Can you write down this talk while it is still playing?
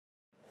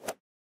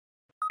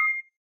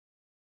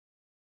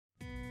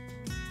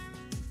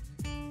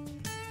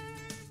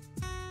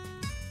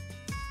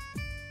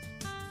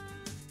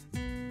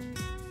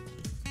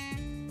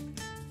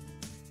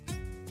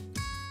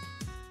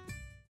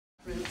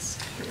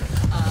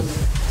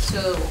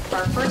So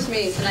our first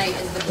meeting tonight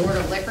is the Board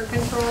of Liquor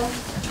Control.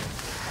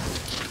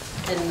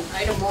 And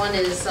item 1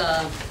 is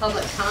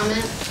public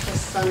comment.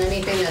 This is on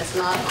anything that's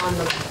not on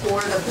the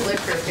Board of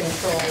Liquor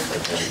Control's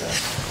agenda.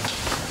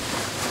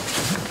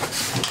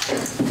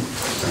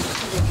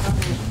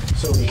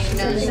 So, Seeing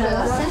none, are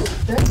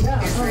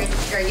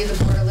you the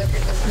Board of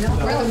Liquor Control?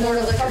 No, we're the Board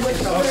of Liquor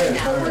Control right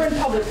now. We're in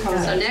public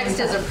comment. So next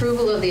is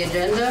approval of the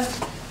agenda.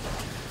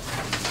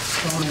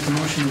 I'll make a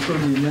motion to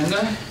approve the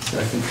agenda.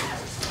 Second.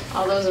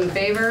 All those in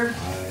favor?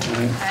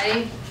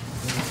 Aye.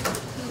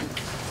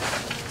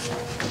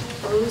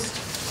 Opposed?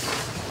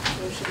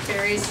 Motion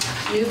carries.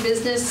 New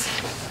business,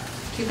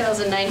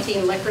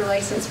 2019 liquor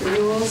license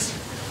renewals.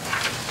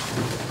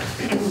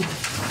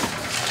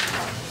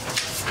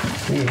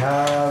 We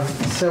have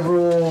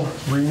several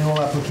renewal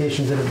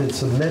applications that have been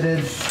submitted.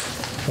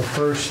 The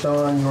first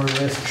on your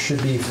list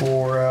should be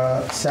for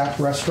SAP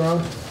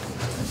Restaurant,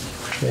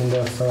 end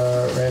of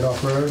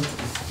Randolph Road.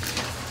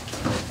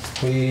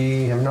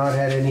 We have not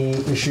had any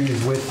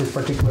issues with this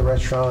particular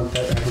restaurant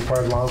that have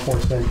required law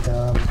enforcement,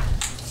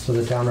 so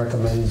the town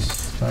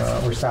recommends,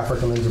 or staff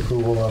recommends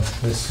approval of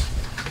this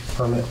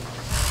permit.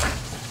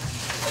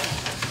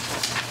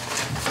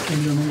 Can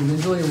we do them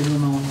individually or we do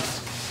them all at once?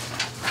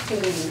 I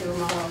think we can do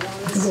them all at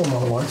once. Do them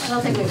all at once. I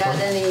don't think we've got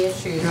any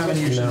issues. Not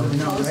any issues, No.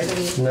 no,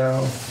 right?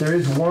 No, there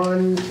is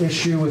one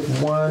issue with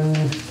one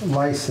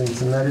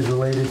license, and that is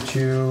related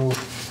to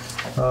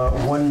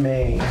One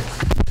Main.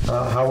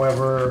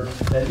 However,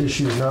 that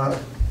issue is not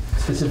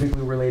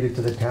specifically related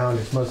to the town.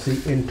 It's mostly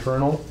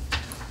internal.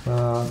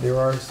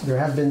 There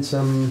have been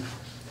some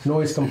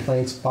noise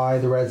complaints by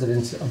the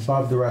residents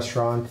above the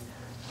restaurant.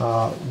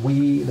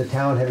 The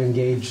town, have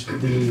engaged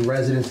the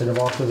residents and have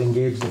also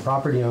engaged the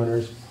property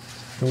owners.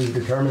 And we've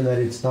determined that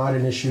it's not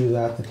an issue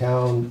that the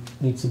town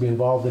needs to be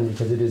involved in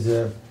because it is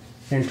an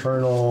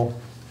internal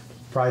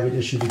private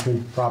issue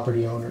between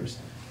property owners.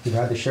 We've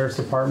had the sheriff's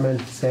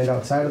department stand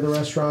outside of the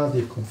restaurant.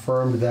 They've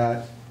confirmed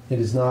that it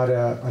is not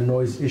a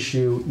noise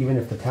issue. Even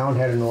if the town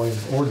had a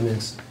noise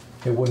ordinance,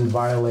 it wouldn't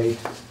violate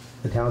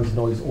the town's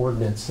noise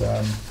ordinance.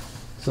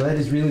 So that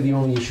is really the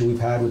only issue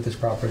we've had with this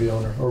property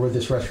owner, or with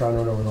this restaurant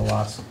owner over the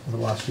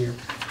last year.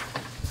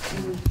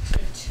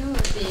 Two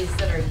of these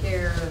that are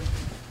here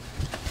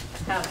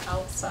have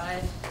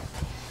outside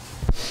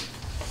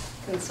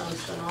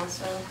consumption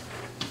also.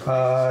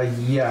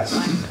 Yes.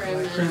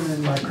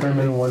 Black Crim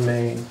and One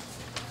Main.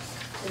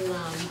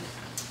 and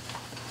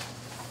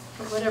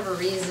for whatever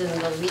reason,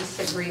 the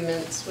lease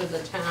agreements with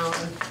the town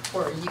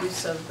for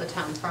use of the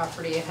town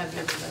property have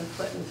never been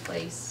put in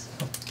place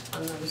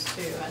on those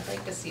two. I'd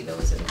like to see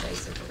those in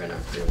place if we're going to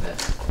approve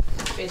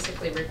it.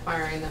 Basically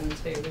requiring them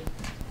to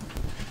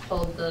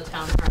hold the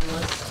town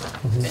harmless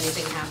if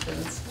anything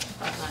happens,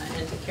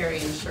 and to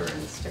carry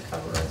insurance to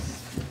cover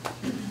us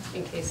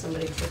in case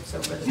somebody trips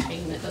over the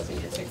chain that doesn't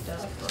get picked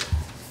up or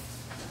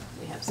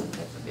we have some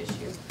type of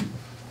issue.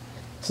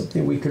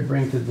 Something we could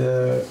bring to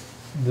the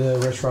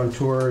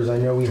restaurateurs. I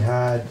know we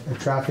had a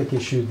traffic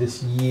issue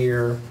this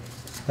year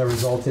that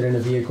resulted in a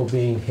vehicle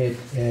being hit,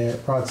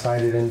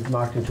 broadsided and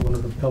knocked into one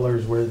of the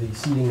pillars where the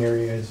seating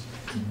area is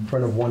in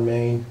front of One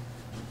Main.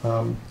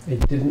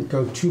 It didn't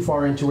go too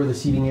far into where the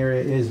seating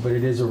area is, but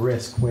it is a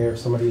risk where if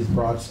somebody is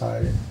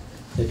broadsided,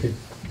 they could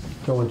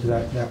go into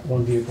that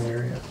one vehicle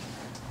area.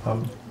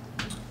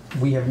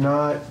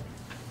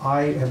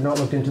 I have not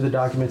looked into the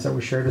documents that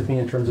were shared with me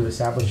in terms of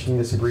establishing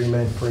this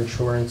agreement for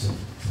insurance.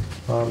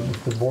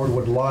 If the board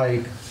would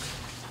like,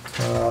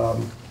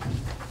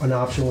 an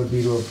option would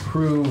be to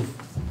approve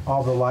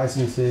all the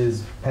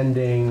licenses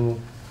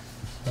pending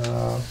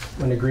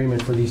an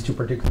agreement for these two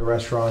particular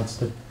restaurants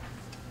to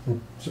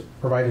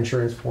provide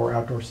insurance for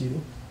outdoor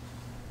seating.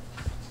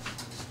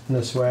 And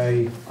this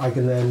way, I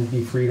can then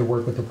be free to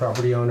work with the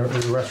property owner or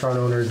the restaurant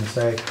owners and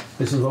say,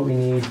 this is what we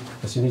need.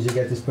 As soon as you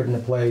get this put into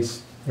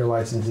place, your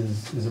license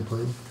is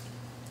approved.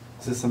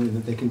 Is this something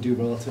that they can do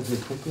relatively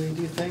quickly,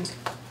 do you think?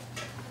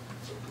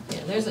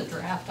 Yeah, there's a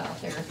draft out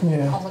there.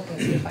 Yeah. I'll look and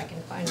see if I can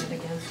find it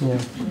again.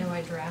 Yeah. I know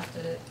I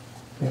drafted it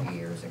a few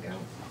years ago.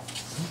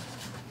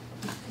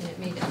 And it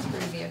made it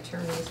through the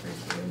attorney's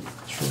review.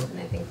 Sure. And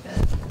I think that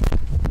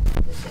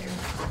is there.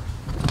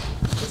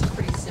 It's a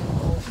pretty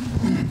simple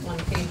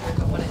one-pager,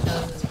 but what it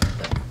does is put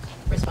the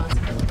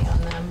responsibility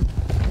on them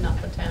and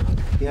not the town.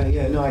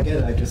 Yeah, no, I get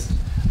it. I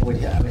would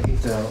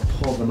hate to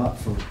hold them up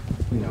for,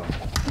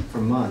 for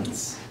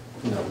months.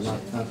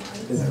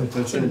 If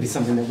it's going to be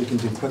something that we can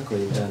do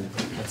quickly, then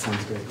that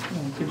sounds great.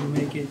 Well, could you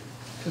make it,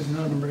 because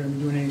none of them are going to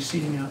be doing any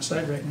seating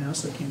outside right now,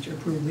 so can't you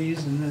approve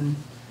these, and then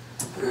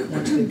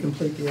once they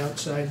complete the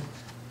outside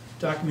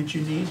documents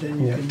you need,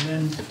 then you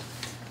can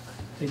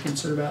they can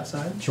serve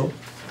outside? Sure.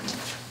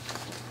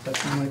 That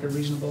sounds like a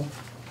reasonable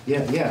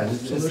Yeah,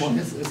 as long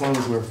as we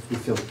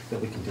feel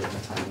that we can do it in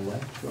a timely way.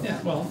 Sure.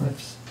 Yeah, well,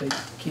 if they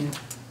can't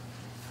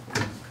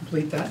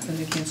complete that, then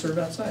they can't serve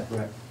outside.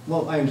 Right.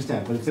 Well, I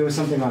understand, but if there was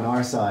something on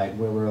our side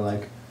where we're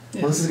like,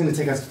 well, this is going to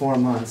take us 4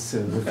 months to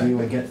review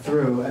and get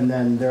through, and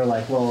then they're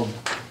like, well,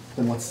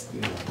 then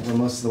we're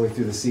most of the way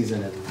through the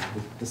season, and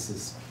this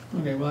is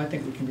Okay, well, I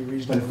think we can be But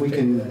reasonable. if we to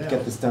can figure that get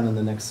out. this done in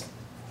the next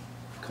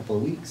couple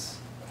of weeks,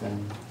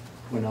 then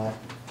we're not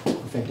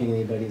affecting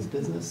anybody's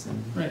business,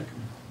 and Right.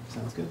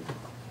 sounds good.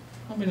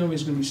 I mean,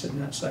 nobody's gonna be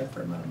sitting outside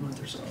for about a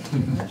month or so, can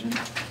you imagine?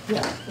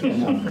 Yeah.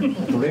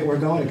 The rate we're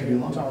going, it could be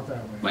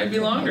longer. Might be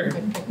longer,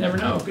 never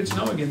know, could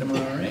snow again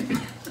tomorrow, right?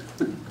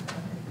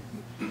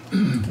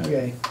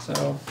 Okay, so,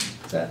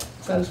 does that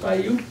satisfy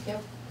you?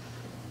 Yep,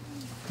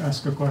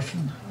 Ask a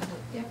question.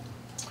 yep.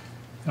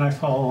 Can I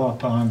follow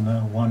up on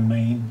One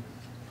Main?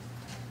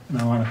 And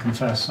I want to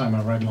confess, I'm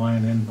a Red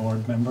Lion Inn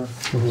board member,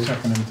 Mhm.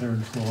 second and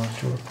third floor.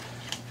 Sure.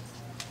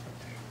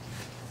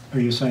 Are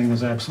you saying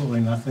there's absolutely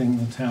nothing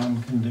the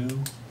town can do?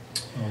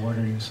 Or what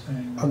are you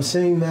saying? I'm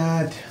saying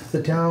that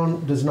the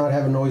town does not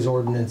have a noise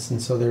ordinance,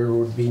 and so there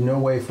would be no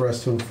way for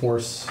us to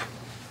enforce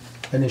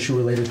an issue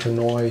related to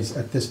noise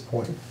at this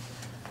point.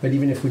 But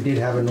even if we did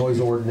have a noise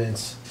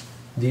ordinance,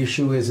 the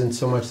issue isn't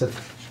so much that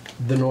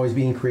the noise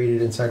being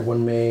created inside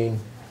One Main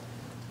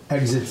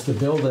exits the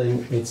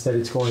building, it's that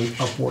it's going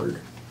upward.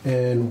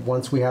 And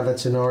once we have that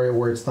scenario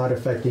where it's not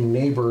affecting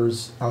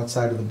neighbors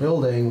outside of the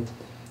building,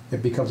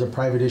 it becomes a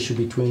private issue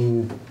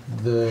between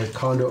the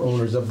condo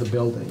owners of the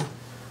building.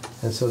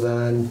 And so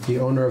then the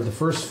owner of the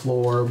first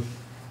floor,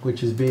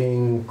 which is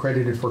being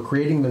credited for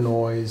creating the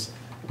noise,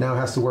 now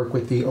has to work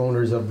with the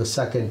owners of the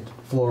second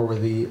floor where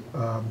the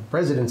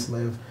residents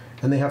live,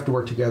 and they have to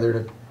work together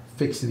to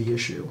fix the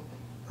issue.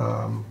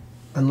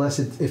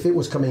 If it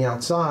was coming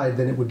outside,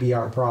 then it would be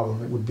our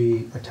problem. It would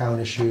be a town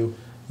issue.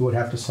 We would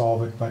have to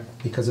solve it, but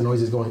because the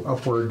noise is going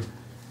upward,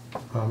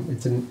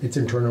 it's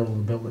internal to the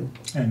building.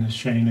 And has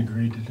Shane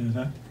agreed to do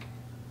that?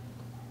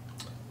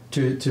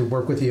 To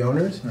work with the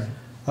owners? Right.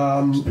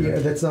 Yeah,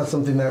 that's not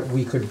something that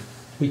we could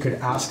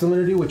ask them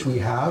to do, which we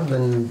have,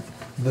 then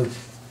the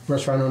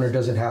restaurant owner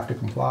doesn't have to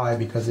comply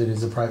because it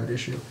is a private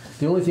issue.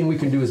 The only thing we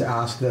can do is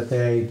ask that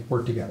they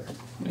work together.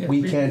 Yeah,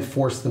 We can't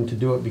force them to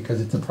do it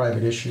because it's a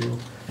private issue.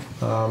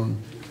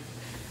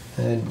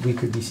 And we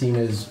could be seen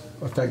as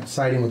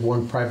siding with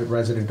one private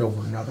resident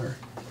over another.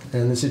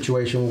 And in this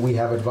situation, we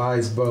have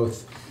advised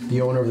both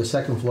the owner of the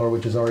second floor,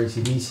 which is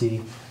RACDC,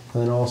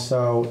 and then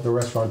also the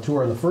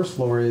restaurateur on the first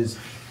floor is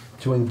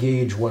to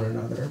engage one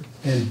another.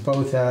 And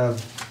both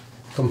have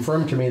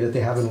confirmed to me that they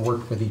haven't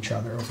worked with each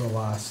other over the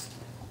last,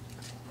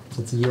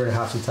 it's a year and a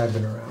half since I've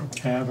been around.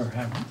 Have or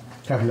haven't?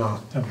 Have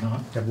not, Have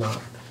not? have not.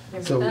 Yeah,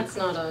 but So- that's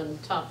not a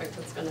topic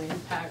that's gonna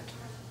impact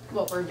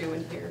what we're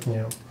doing here.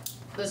 Yeah.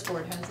 This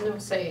board has no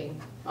say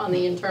on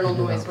the internal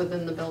noise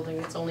within the building,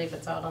 it's only if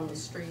it's out on the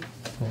street.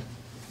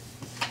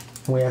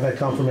 We have had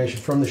confirmation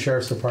from the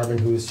sheriff's department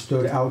who has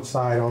stood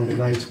outside on the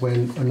nights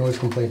when a noise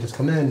complaint has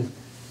come in,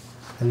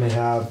 and they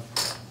have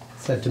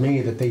said to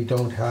me that they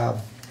don't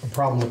have a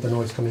problem with the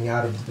noise coming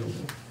out of the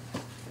building.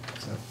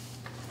 So,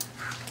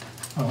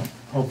 Well,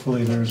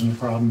 hopefully there isn't a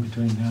problem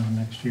between now and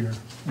next year,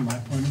 from my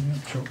point of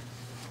view. sure.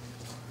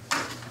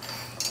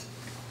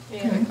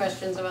 Any other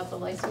questions about the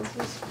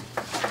licenses?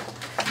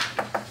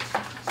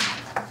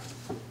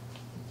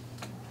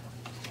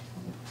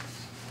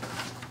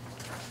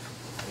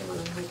 You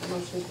wanna make a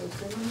motion to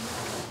approve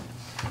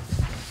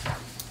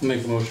them?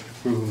 Make a motion to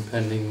approve them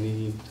pending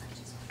the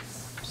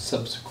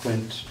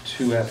subsequent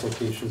 2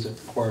 applications that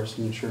require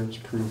some insurance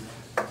proof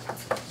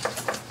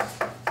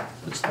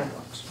The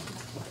sidewalks.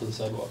 for the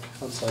sidewalk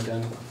outside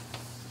down.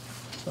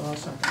 So I'll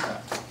second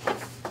that.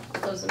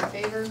 All those in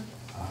favor?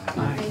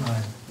 Aye.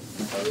 Aye.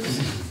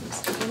 Opposed?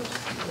 Abstained?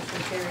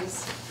 Motion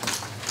carries.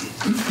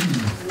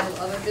 No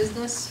other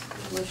business?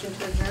 Motion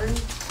to adjourn?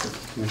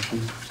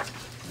 Motion.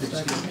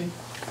 Second me.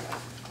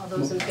 All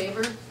those in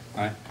favor?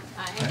 Aye.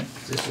 Aye.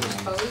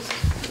 Opposed?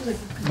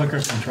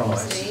 Liquor control.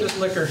 Abstained? Just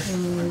liquor.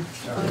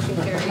 Motion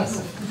carries.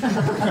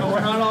 No,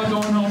 we're not all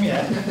going home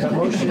yet. That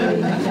motion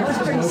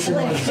was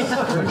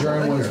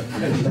adjourned was.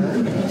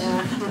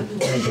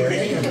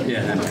 Yeah.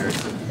 Yeah, not Harry.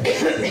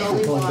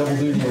 Only Double water.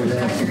 duty over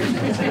there.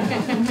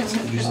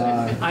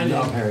 I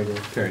know. Harry did.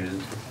 Carried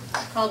in.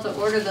 Call to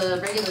order the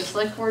regular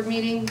select board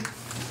meeting.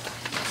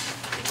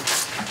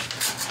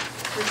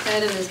 First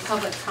item is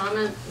public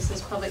comment. This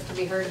is public to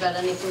be heard about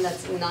anything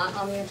that's not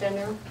on the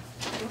agenda.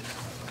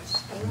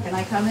 Can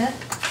I comment?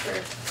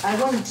 Sure. I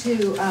wanted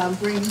to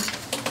bring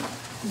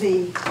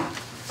the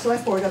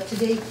select board up to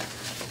date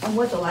on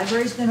what the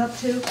library's been up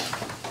to.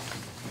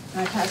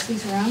 Can I pass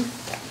these around?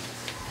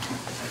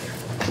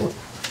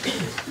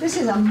 This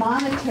is a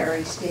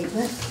monetary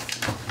statement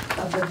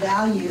of the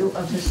value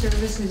of the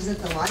services that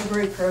the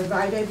library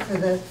provided for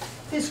the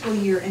fiscal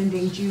year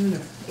ending June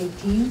of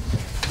 18,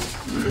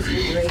 fiscal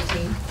year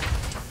 18.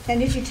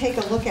 And if you take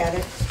a look at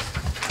it,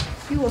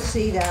 you will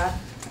see that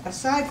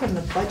aside from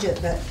the budget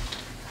that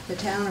the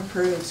town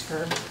approves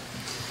for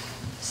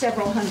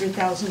several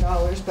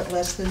 $100,000, but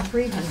less than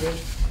 300,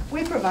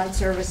 we provide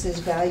services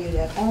valued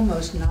at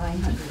almost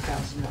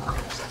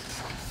 $900,000.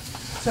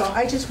 So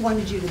I just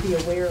wanted you to be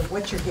aware of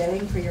what you're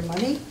getting for your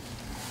money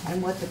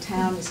and what the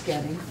town is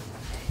getting.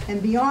 And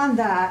beyond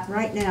that,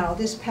 right now,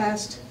 this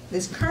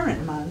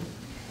current month,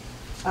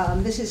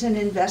 this is an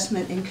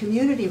investment in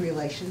community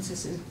relations.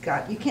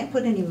 You can't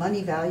put any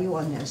money value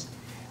on this,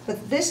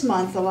 But this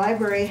month, the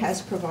library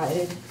has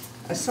provided,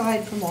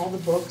 aside from all the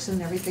books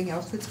and everything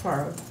else that's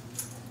borrowed,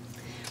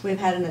 we've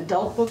had an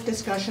adult book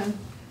discussion,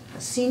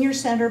 a senior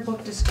center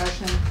book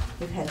discussion,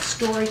 we've had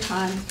story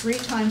time 3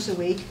 times a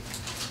week,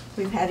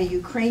 we've had a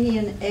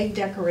Ukrainian egg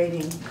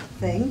decorating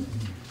thing,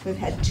 we've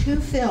had 2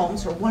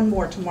 films, or 1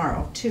 more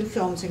tomorrow, 2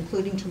 films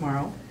including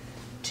tomorrow,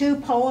 2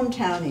 Poem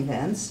Town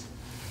events.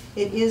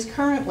 It is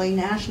currently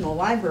National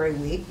Library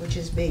Week, which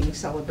is being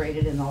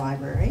celebrated in the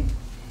library.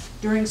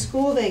 During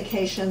school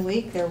vacation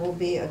week, there will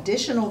be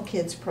additional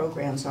kids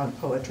programs on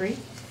poetry,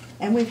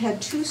 and we've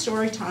had 2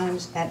 story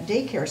times at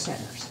daycare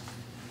centers.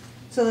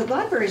 So the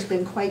library's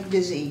been quite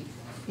busy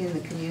in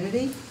the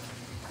community,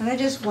 and I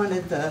just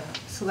wanted the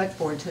select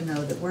board to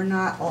know that we're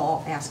not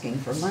all asking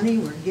for money,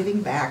 we're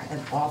giving back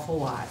an awful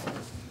lot.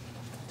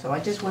 So I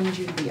just wanted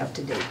you to be up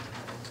to date.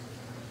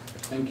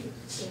 Thank you.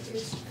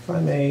 If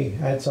I may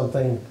add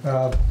something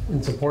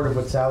in support of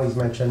what Sally's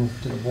mentioned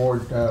to the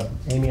board,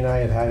 Amy and I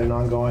have had an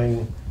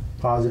ongoing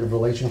positive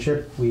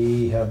relationship.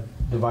 We have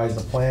devised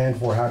a plan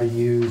for how to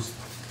use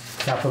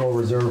capital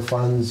reserve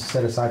funds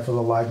set aside for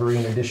the library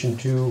in addition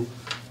to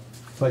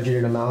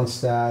budgeted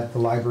amounts that the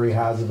library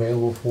has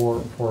available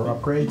for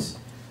upgrades.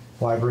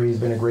 The library has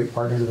been a great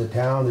partner to the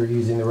town. They're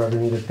using the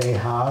revenue that they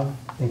have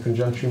in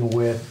conjunction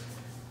with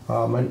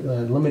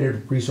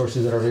limited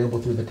resources that are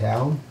available through the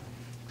town.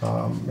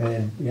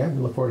 And yeah,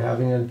 we look forward to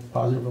having a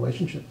positive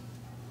relationship.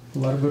 A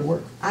lot of good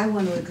work. I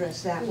want to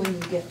address that when you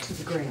get to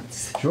the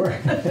grants. Sure.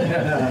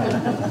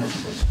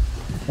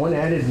 One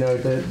added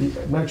note, that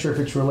I'm not sure if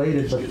it's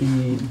related, but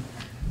the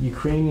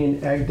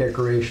Ukrainian egg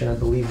decoration, I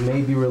believe,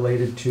 may be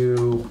related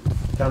to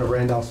Town of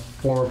Randolph's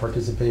former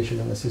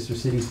participation in the Sister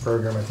Cities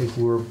program. I think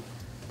we were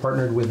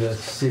partnered with a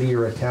city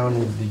or a town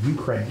in the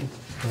Ukraine,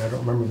 and I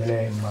don't remember the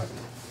name, but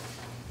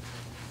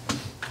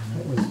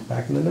it was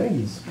back in the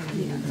 90s.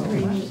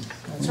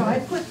 So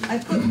I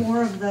put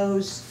more of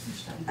those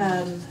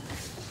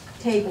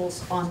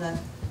tables on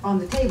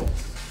the table,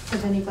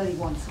 if anybody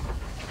wants them.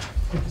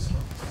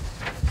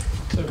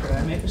 So could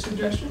I make a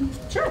suggestion?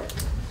 Sure.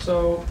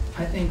 So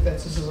I think that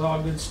this is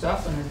all good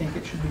stuff, and I think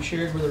it should be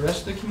shared with the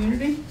rest of the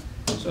community,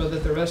 so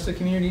that the rest of the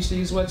community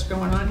sees what's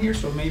going on here.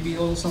 So maybe a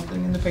little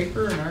something in the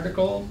paper, an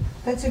article,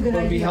 That's a good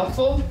idea. would be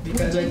helpful,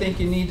 because I think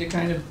you need to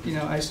kind of,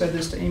 I said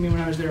this to Amy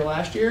when I was there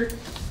last year,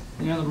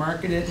 to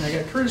market it, and I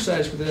got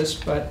criticized for this,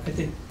 but I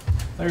think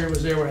Larry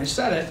was there when I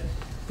said it.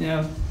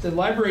 The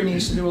library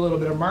needs to do a little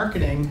bit of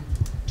marketing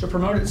to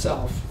promote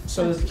itself,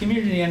 so that the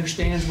community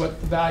understands what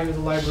the value of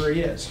the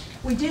library is.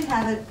 We did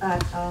have it at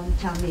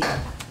town meeting.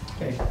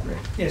 Okay, great.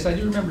 Yes, I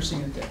do remember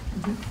seeing it there.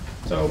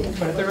 So,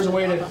 but if there was a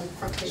way to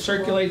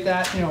circulate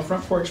that,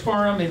 Front Porch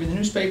Forum, maybe the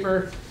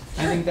newspaper,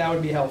 I think that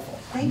would be helpful.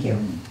 Thank you.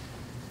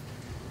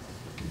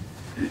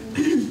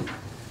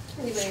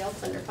 Anybody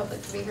else under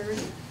public to be heard?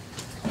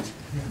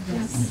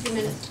 Yes. 2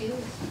 minutes, please.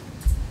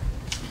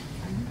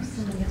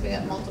 We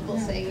got multiple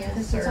saying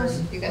yes, or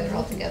you guys are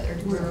all together?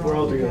 We're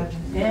all together.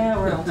 Yeah,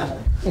 we're all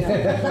together.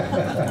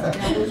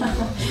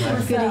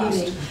 Good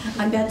evening.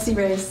 I'm Betsy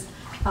Race.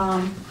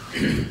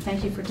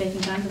 Thank you for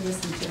taking time to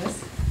listen to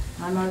us.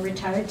 I'm a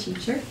retired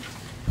teacher,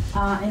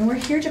 and we're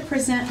here to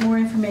present more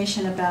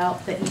information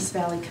about the East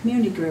Valley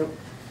Community Group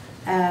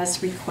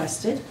as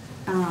requested.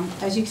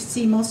 As you can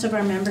see, most of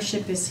our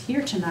membership is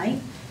here tonight,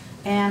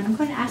 and I'm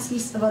going to ask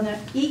each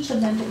of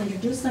them to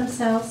introduce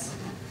themselves.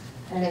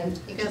 And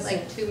you got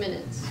like 2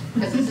 minutes,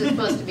 because this is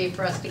supposed to be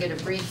for us to get a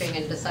briefing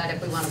and decide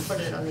if we want to put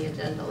it on the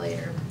agenda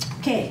later.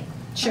 Okay,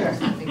 sure.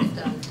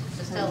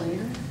 Just tell me.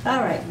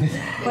 All right.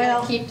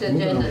 Well, keep the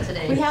agenda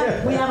today. We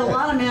have a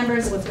lot of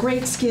members with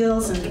great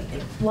skills and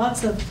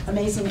lots of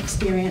amazing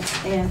experience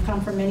and come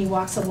from many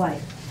walks of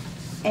life.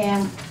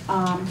 And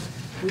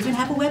we even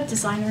have a web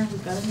designer.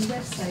 We've got a new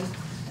website.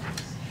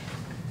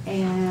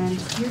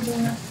 And you're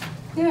doing it.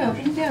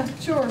 Yeah,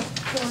 sure.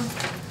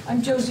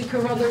 I'm Josie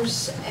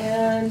Carruthers,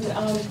 and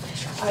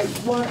I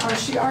want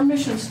our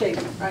mission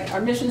statement, right?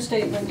 Our mission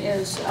statement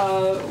is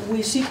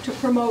we seek to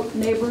promote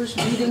neighbors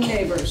meeting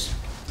neighbors,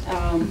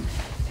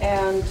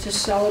 and to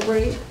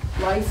celebrate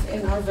life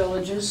in our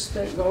villages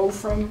that go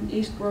from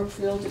East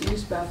Brookfield to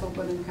East Bethel,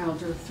 but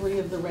encounter 3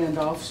 of the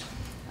Randolphs,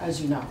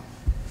 as you know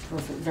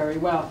very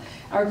well.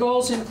 Our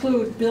goals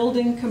include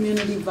building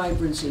community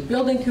vibrancy,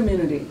 building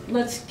community.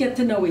 Let's get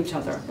to know each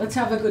other. Let's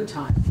have a good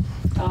time.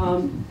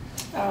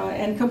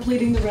 And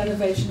completing the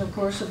renovation, of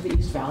course, of the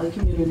East Valley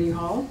Community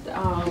Hall,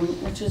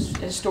 which is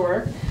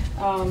historic.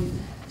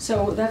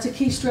 So that's a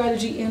key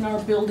strategy in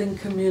our building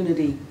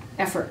community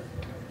effort.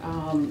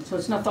 So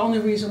it's not the only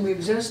reason we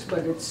exist,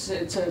 but it's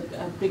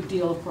a big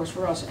deal, of course,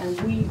 for us. And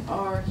we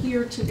are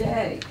here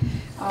today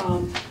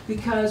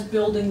because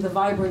building the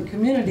vibrant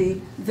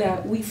community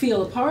that we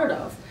feel a part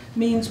of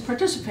means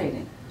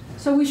participating.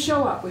 So we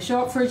show up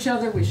for each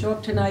other, we show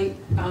up tonight.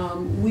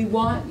 We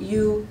want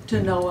you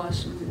to know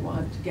us, and we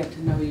want to get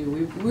to know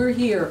you. We're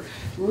here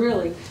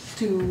really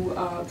to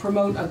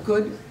promote a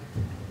good,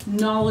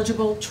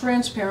 knowledgeable,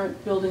 transparent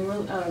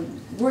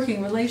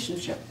working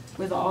relationship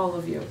with all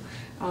of you.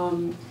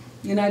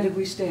 United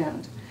we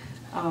stand.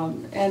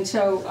 And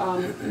so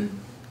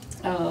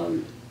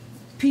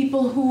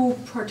people who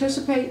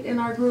participate in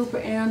our group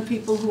and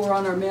people who are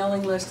on our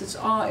mailing list.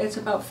 It's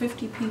about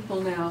 50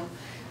 people now,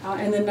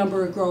 and the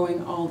number are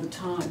growing all the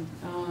time.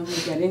 We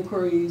get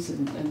inquiries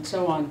and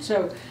so on.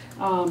 So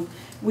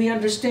we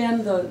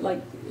understand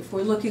if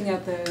we're looking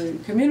at the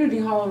community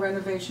hall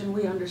renovation,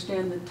 we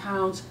understand the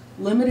town's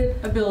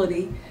limited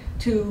ability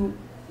to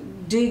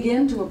dig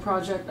into a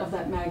project of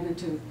that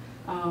magnitude.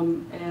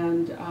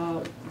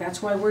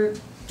 That's why we're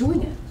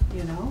doing it,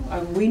 you know.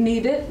 We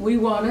need it, we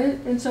want it,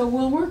 and so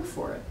we'll work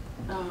for it.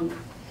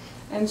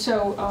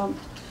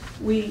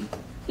 We,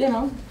 you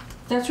know,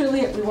 that's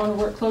really it. We want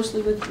to work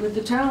closely with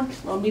the town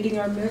while meeting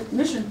our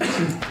mission.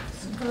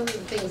 One of the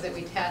things that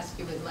we tasked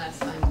you with last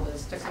time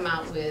was to come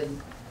out with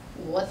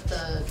what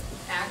the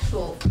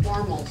actual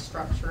formal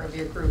structure of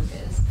your group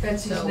is.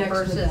 Betsy's so next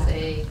with versus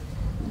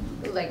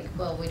that.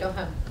 well, we don't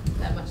have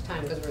that much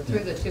time because we're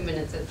through the 2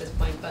 minutes at this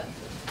point, but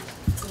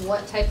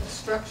what type of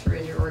structure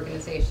is your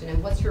organization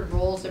and what's your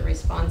roles and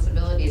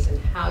responsibilities and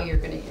how you're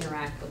going to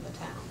interact with the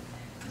town?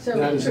 So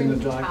That is in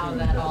the how document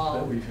that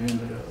that we've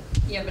handed out.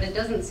 Yeah, but it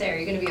doesn't say, are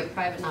you going to be a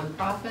private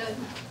nonprofit?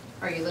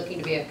 Are you looking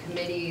to be a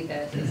committee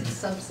that is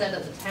a subset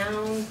of the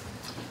town?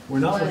 We're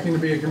not But- looking to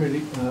be a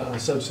committee, a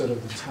subset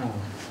of the town.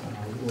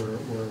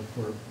 We're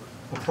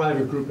a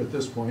private group at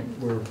this point.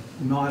 We're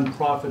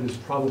nonprofit is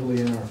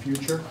probably in our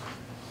future.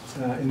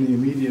 In the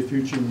immediate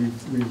future,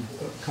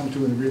 we've come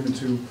to an agreement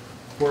to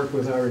work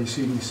with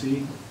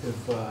RACDC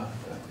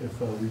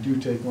if we do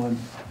take on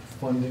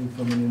funding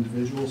from an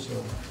individual, so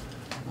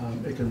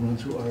it can run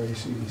through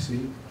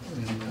RACDC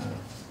and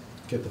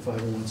get the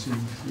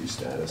 501c3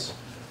 status.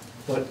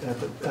 But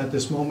at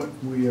this moment,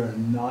 we are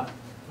not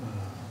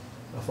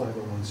a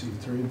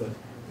 501c3, but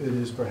it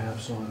is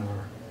perhaps on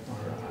our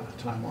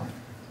timeline.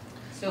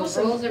 So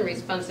roles and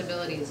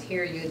responsibilities,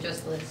 here you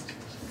just list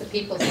the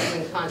people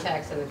doing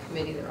contacts and the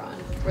committee they're on.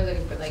 We're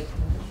looking for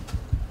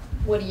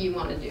what do you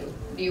want to do?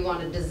 Do you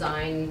want to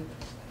design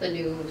the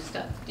new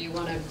stuff? Do you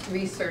want to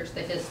research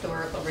the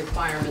historical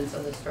requirements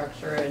of the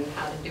structure and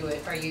how to do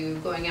it? Are you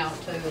going out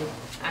to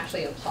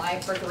actually apply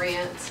for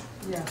grants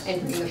Yes.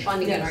 and bring the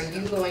funding in? Are Yes.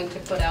 you going to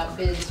put out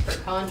bids for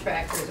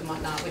contractors and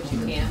whatnot, which you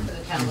can't, for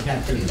the town would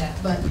have to do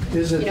that. But,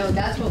 Is it- you know,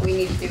 that's what we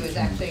need to do is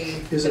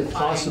actually Is it define-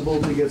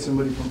 possible to get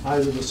somebody from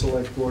either the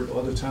select board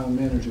or the town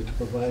manager to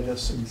provide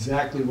us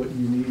exactly what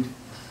you need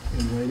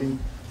in writing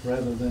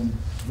rather than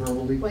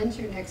verbally? When's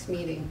your next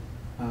meeting?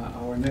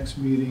 Our next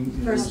meeting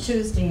is... First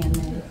Tuesday in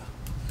May. Yeah,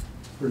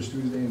 First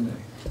Tuesday in May.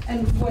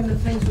 And one of the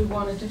things we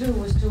wanted to do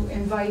was to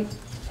invite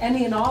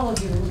any and all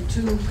of you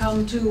to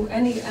come to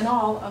any and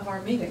all of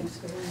our meetings.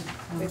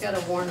 We've got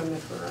to warn them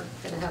if we're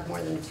going to have more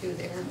than 2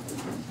 there.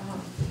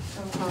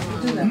 So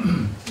we'll do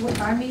that.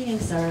 Well, our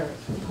meetings are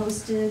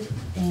posted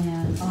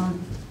and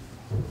on,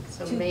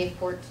 So May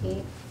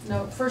 14th,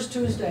 No, first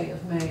Tuesday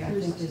of May, I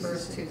think is.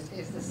 first Tuesday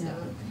is the Yeah.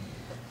 7th.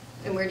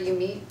 And where do you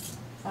meet?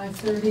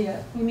 5:30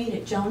 at. we meet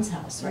at Joan's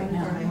house right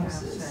now. My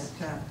house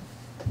at,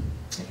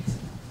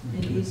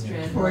 In East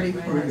Randolph.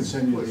 44 We can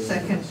send you the-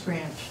 Second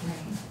Branch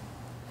Lane.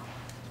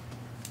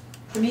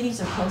 The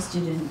meetings are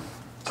posted in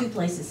 2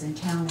 places in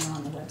town and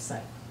on the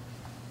website.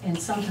 And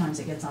sometimes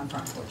it gets on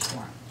Front Porch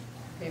Forum.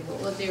 Okay, what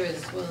we'll do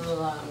is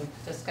we'll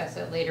discuss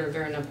it later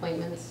during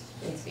appointments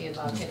and see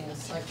about getting a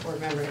select board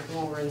member to come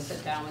over and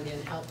sit down with you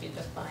and help you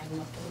define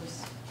what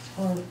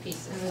those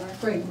pieces are.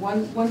 Great,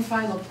 one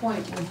final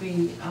point would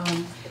be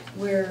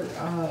where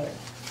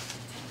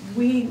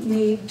we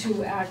need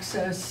to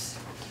access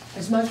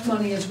as much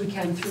money as we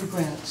can through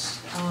grants,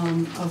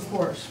 of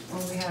course.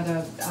 When we had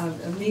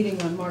a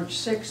meeting on March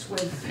 6th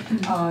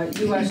with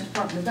U.S.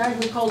 Department of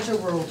Agriculture,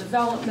 Rural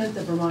Development,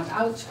 the Vermont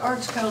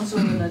Arts Council,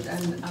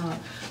 and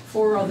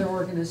 4 other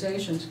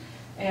organizations.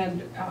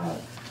 And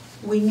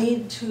we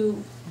need to,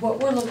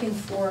 what we're looking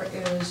for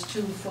is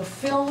to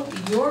fulfill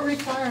your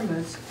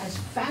requirements as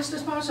fast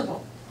as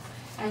possible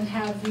and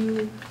have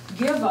you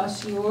give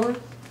us your,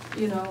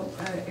 you know,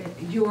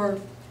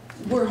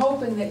 we're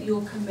hoping that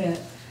you'll commit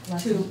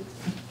to,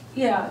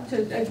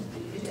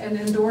 and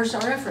endorse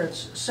our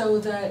efforts so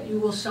that you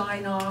will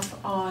sign off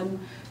on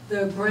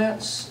the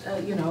grants,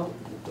 you know,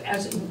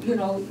 as, you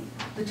know,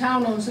 the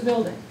town owns the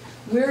building.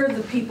 We're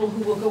the people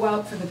who will go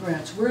out for the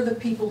grants. We're the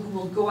people who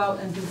will go out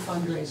and do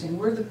fundraising.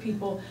 We're the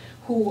people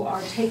who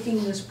are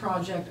taking this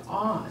project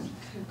on.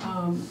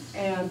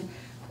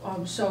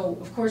 So,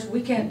 of course,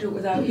 we can't do it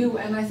without you,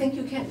 and I think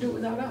you can't do it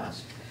without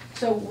us.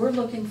 So we're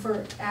looking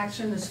for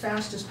action as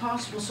fast as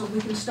possible so we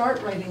can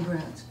start writing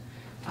grants.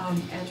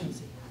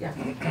 Yeah,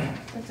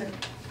 that's it.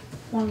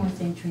 One more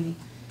thing, Trini.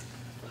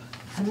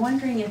 I'm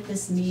wondering if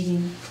this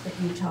meeting that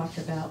you talked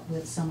about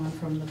with someone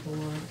from the board,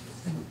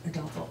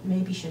 Randolph,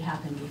 maybe should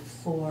happen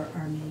before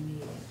our May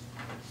meeting.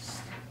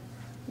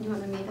 You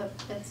want to meet up,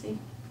 Betsy?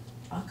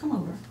 I'll come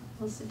over.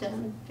 We'll sit down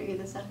and figure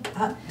this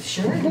out.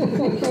 Sure. Sure.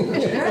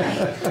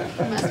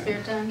 In my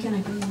spare time? Can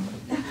I bring you?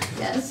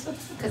 Yes,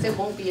 because it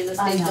won't be in the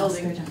I state know,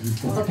 building. spare time.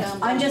 We'll sit Okay. down.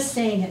 I'm just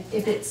saying,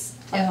 if it's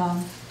Yeah.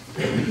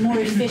 more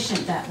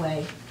efficient that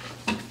way,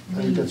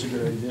 I think that's a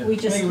good idea. We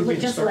just, I think it would be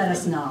to just start let with.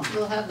 us know.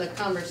 We'll have the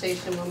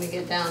conversation when we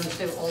get down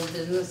to old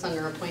business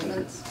under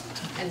appointments,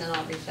 and then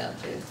I'll reach out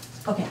to you.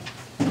 Okay,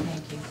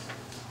 thank you.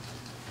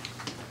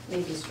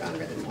 Maybe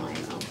stronger than wine,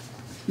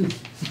 though.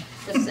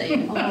 Just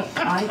saying.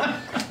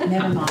 Oh,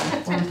 never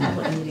mind, we're in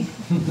public meeting.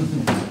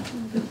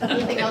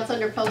 Anything else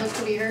under public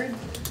to be heard?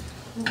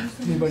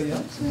 Anybody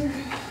else there?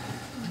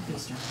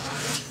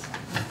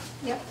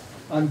 Yep.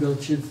 I'm Bill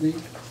Chisley.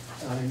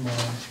 I'm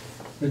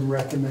been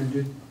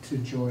recommended to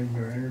join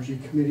your energy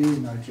committee,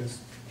 and I just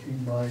came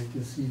by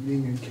this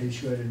evening in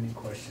case you had any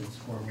questions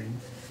for me.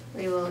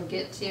 We will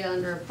get to you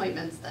under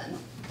appointments then.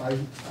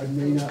 I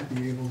may not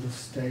be able to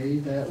stay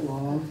that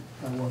long.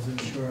 I wasn't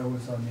sure I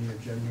was on the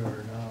agenda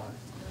or not.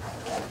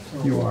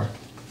 So- You are.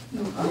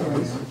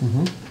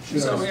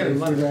 Should So I we stay had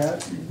for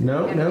that?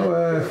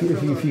 No,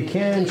 if you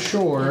can,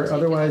 sure.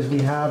 Otherwise, we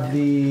have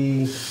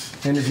the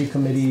Energy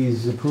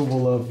Committee's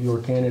approval of your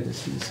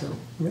candidacy, so.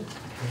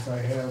 Because I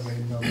have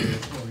another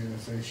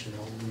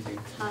organizational meeting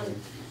today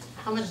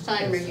How much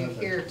time are you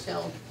here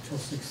till? till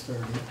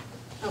 6:30.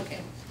 Okay.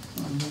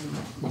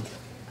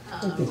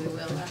 We will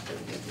after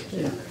we get the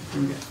Yeah, agenda.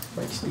 we got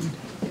right speed.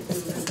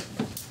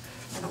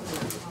 I don't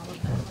remember all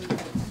of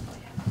that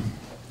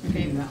one.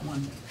 Okay, That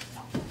one.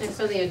 next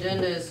on the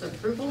agenda is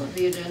approval of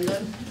the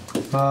agenda.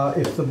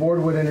 If the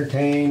board would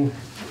entertain a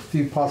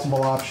few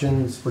possible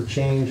options for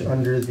change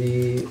under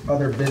the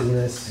other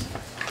business,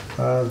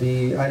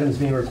 the items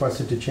being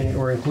requested to change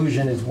or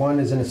inclusion is one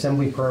is an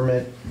assembly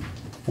permit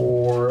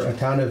for a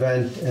town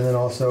event, and then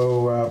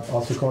also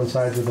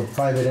coincides with a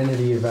private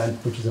entity event,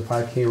 which is a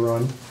 5K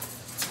run.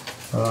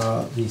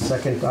 The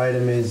second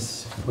item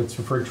is what's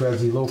referred to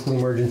as the local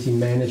emergency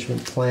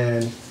management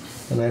plan,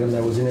 an item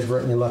that was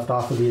inadvertently left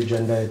off of the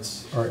agenda.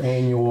 It's our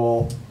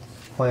annual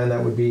plan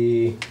that would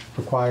be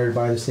required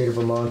by the state of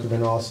Vermont and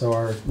then also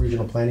our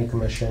regional planning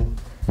commission.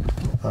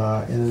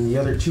 And then the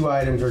other two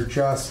items are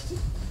just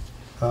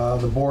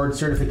the board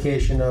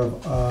certification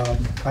of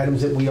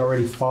items that we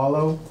already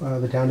follow.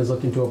 The town is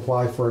looking to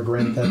apply for a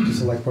grant that the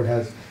select board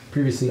has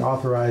previously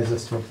authorized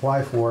us to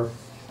apply for.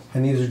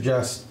 And these are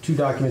just two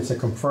documents that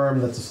confirm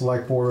that the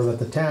select board or that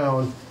the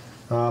town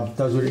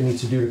does what it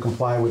needs to do to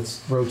comply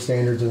with road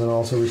standards and then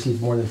also receives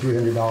more than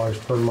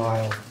 $300 per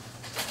mile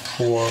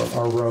for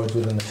our roads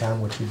within the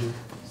town, which we do.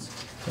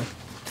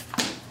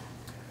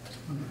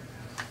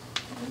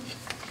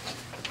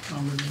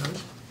 All good with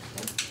those?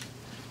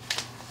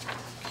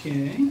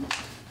 Okay.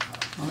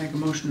 I'll make a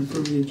motion to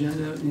approve the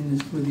agenda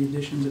with the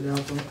additions that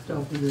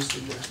Alpha just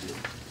suggested.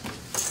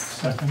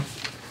 Second.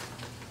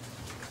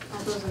 All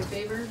those in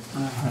favor?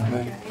 Aye.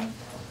 Okay.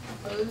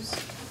 Opposed?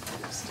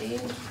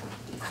 Abstained?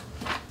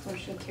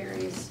 Motion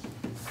carries.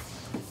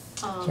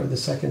 Sorry, the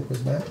second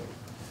was Matt?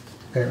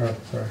 Okay,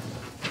 sorry.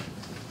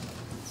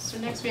 So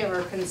next we have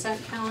our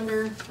consent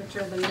calendar, which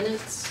are the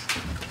minutes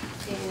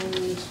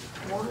and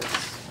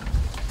warrants.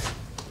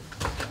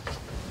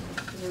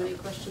 Do you have any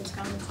questions,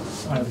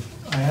 comments on that?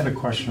 I had a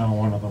question on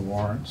one of the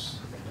warrants.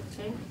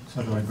 Okay.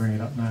 So do I bring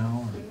it up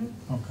now?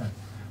 or- Okay.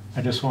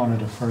 I just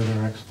wanted a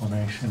further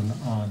explanation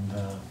on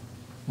the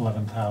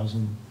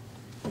 11,000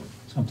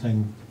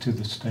 something to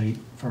the state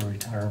for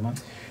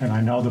retirement. And I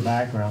know the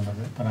background of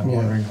it, but I'm Yeah.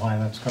 wondering why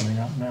that's coming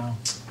up now.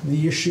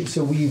 The issue,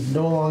 so we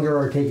no longer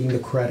are taking the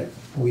credit.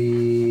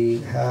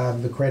 We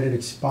have the credit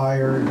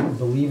expired. I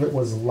believe it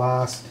was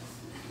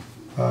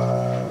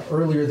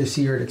earlier this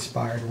year it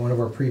expired, one of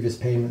our previous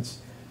payments.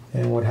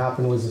 And what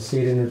happened was the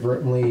state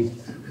inadvertently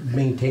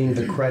maintained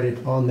the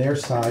credit on their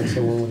side,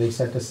 so when they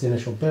sent us the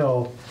initial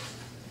bill,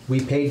 we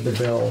paid the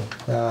bill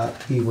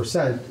that we were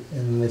sent,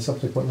 and they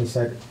subsequently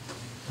said,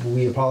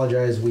 we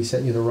apologize, we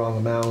sent you the wrong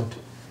amount.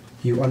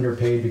 You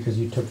underpaid because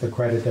you took the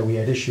credit that we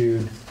had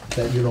issued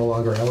that you're no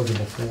longer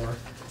eligible for,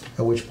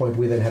 at which point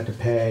we then had to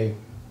pay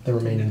the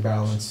remaining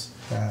balance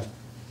that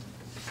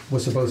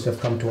was supposed to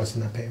have come to us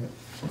in that payment.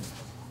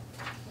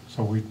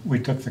 So we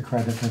took the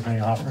credit that they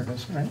offered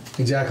us, right?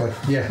 Exactly,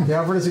 yeah. They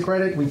offered us a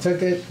credit, we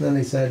took it, then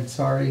they said,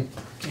 sorry,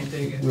 Can't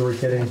take it. we were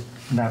kidding,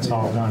 And that's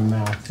all done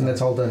now. and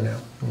that's all done now.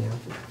 Yeah.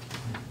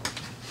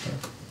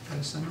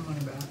 Gotta send the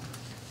money back.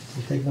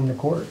 We take them to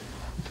court.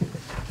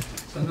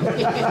 Send the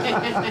money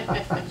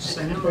back.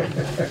 Send the money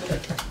back.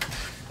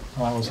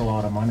 Well, that was a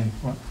lot of money,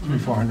 what,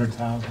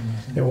 400,000?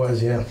 It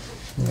was, yeah.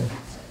 Yeah.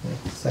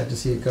 Sad to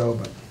see it go,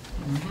 but.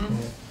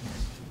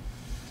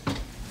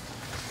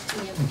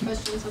 Any other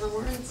questions on the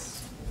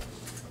warrants?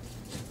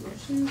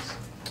 Motions?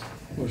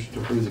 Motion to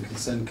approve the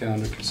consent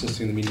calendar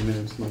consisting of the meeting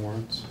minutes and the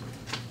warrants.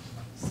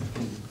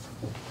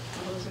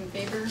 All those in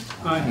favor?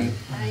 Aye.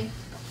 Aye.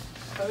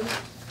 Opposed?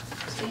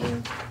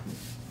 Abstained?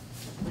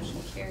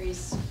 Motion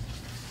carries.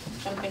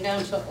 Jumping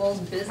down to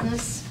old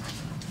business,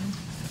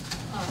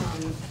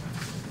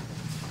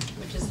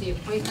 which is the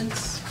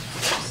appointments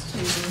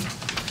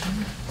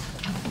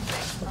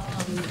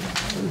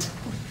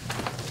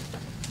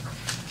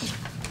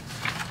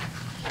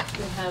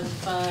we have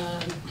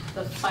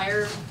the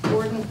fire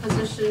warden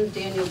position.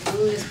 Daniel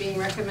Boone is being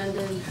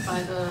recommended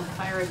by the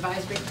Fire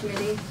Advisory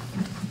Committee.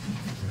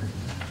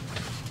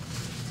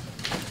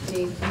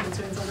 Any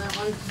concerns on that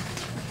one?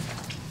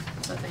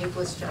 a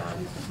thankless job.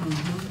 In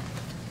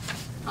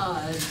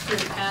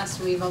the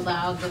past, we've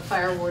allowed the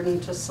fire warden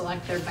to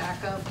select their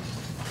backup.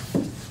 I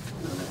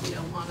know that we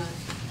don't want to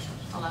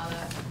allow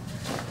that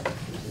to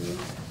continue.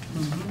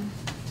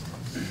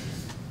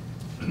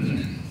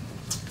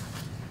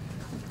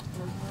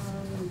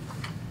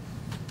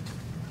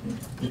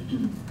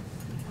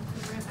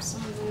 Reps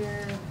on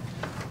there.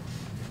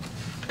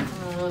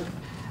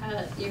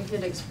 Pat, you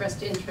had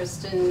expressed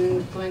interest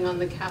in going on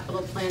the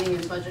capital planning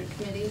and budget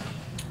committee.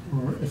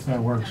 Or if that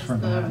works for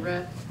As the Matt.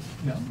 rep.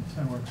 Yeah, if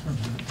that works for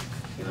Matt.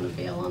 You want to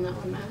bail on that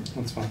one, Matt?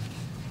 That's fine.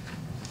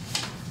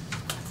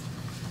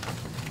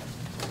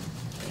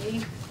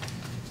 Okay.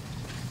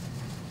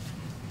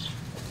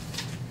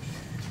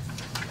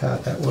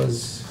 Pat, that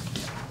was,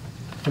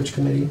 which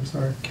committee, I'm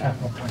sorry?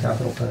 Capital planning.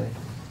 Capital planning.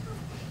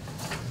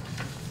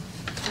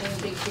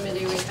 Energy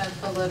committee, we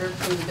have a letter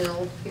from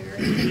Bill here.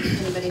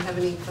 Anybody have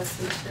any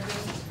questions for me?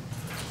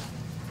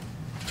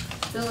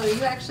 Bill, are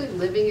you actually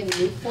living in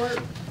Newport?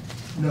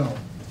 No,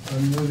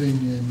 I'm living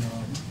in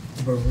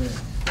Berlin.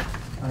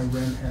 I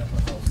rent half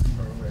a house in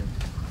Berlin.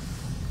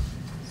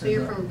 So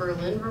you're from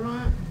Berlin,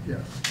 Vermont?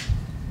 Yes.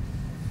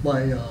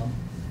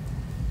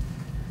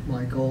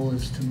 My goal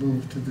is to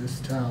move to this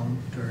town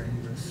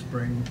during the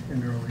spring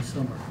and early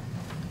summer.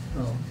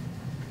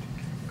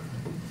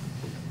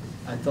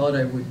 I thought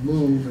I would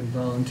move and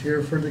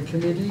volunteer for the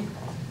committee,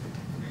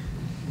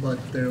 but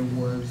there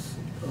was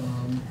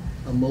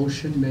a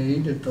motion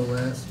made at the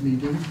last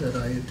meeting that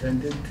I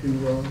attended to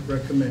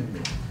recommend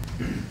me.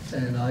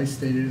 And I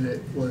stated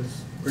it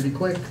was pretty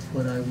quick,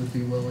 but I would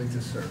be willing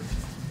to serve.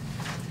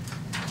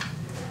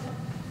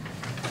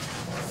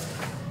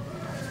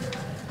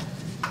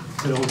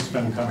 Bill's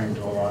been coming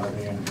to a lot of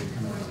the energy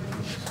committee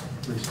meetings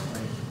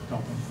recently,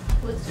 helping.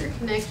 What's your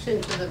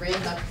connection to the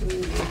Randolph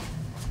community?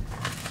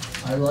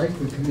 I like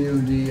the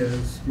community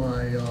as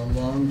my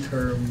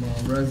long-term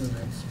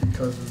residence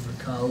because of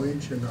the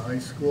college and the high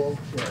school,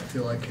 where I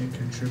feel I can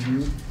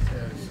contribute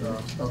as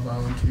a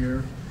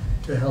volunteer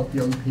to help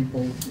young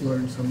people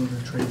learn some of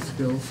the trade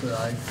skills that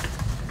I've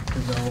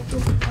developed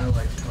over my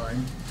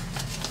lifetime.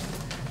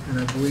 And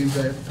I believe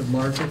that the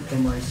market for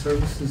my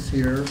services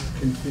here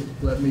can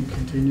let me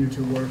continue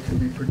to work and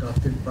be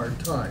productive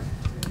part-time.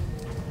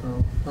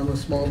 I'm a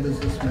small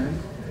businessman,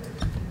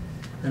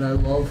 and I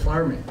love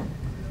farming.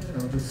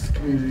 So this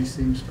community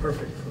seems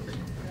perfect for me.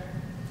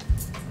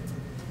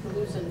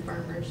 Losing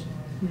farmers.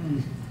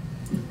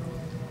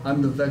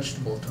 I'm the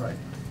vegetable type.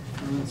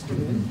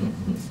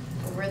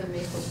 We're the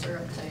maple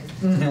syrup type.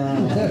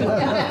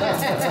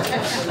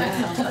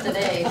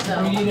 Today,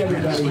 so We need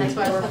everybody. that's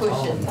why we're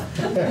pushing.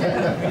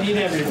 We need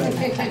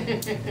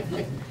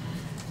everybody.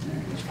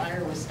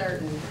 Fire was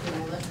starting,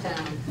 left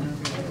town,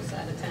 other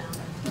side of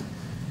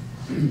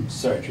town.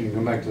 Sorry, can you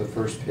go back to the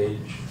first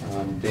page?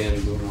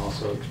 Dan Boone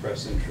also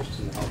expressed interest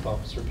in the health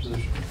officer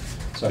position.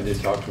 So I did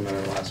talk to him at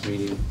our last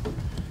meeting,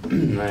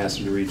 and I asked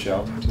him to reach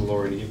out to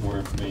Lori to get more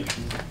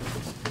information.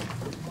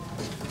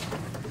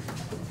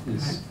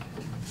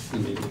 He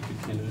may be a good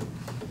candidate.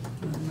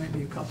 There might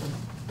be a couple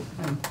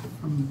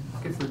from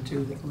Gifford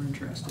too that were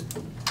interested.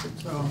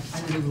 So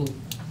I did a little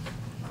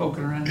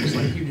poking around just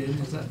like you did,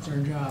 because that's our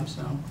job,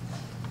 so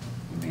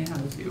we may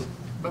have a few.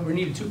 But we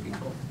needed two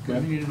people,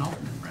 because we need an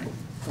alternate, right?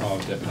 Oh, Or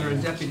a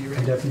definitely. deputy, A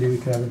right? deputy, we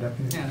could have a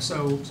deputy. Yeah,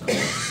 so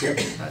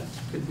that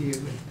could be a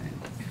good thing.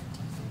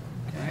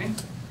 Okay?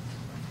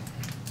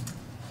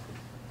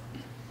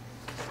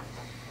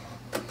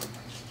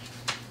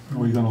 Are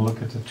we gonna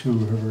look at the two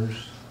rivers?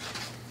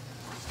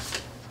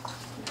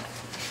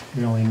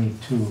 We only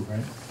need two,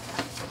 right?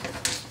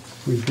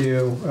 We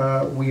do.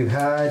 We've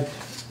had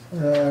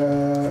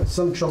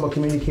some trouble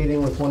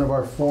communicating with one of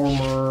our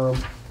former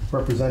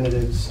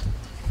representatives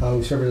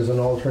who served as an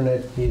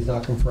alternate. He's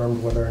not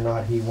confirmed whether or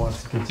not he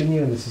wants to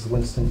continue, and this is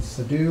Winston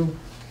Sadu.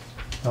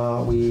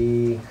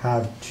 We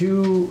have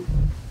two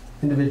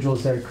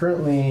individuals that are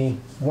currently,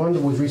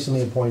 one was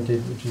recently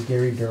appointed, which is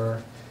Gary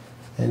Durr,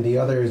 and the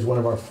other is one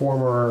of our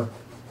former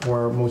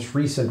or most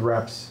recent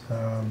reps,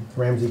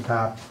 Ramsey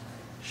Papp.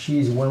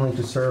 She's willing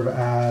to serve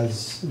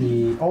as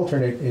the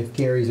alternate if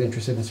Gary's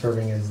interested in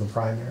serving as the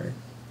primary.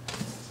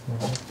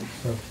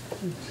 So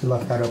she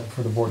left that up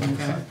for the board to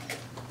decide.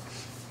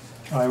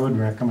 I would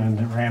recommend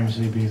that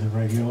Ramsey be the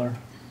regular,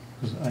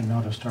 because I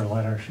noticed her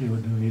letter, she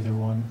would do either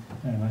one,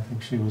 and I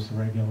think she was the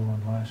regular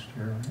one last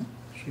year, right?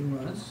 She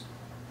was.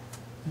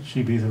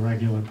 She be the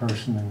regular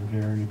person and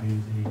Gary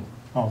be the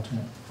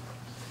alternate.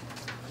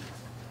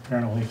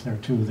 Apparently if there are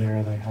two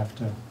there, they have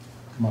to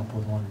come up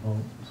with one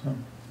vote, so.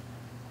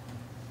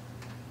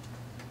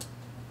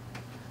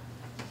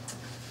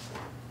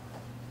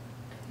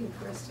 I think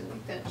for us to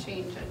make that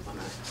change, I'd want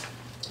to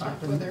Talk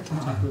talk with her.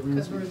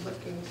 Because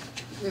Ramsey.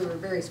 we were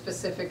very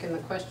specific in the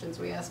questions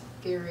we asked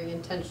Gary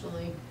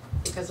intentionally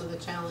because of the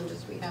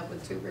challenges we have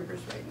with Two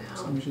Rivers right now.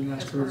 So we should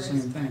ask as her the far same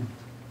as- thing.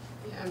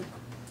 Yeah.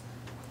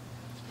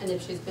 And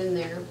if she's been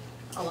there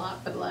a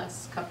lot for the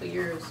last couple of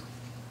years,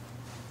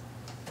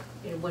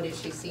 what has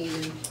she seen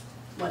and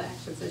what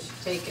actions has she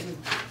taken?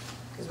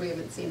 Because we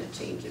haven't seen a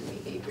change in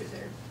behavior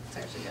there. It's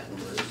actually gotten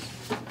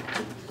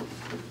worse.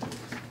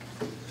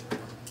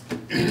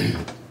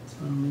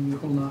 Maybe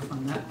hold off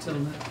on that till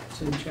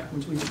we chat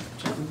with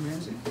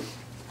Ramsey.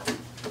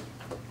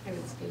 I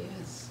would say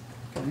yes.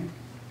 Okay.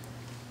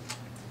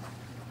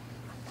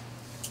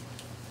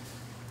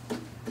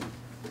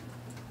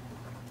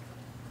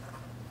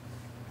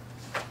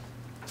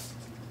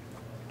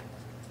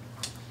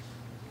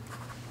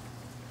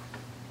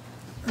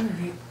 All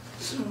right,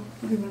 so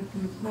we have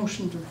a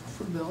motion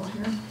for Bill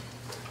here. Do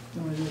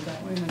you want to do it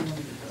that way, and then you want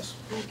to do this?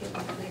 I get it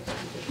next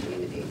to the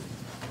community.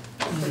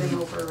 Put him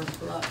over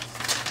Lutz,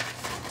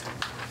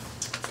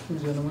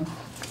 Who's the other one?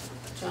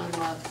 John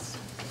Lutz.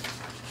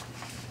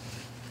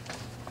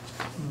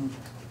 Hmm.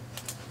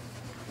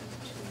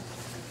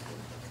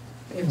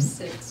 We have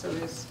 6, so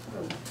there's,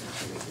 oh,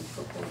 actually we can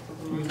put both of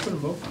them We on. can put them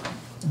both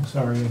on. I'm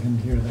sorry, I didn't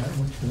hear that.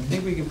 Which I committee?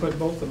 think we can put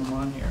both of them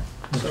on here.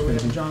 So we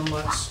have John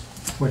Lutz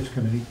Which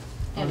committee?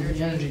 on the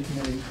Energy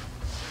Committee.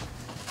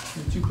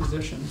 The 2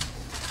 positions.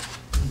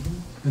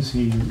 Has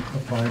he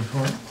applied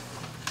for it?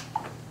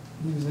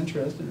 He was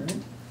interested, right?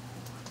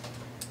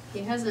 He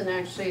hasn't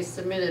actually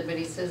submitted, but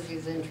he says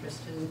he's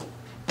interested.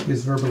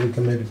 He's verbally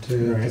committed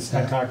to Right, this.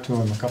 I talked to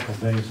him a couple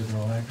of days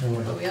ago,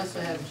 actually. But we also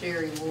have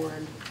Jerry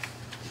Ward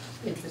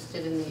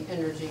interested in the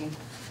energy.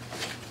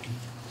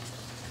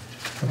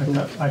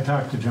 I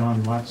talked to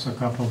John Lutz a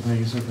couple of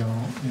days ago,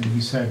 and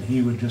he said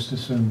he would just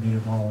as soon be a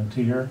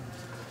volunteer.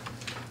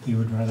 He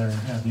would rather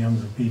have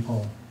younger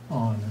people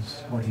on,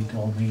 is what he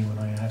told me when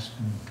I asked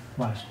him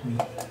last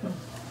week.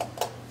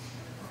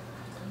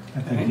 I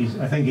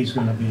think he's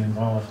gonna be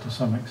involved to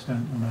some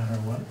extent, no matter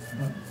what.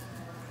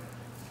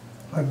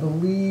 But I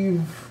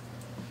believe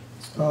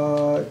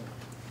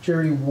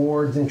Jerry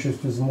Ward's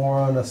interest was more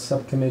on a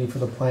subcommittee for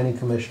the Planning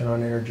Commission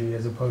on Energy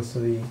as opposed to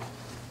the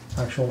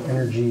actual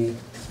Energy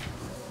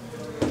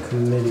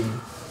Committee.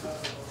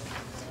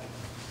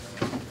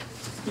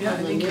 Yeah, I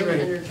On the think new you're right.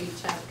 energy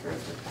chapter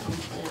of the town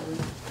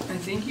plan. I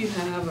think you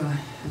have a,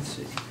 let's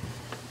see.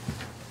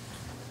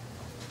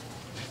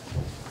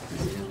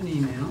 I have an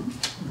email.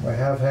 I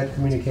have had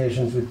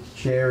communications with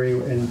Jerry,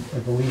 and I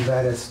believe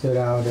that has stood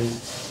out, and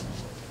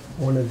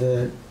one of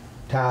the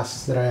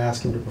tasks that I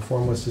asked him to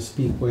perform was to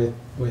speak with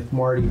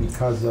Marty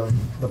because of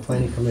the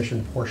Planning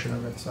Commission portion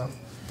of it, so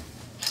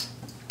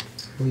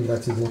I believe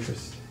that's his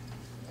interest.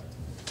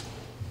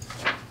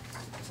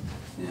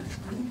 Yeah,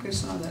 I think I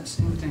saw that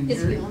same thing. Is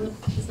he Jerry- on the,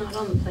 he's not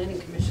on the planning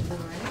commission though,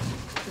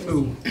 right? Is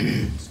Who? he?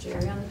 Is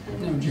Jerry on the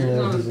planning? No, commission? Jerry's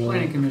Yeah, on he's the on-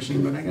 planning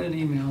commission, but I got an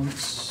email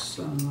that's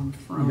we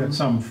from, got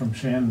some from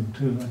Shannon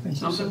too, I think. he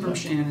something said from that.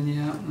 Shannon,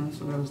 yeah, that's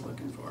what I was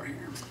looking for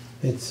here.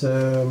 It's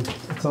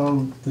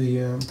on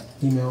the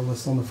email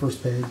list on the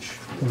first page,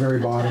 the very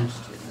bottom.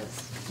 Attached to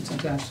this. It's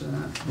attached to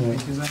that, Yeah.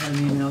 because I had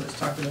an email that's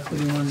talked about who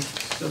he wanted,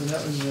 so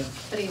that was the,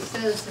 But he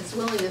says his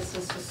willingness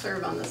is to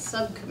serve on the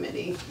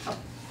subcommittee,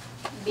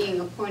 being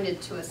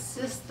appointed to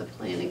assist the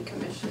planning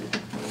commission.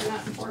 We're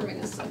not forming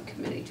a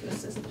subcommittee to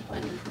assist the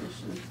planning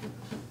commission.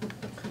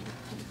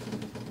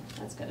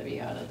 That's gotta be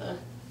out of the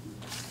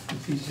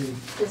PC.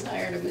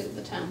 desire to move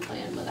the town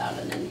plan without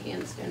an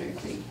enhanced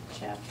energy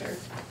chapter.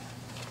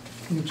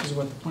 Which is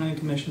what the planning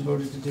commission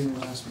voted to do in the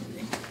last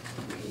meeting.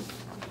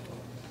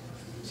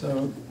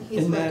 So,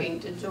 He's in that, looking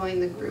to join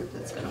the group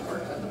that's gonna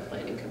work with the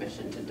planning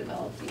commission to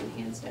develop the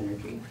enhanced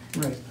energy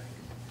right,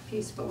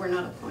 piece, but we're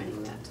not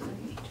appointing that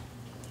tonight.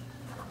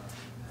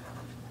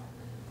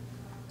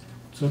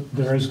 So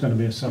there is gonna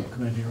be a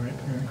subcommittee, right,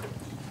 Jerry?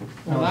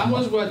 well,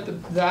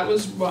 that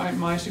was why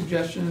my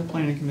suggestion to the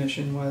planning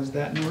commission was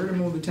that in order to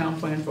move the town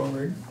plan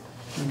forward,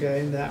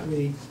 okay, that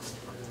we,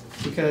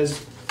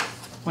 because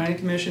planning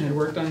commission had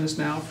worked on this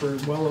now for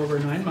well over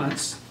 9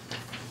 months.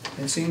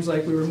 It seems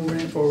like we were moving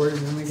it forward,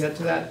 and when we got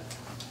to that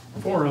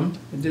forum,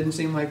 it didn't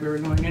seem like we were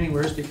going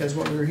anywhere, because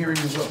what we were hearing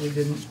is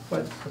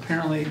what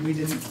apparently we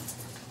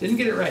didn't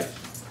get it right.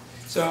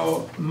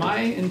 So my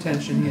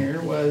intention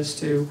here was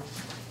to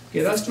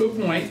get us to a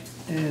point,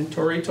 and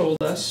Tori told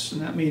us in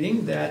that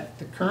meeting that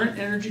the current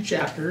energy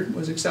chapter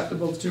was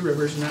acceptable to Two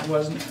Rivers, and that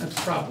wasn't a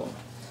problem.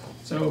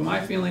 So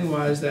my feeling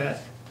was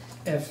that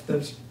if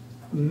the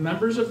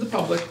members of the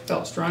public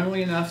felt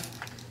strongly enough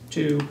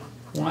to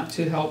want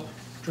to help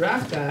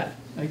draft that,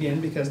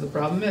 again, because the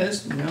problem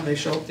is, they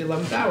show up at the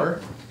 11th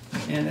hour,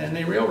 and then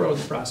they railroad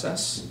the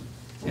process.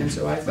 And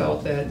so I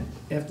felt that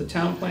if the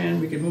town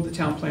plan, we could move the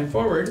town plan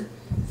forward,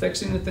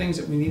 fixing the things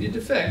that we needed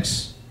to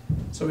fix,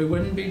 so we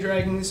wouldn't be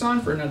dragging this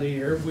on for another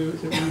year. It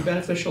would be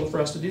beneficial for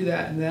us to do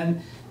that. And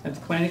then if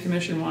the planning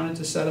commission wanted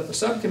to set up a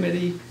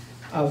subcommittee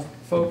of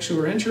folks who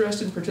are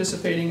interested in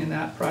participating in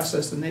that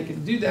process, then they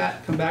could do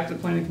that, come back to the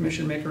planning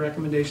commission, make a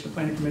recommendation to the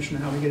planning commission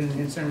on how we get an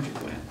enhanced energy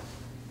plan.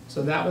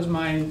 So that was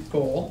my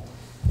goal,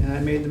 and I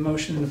made the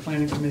motion, and the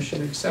planning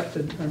commission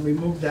accepted, and we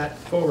moved that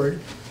forward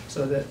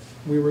so that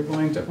we were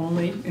going to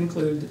only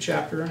include the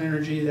chapter on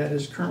energy that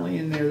is currently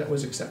in there that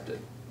was accepted.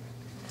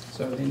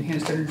 So the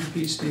enhanced energy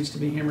piece needs to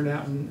be hammered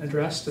out and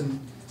addressed, and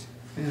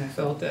I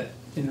felt that,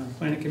 the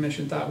planning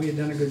commission thought we had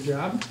done a good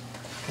job,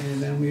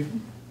 and then we've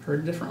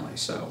heard differently,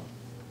 so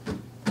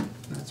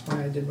that's That's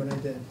why I did what I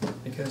did,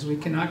 because we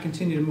cannot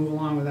continue to move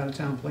along without a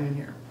town plan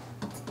here.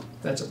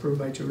 That's approved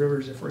by Two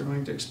Rivers if we're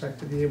going to expect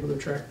to be able to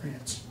attract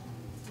grants.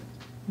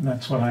 And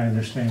that's what I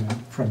understand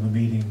from the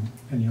meeting,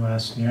 and you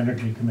asked the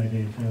Energy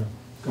Committee to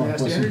go We and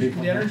asked listen to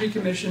people. the Energy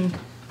Commission,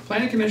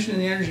 Planning Commission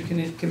and the Energy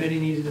Committee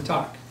needed to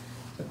talk.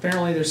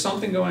 Apparently, there's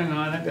something going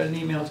on, I've got an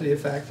email to the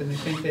effect, and I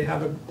think they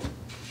have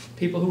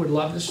people who would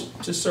love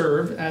to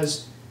serve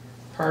as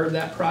part of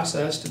that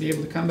process, to be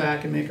able to come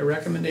back and make a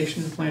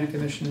recommendation to the Planning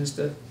Commission as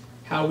to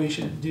how we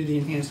should do the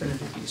enhanced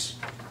energy piece.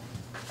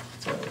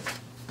 So,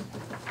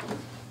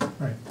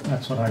 Right,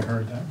 that's what I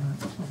heard that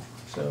night,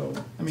 so.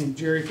 I mean,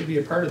 Jerry could be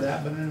a part of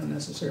that, but I don't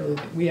necessarily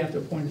think, we have to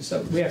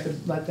we have to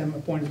let them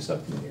appoint a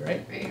subcommittee,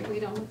 right? Right, we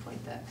don't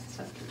appoint that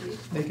subcommittee.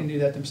 They can do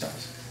that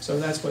themselves. So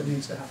that's what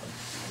needs to happen.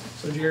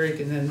 So Jerry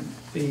can then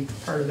be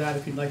part of that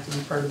if you'd like to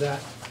be part of that,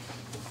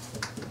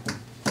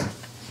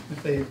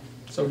 if they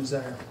so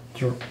desire.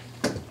 Sure.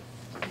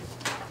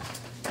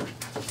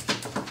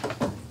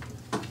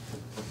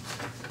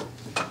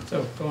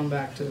 So going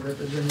back to the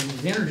representative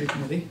of the Energy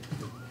Committee,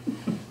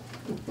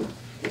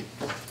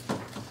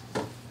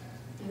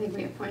 I think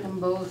we appoint them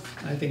both,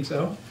 I think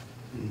so.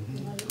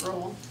 and let it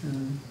roll.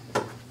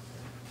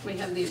 We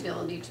have the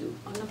ability to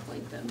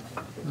unappoint them.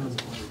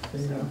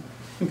 There you go.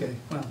 Okay,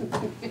 well,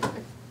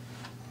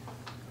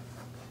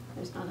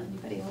 There's not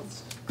anybody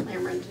else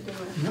clamoring to do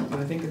it. no,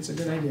 I think it's a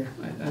good idea.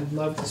 I'd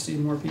love to see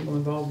more people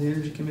involved in the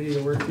Energy Committee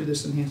to work through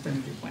this enhanced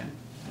energy plan.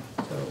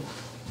 So,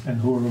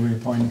 And who are we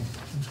appointing?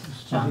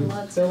 John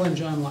Lutz. Bill and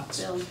John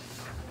Lutz, Bill.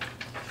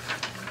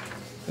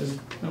 because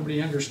nobody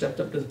younger stepped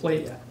up to the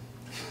plate yet.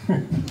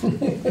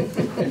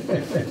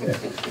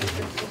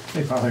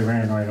 They probably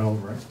ran right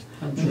over it.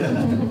 I'm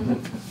sure.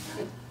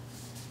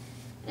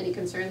 Any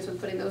concerns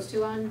with putting those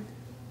two on?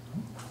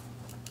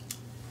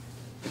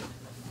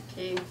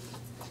 Okay,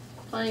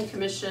 Planning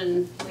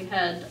Commission, we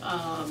had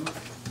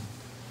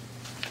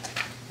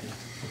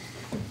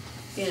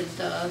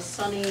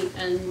Sonny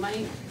and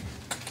Mike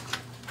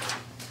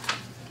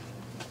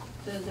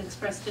that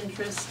expressed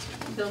interest.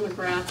 Bill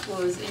McGrath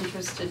was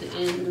interested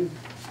in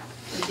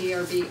the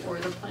DRB or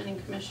the Planning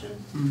Commission.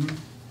 Mhm.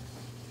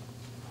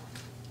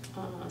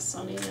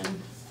 Sonny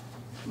and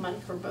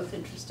Mike were both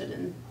interested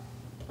in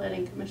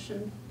Planning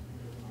Commission.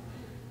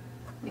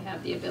 We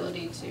have the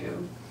ability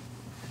to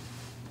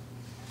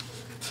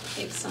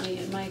take Sonny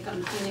and Mike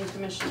on Planning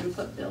Commission and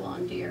put Bill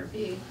on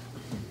DRB.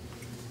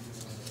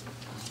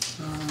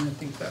 I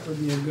think that would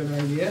be a good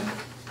idea,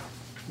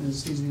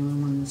 as he's the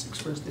only one that's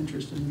expressed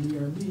interest in the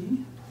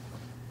DRB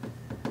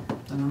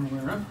that I'm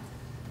aware of.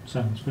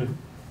 Sounds good.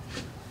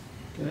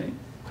 Okay.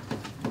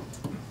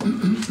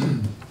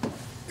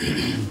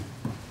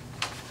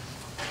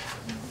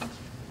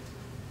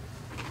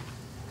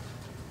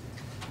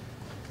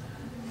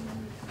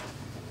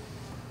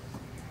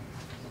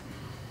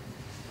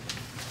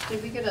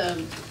 Did we get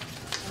a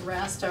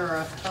RASTA or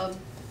a hub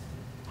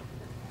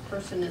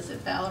person? Is it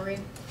Valerie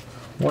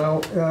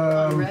Well,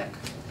 on rec?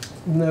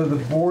 no, the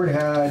board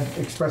had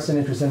expressed an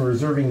interest in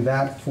reserving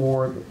that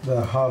for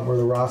the hub or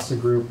the roster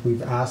group.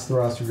 We've asked the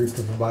roster group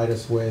to provide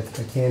us with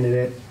a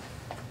candidate.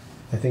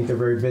 I think they're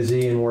very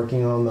busy in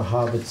working on the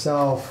hub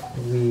itself.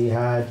 We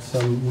had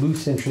some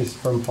loose interest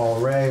from Paul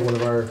Ray, one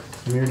of our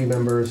community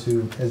members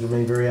who has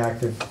remained very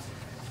active.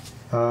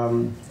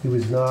 He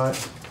was not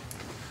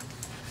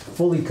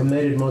fully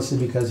committed, mostly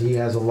because he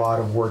has a lot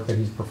of work that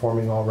he's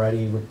performing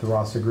already with the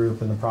roster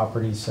group and the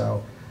property,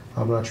 so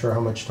I'm not sure how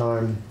much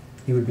time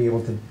he would be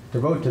able to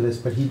devote to this,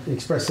 but he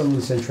expressed some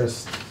loose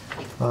interest.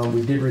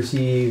 We did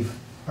receive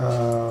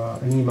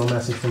an email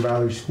message from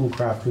Valerie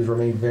Schoolcraft, who's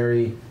remained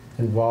very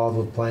involved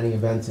with planning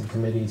events and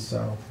committees,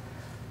 so,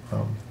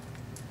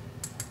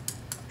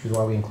 which is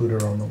why we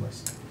included her on the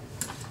list.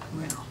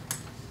 Well,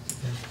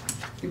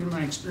 given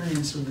my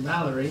experience with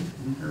Valerie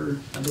and her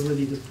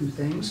ability to do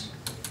things,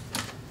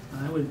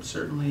 I would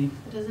certainly,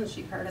 But isn't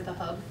she part of the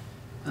hub?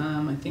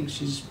 I think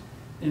she's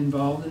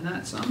involved in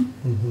that some.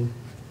 Mm-hmm.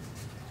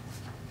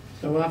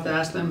 So we'll have to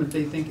ask them if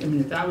they think, I mean,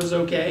 if that was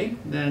okay,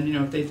 then, you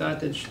know, if they thought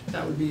that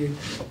that would be,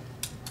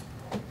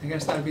 I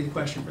guess that would be the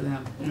question for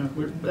them. You know,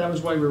 that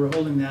was why we were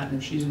holding that, and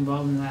if she's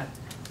involved in that,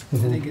 I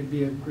think it'd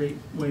be a great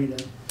way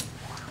to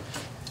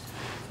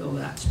fill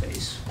that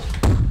space.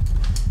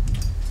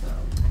 So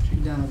she's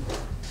done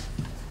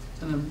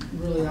a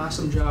really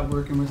awesome job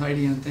working with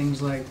Heidi on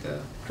things like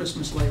the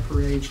Christmas light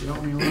parade. She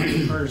helped me a lot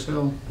in Carter's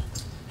Hill.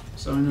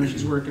 So I know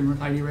she's working with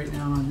Heidi right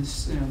now on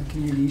this, you know, the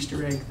community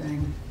Easter egg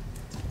thing.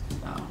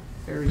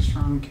 Very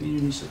strong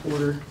community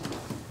supporter.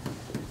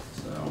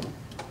 So,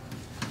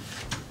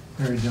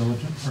 Very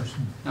diligent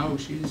person. no,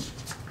 she's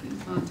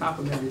on top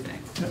of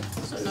everything.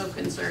 So no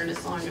concern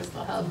as long as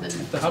the hub and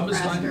If the hub is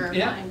fine, RASTA are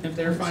yeah, fine. if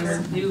they're fine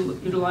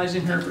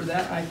utilizing her for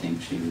that, I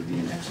think she would be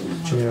an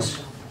excellent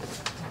choice.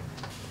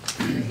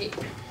 Great.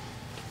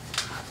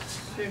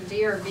 For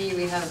DRB,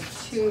 we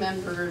have 2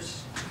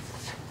 members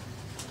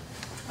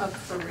up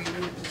for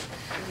renewal.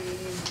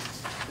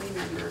 3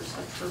 members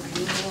up for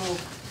renewal.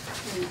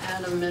 And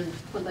Adam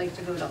would like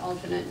to go to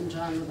alternate, and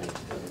John would like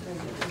to go to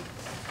regular.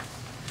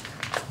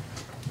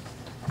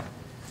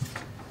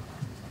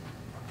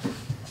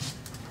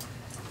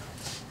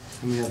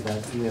 And we have a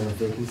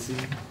vacancy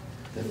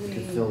that we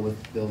could fill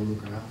with Bill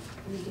McGrath.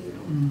 We do.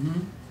 Mm-hmm.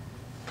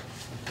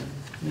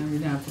 Then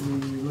we'd have to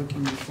be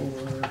looking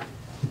for a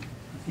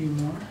few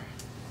more.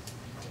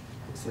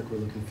 Looks like we're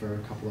looking for a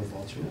couple of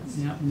alternates.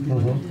 Yeah, we'd be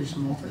looking for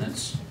some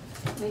alternates.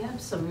 We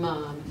have some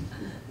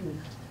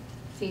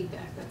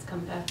feedback that's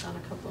come back on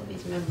a couple of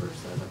these members,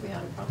 so that we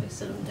ought to probably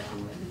sit them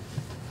down with and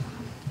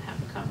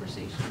have a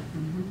conversation.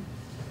 Mm-hmm.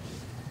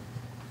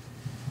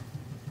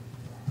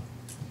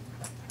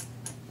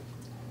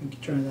 We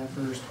could try that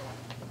first.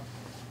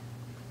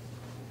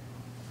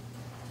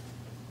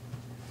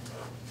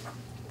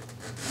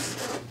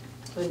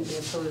 Wouldn't be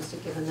opposed to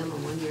giving them a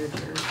one-year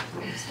term.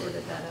 We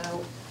sorted that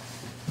out.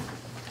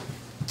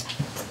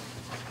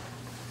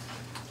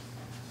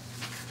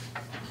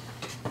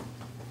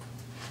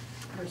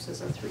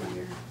 Versus a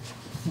 3-year.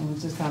 Well,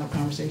 let's just have a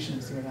conversation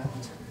and see what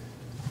happens.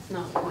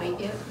 Not quite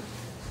yet.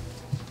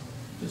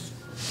 Just,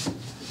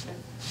 Okay.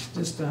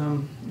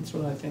 that's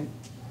what I think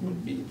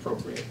would be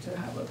appropriate to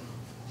have a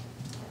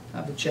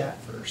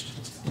chat first.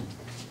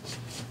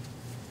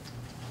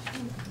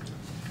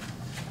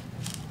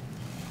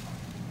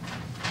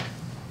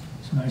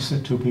 It's nice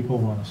that two people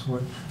want to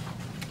switch.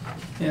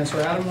 Yeah, so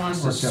Adam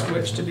wants to Worked out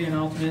switch well. to be an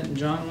alternate, and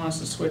John wants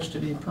to switch to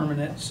be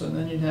permanent, so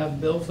then you'd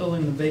have Bill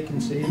filling the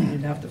vacancy, and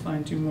you'd have to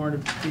find 2 more to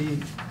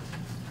be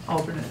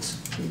alternates.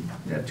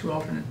 You'd have 2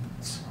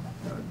 alternates,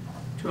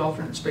 2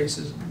 alternate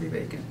spaces to be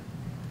vacant.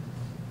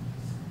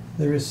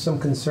 There is some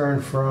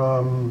concern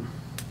from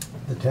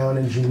the town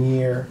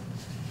engineer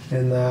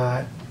in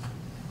that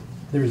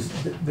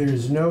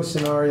there's no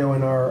scenario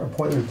in our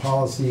appointment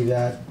policy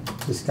that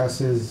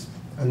discusses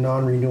a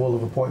non-renewal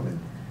of appointment.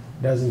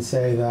 It doesn't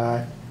say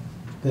that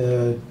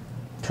the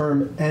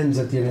term ends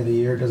at the end of the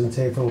year. It doesn't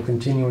say if it will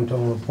continue until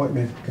an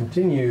appointment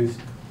continues,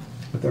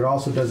 but there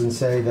also doesn't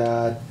say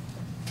that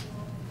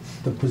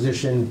the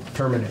position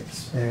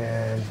terminates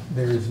and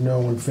there's no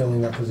one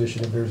filling that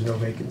position if there's no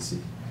vacancy.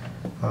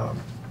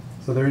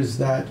 So there's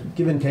that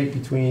give and take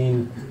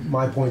between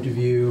my point of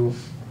view,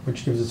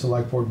 which gives the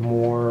select board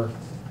more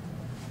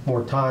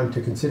time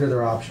to consider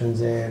their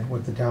options, and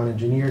what the town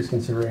engineer is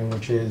considering,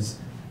 which is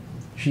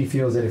she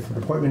feels that if an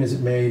appointment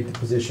isn't made, the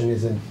position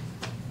isn't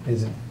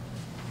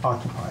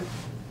occupied.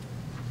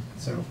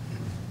 So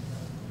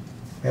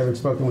I haven't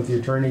spoken with the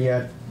attorney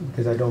yet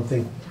because I don't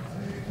think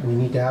we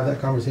need to have that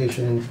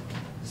conversation and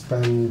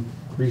spend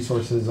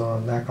resources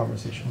on that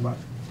conversation, but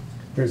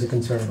there's a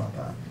concern about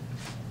that.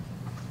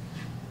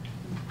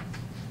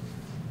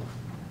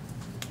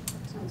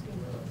 Sounds good.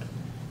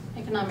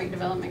 Economic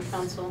Development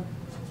Council,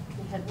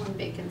 we had 1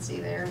 vacancy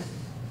there.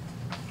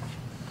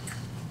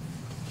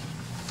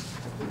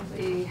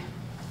 We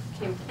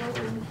came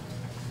forward.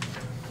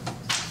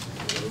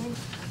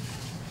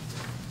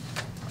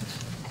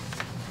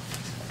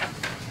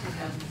 We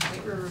have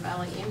White River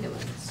Valley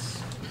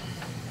Ambulance.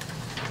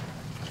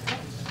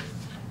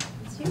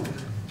 It's you. So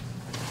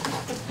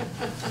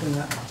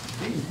that-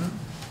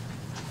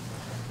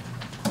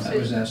 I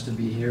was asked to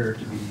be here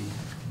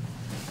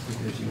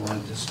because you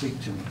wanted to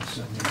speak to me,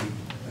 so maybe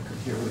I could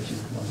hear what you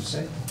want to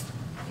say.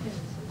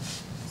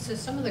 So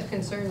some of the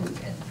concern,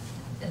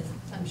 as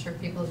I'm sure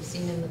people have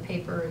seen in the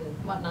paper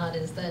and whatnot,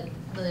 is that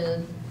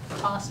the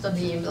cost of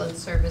the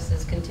ambulance service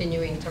is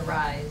continuing to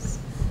rise.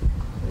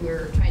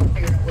 We're trying to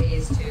figure out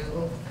ways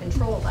to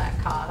control that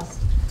cost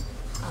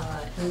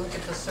and look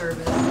at the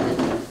service.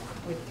 And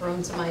we've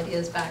thrown some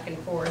ideas back and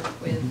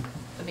forth with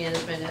the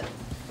management at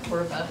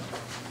Corva.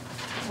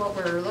 What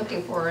we're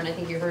looking for, and I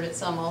think you heard it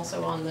some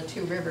also on the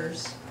 2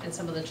 rivers, and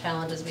some of the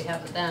challenges we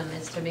have with them,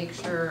 is to make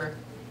sure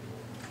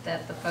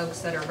that the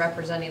folks that are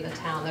representing the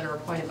town, that are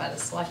appointed by the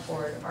select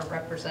board, are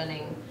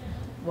representing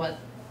what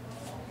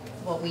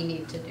we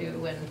need to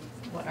do and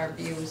what our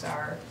views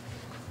are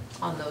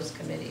on those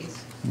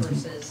committees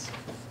versus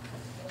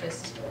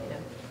just,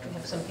 we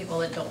have some people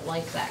that don't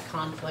like that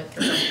conflict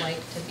or don't like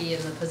to be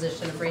in the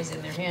position of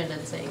raising their hand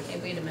and saying, hey,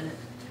 wait a minute,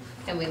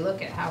 can we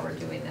look at how we're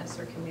doing this,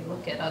 or can we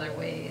look at other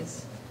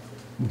ways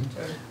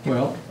to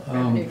Well,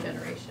 revenue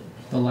generation?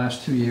 The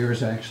last 2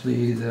 years,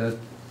 actually, the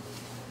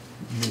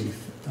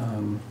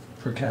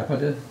per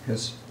capita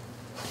has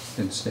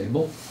been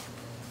stable.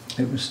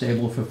 It was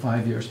stable for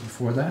 5 years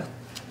before that.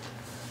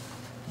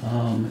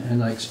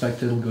 And I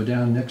expect it'll go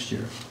down next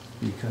year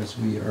because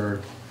we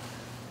are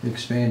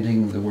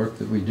expanding the work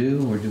that we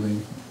do. We're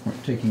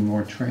taking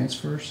more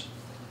transfers,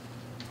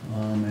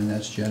 and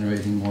that's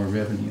generating more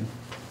revenue.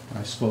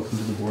 I've spoken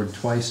to the board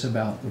twice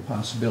about the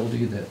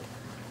possibility that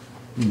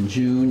in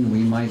June we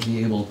might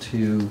be able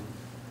to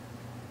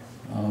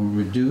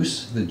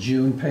reduce the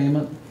June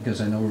payment,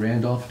 because I know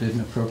Randolph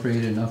didn't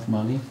appropriate enough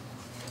money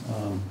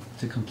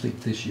to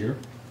complete this year,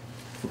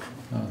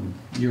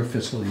 your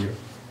fiscal year,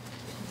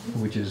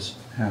 which is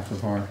half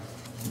of our,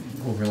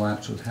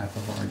 overlaps with half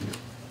of our year.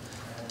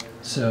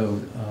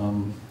 So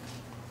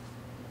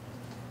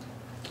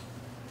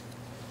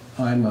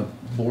I'm a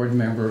board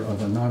member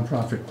of a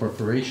nonprofit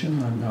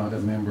corporation. I'm not a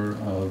member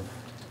of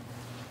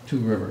 2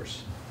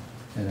 Rivers.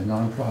 And a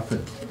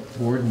nonprofit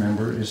board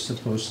member is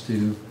supposed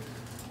to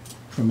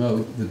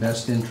promote the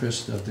best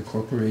interest of the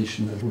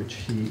corporation of which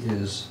he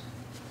is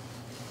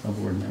a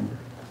board member.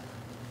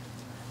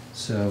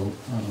 So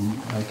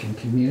I can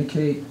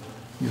communicate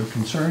your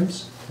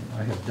concerns.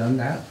 I have done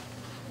that,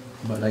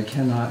 but I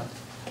cannot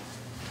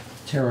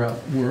tear up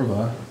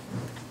Werva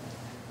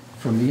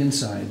from the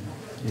inside.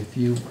 If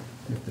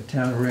the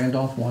town of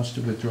Randolph wants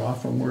to withdraw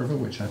from Werva,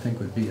 which I think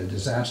would be a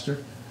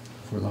disaster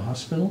for the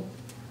hospital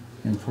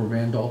and for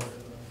Randolph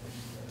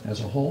as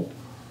a whole,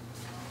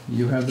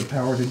 you have the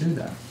power to do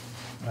that.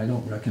 I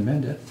don't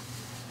recommend it.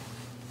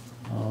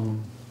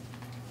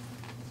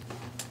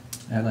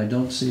 And I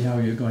don't see how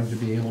you're going to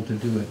be able to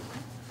do it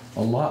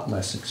a lot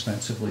less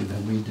expensively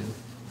than we do,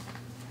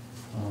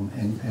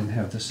 and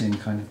have the same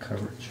kind of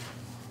coverage.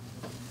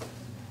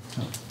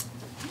 So.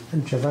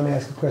 And Jeff, let me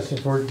ask a question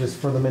just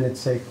for the minute's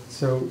sake.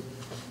 So,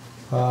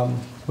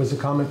 was the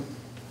comment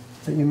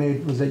that you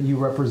made, was that you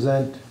were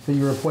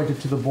appointed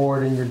to the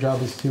board and your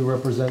job is to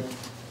represent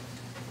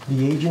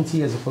the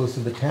agency as opposed to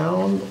the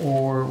town,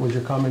 or was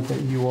your comment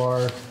that you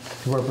are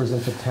to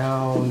represent the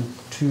town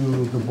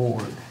to the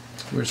board?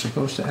 We're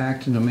supposed to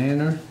act in a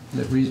manner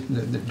that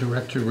the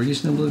director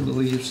reasonably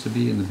believes to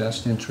be in the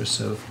best interests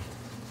of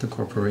the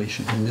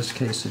corporation. In this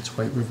case, it's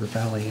White River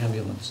Valley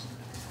Ambulance.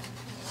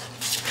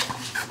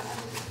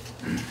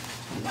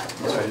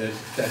 Sorry,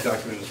 that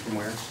document is from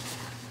where?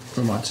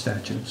 Vermont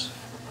statutes.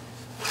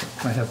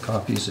 I have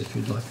copies if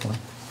you'd like one.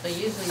 So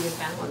usually you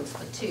balance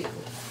the two.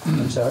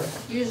 I'm sorry?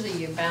 Usually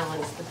you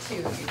balance the two.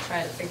 You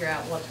try to figure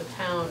out what the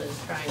town is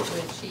trying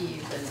to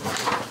achieve and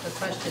the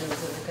questions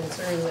and the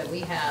concerns that we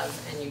have,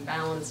 and you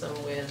balance them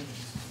with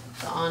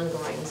the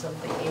ongoings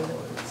of the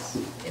ambulance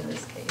in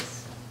this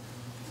case.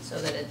 So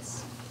that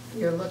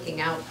you're looking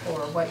out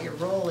for what your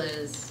role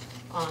is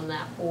on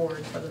that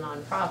board for the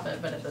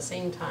nonprofit, but at the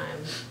same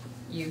time,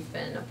 you've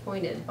been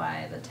appointed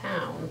by the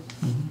town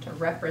to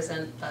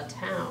represent the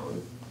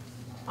town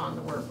on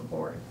the Werva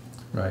board.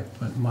 Right,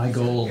 but my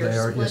goal You're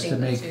there is splitting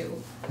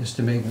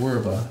to make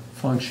Werva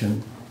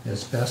function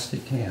as best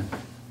it can.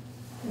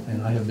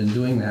 And I have been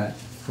doing that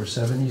for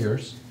 7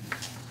 years.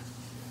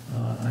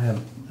 I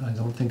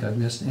don't think I've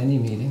missed any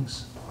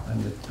meetings.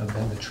 I've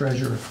been the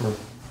treasurer for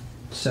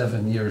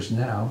 7 years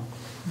now,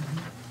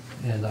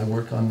 and I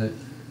work on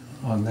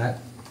that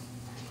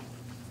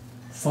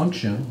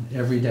function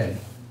every day.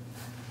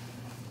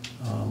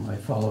 I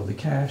follow the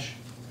cash.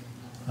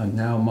 I'm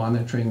now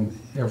monitoring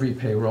every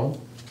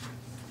payroll,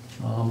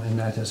 and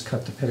that has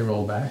cut the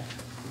payroll back.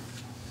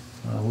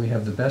 We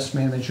have the best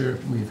manager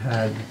we've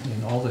had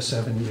in all the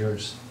 7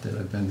 years that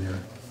I've been there.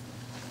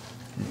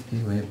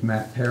 We have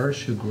Matt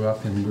Parrish, who grew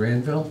up in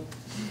Granville,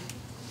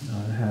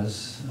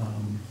 has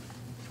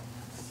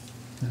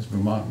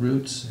Vermont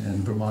roots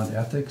and Vermont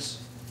ethics,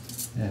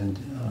 and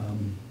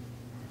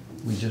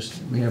we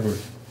have a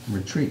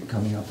retreat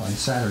coming up on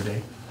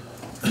Saturday,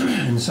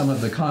 and some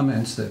of the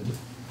comments that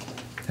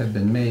have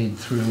been made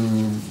through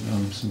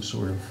some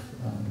sort of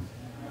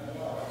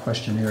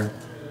questionnaire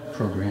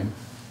program.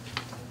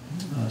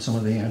 Some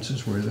of the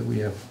answers were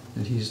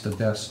that he's the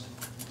best,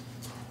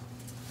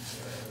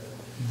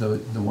 the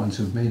ones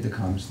who've made the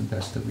comments, the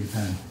best that we've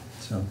had.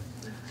 So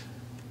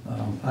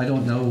I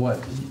don't know what,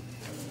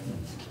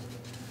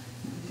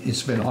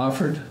 it's been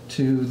offered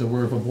to the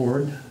Werva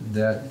board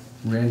that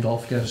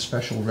Randolph get a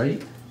special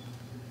rate.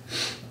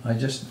 I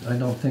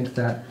don't think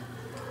that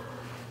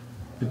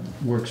it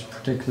works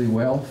particularly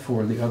well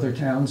for the other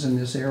towns in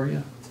this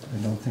area. I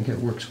don't think it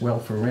works well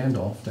for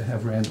Randolph to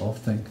have Randolph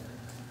think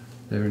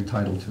they're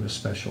entitled to a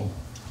special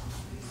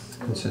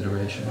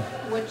consideration.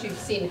 What you've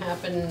seen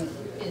happen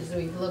is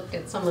we've looked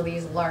at some of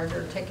these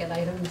larger ticket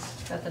items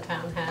that the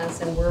town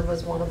has, and Werva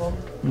was one of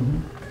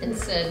them, and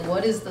said,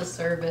 what is the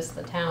service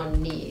the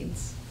town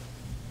needs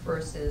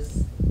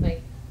versus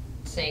like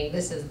saying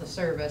this is the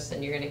service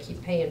and you're gonna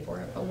keep paying for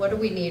it. But what do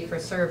we need for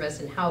service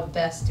and how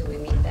best do we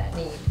meet that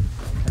need?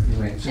 Have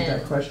you answered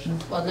that question?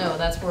 Well, no,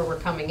 that's where we're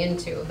coming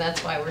into.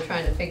 That's why we're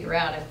trying to figure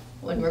out if,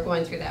 when we're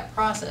going through that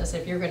process,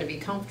 if you're gonna be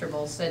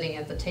comfortable sitting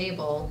at the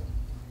table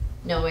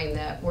knowing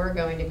that we're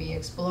going to be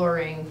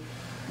exploring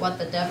what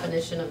the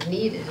definition of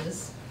need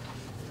is.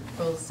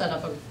 We'll set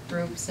up a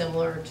group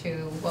similar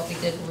to what we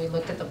did when we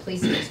looked at the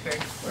police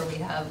district, where we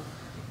have,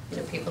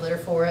 people that are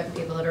for it,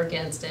 people that are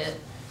against it,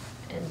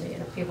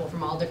 and people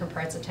from all different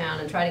parts of town,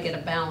 and try to get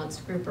a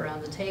balanced group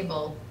around the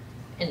table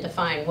and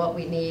define what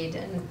we need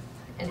and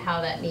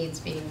how that need's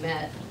being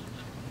met,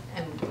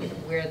 and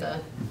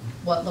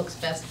what looks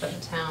best for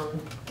the town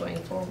going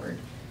forward.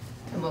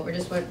 And what we're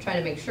just trying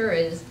to make sure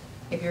is,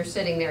 if you're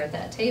sitting there at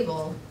that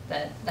table,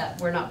 that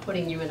we're not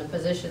putting you in a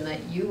position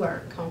that you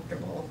aren't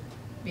comfortable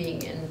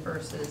being in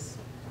versus,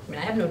 I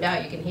have no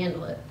doubt you can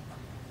handle it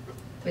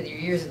with your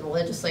years in the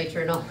legislature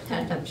and all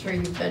that. I'm sure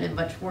you've been in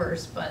much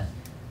worse, but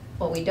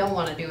what we don't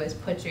want to do is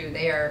put you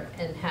there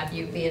and have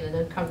you be in an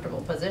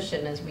uncomfortable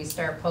position as we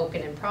start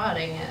poking and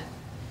prodding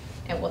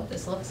at what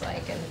this looks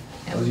like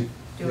and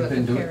do a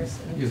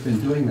comparison. You've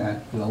been doing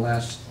that for the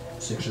last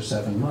 6 or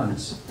 7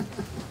 months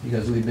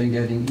because we've been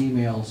getting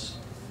emails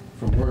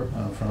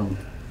from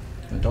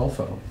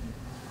Adolfo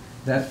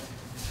that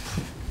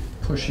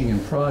pushing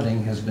and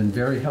prodding has been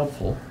very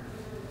helpful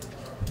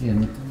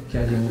in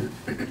getting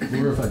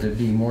WRVA to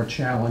be more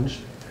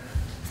challenged,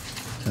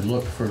 to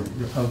look for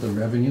other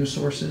revenue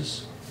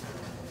sources,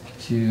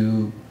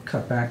 to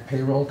cut back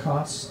payroll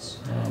costs.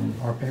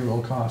 Our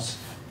payroll costs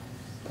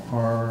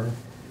are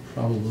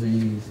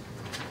probably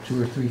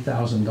 $2,000 or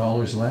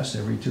 $3,000 less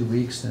every 2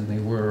 weeks than they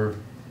were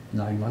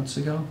 9 months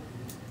ago.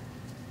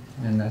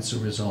 And that's a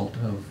result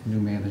of new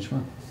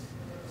management.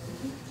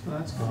 Well,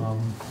 that's good.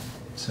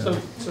 So,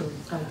 So, do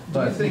you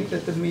but- think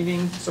that the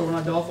meeting, so when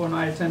Adolfo and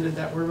I attended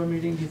that WRVA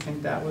meeting, do you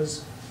think that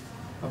was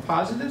a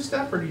positive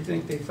step, or do you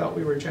think they felt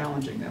we were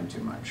challenging them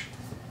too much?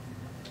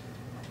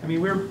 I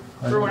mean, we're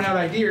throwing out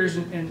ideas,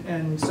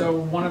 and so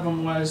one of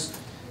them was,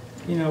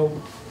 you know,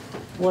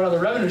 what other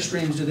revenue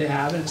streams do they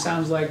have? And it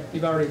sounds like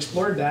you've already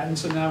explored that, and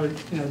so now, you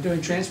know,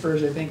 doing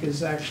transfers, I think,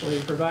 is actually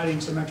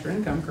providing some extra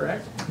income,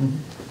 correct? Mhm.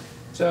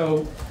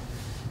 So,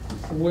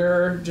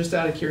 we're, just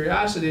out of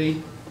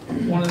curiosity,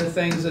 one of the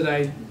things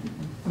that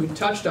we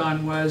touched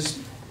on was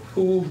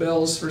who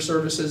bills for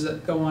services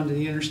that go onto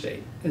the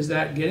interstate. Is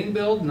that getting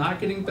billed, not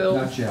getting billed?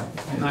 Not yet.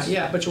 Not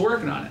yet, but you're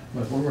working on it.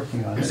 But we're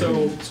working on it.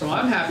 So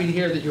I'm happy to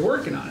hear that you're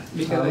working on it,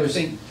 because I was-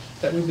 think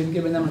that we've been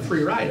giving them a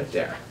free ride up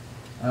there.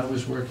 I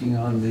was working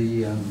on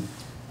the,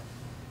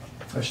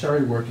 I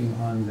started working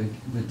on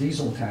the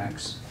diesel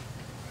tax.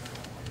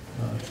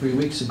 3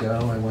 weeks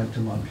ago, I went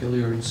to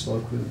Montpelier and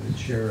spoke with the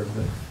chair of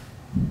the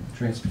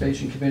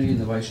Transportation Committee and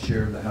the vice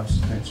chair of the House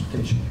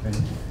Transportation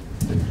Committee,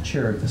 the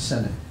chair of the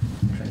Senate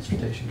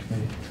Transportation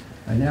Committee.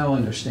 I now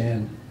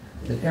understand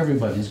that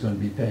everybody's going to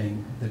be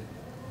paying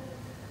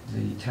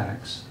the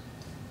tax,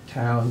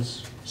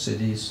 towns,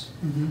 cities.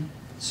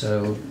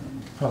 So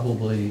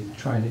probably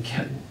trying to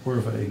get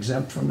WRVA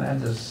exempt from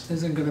that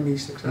Isn't gonna be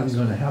successful. isn't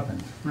going to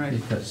happen. Right.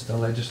 Because the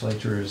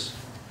legislature is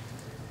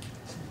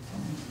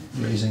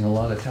raising a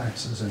lot of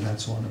taxes, and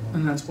that's one of them.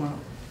 And that's one.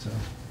 So,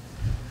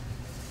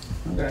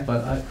 Okay.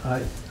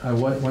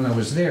 but when I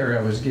was there,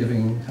 I was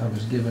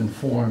given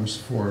forms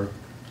for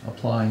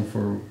applying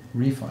for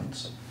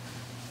refunds.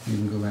 You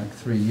can go back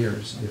 3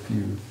 years if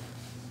you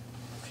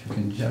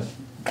can just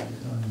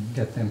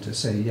get them to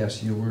say,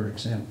 yes, you were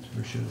exempt,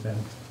 or should have been.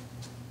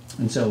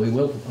 And so we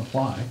will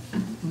apply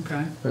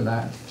Okay. for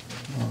that.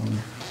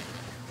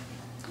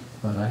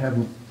 But I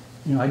haven't,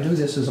 you know, I do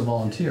this as a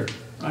volunteer.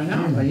 I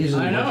know. I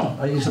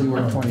usually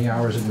work know. 20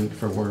 hours a week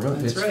for WRVA.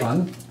 That's It's right.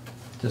 fun,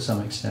 to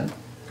some extent.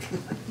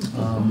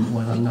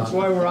 When I'm not. That's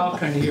why we're all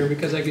kind of here,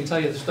 because I can tell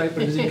you the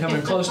stipend isn't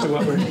coming close to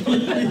what we're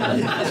doing.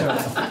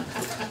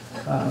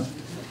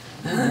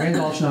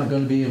 Randolph's not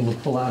going to be able to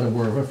pull out of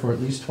WRVA for at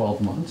least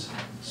 12 months,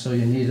 so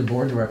you need a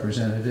board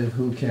representative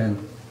who can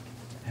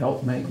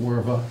help make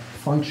WRVA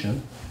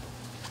function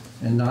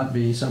and not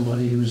be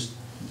somebody who's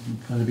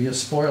going to be a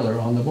spoiler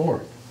on the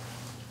board.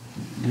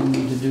 You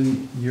need to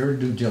do your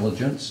due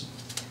diligence,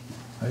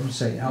 I would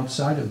say,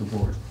 outside of the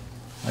board.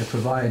 I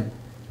provide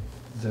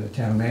the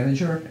town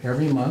manager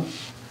every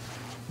month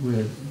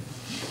with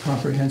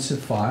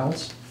comprehensive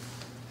files,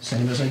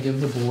 same as I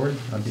give the board.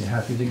 I'd be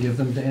happy to give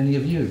them to any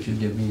of you if you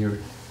give me your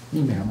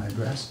email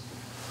address.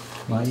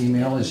 My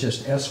email is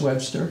just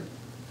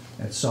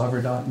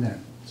swebster@sauver.net.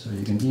 So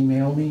you can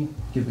email me,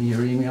 give me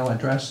your email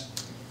address,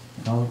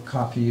 and I'll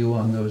copy you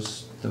on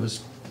those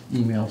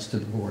emails to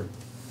the board.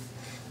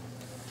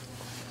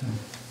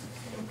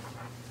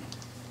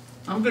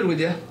 I'm good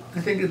with you. I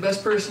think the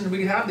best person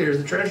we have there is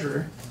the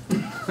treasurer.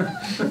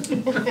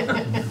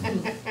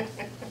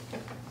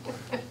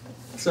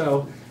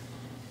 So,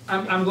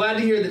 I'm glad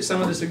to hear that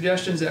some of the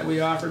suggestions that we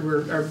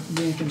offered are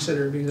being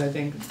considered, because I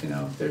think, you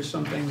know, there's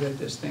some things I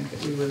just think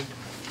that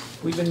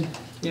we've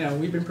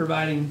been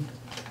providing,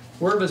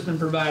 WRVA's been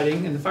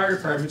providing, and the fire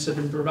departments have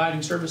been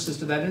providing services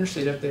to that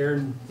interstate up there,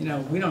 and, you know,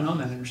 we don't own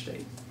that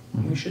interstate.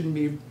 We shouldn't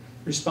be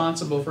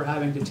responsible for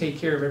having to take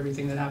care of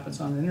everything that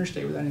happens on the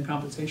interstate without any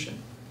compensation.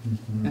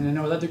 And I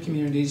know other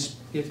communities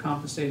get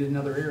compensated in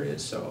other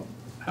areas, so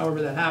however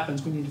that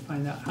happens, we need to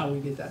find out how we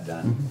get that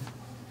done.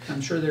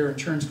 I'm sure there are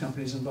insurance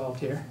companies involved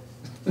here,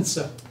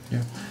 so.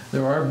 Yeah,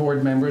 there are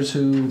board members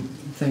who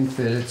think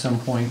that at some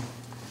point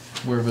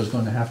WRVA's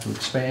going to have to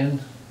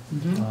expand.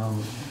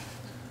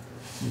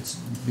 It's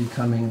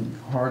becoming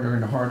harder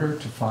and harder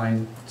to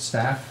find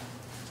staff.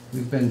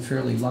 We've been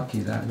fairly lucky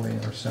that way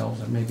ourselves,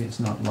 and maybe it's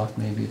not luck,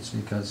 maybe it's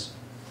because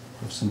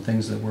of some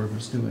things that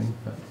WRVA's doing,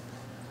 but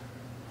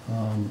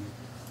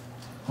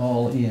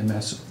all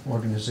EMS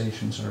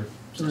organizations are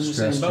We're in the same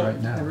stressed boat.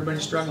 right now.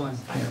 Everybody's struggling.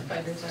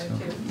 Firefighters are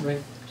too.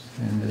 Right.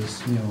 And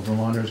as, you know,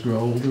 Vermonters grow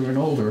older and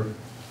older,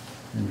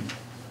 and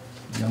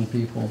young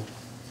people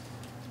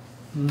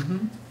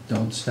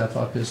don't step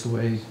up as the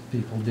way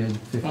people did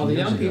 50 years ago. Well, the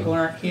young people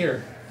aren't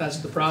here. That's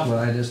the problem.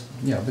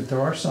 Well, but there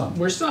are some.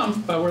 We're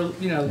some, but we're,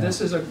 you know, this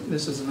is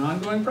an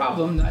ongoing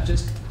problem, not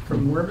just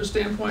from WRVA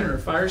standpoint or a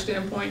fire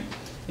standpoint.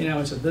 You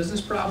know, it's a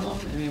business problem.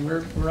 I mean,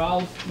 we're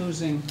all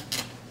losing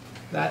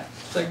that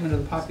segment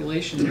of the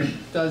population that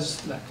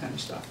does that kind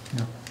of stuff.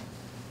 Yeah.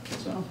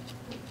 So,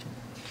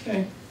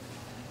 okay.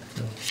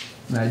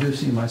 And I do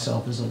see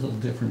myself as a little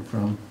different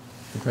from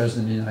the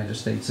President of the United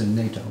States and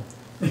NATO.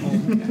 Okay.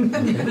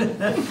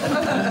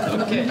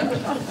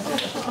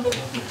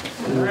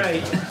 All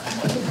right.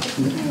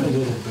 A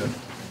little bit.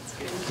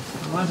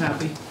 Well, I'm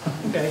happy.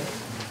 Okay.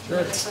 Sure.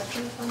 Any other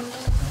questions on that?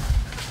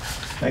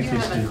 Thank you, You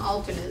have an Steve.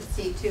 alternate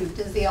seat too.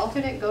 Does the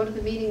alternate go to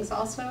the meetings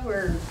also,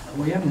 or?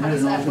 We haven't How had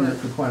does an that alternate work?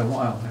 for quite a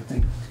while, I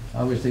think.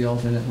 I was the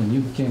alternate when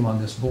you came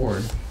on this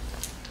board.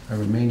 I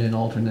remained an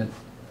alternate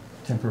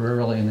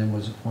temporarily and then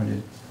was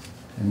appointed,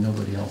 and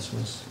nobody else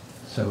was.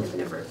 So I've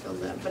never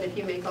filled that, but if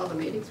you make all the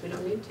meetings, we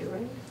don't need to,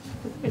 right?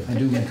 I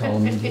do make all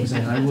the meetings,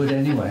 and I would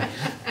anyway,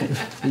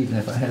 even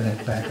if I had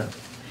that backup,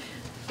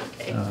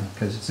 Okay.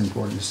 because it's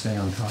important to stay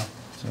on top.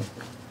 So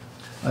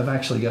I've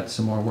actually got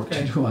some more work to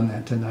Okay. do on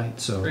that tonight,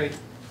 so. Great. if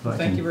Well, I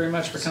thank can you very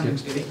much for coming,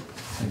 skip- Stevie.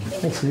 Thank you.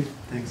 Thanks, Steve.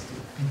 Thanks.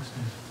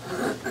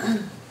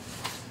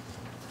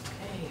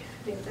 Okay,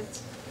 I think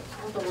that's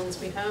all the ones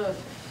we have.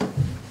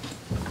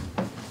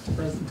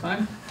 Present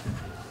time?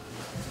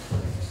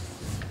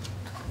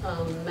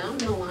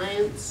 Mountain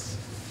Alliance,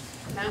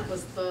 that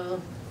was the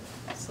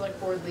select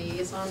board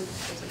liaison.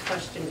 There's a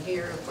question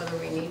here of whether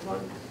we need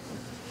one.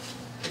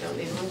 We don't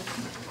need one.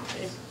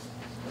 Okay.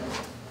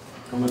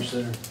 How much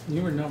there?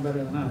 You would know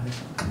better than I. I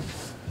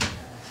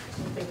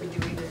don't think we do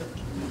either.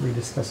 We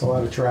discuss a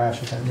lot of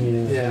trash at that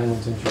meeting, if Yeah.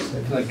 anyone's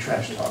interested. Like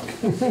trash talk.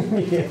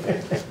 Yeah.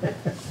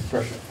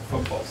 Fresh up for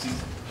football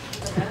season.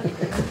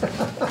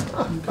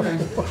 Okay.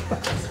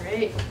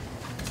 Great.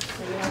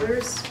 Any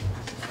others?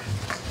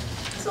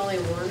 There's only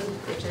one,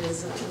 which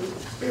is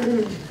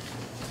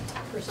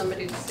for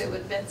somebody to sit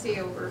with Betsy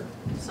over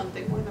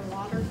something more than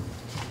water.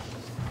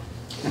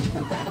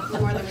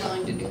 I'm more than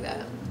willing to do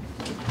that.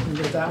 You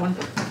get that one?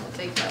 I'll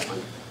take that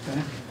one.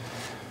 Okay.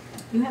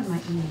 You have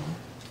my email.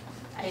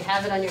 I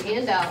have it on your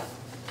handout.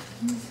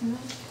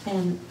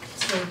 And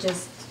so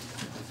just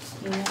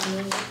email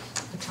me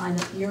the time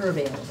that you're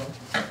available.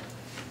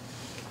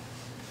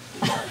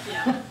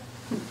 Yeah.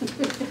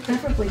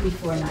 Preferably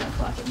before 9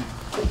 o'clock at night.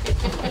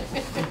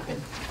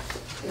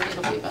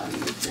 It'll be about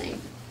midnight.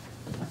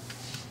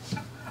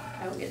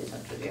 I will get in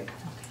touch with you.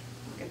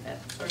 I'll get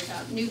that sorted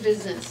out. New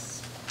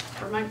business,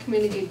 Vermont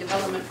Community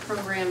Development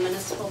Program,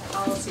 municipal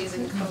policies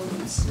and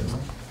codes.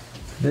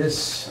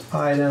 This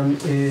item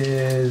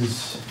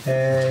is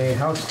a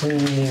house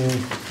cleaning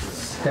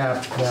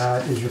step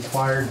that is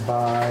required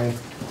by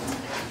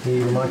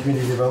the Vermont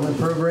Community Development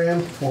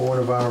Program for one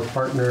of our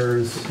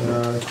partners,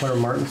 Clara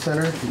Martin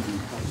Center.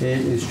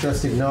 It is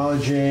just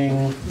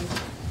acknowledging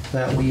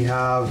that we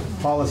have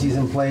policies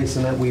in place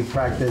and that we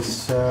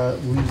practice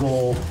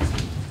legal,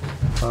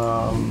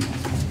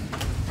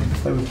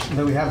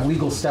 that we have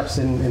legal steps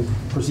and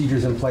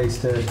procedures in place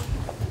to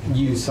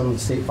use some of the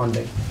state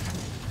funding.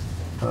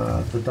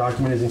 The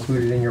document is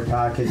included in your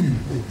packet.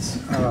 It's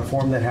a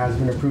form that has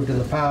been approved in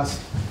the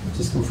past,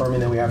 just confirming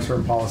that we have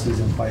certain policies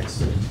in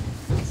place.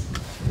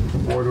 If the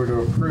board were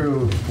to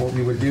approve, what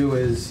we would do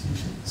is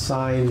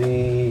sign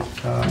the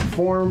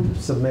form,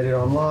 submit it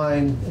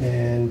online,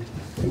 and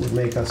it would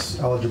make us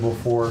eligible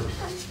for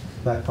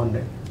that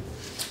funding,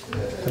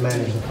 to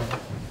manage the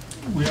fund.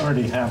 We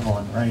already have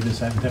one, right? Is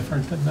that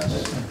different than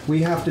this?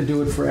 We have to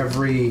do it for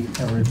every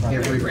Every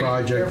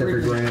project,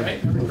 every grant, right?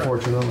 Every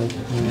project. unfortunately.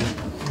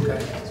 Yeah.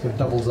 Okay. So it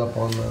doubles up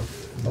on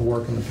the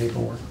work and the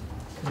paperwork.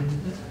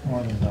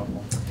 More than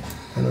double.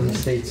 And then the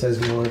state says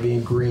we want to be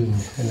green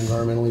and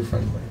environmentally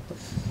friendly.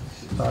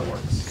 That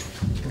works.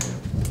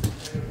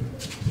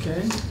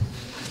 Okay.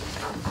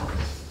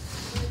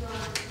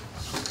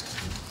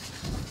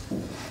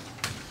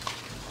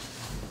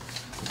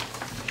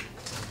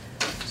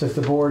 So if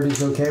the board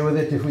is okay with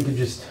it, if we could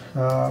just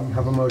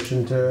have a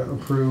motion to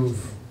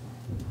approve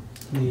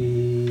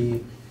the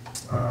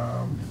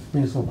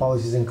municipal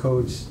policies and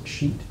codes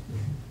sheet.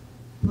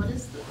 What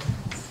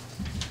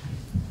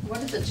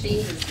are the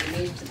changes we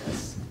made to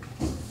this?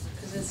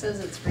 Because it says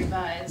it's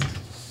revised.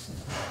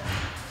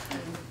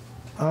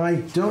 I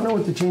don't know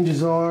what the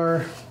changes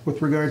are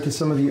with regard to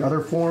some of the other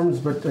forms,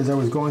 but as I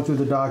was going through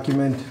the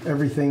document,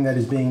 everything that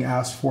is being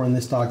asked for in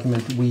this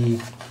document, we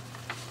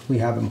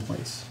have in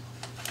place.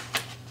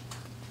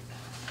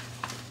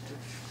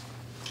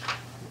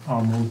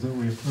 I'll move that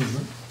we approve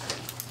it.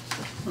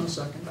 I'll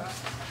second that.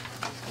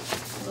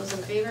 All those in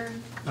favor?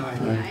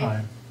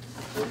 Aye.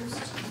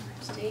 Opposed?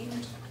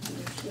 Abstained?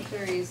 Motion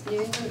carries.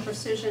 New England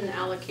Precision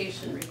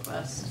Allocation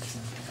Request.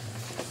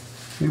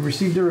 We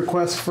received a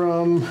request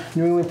from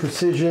New England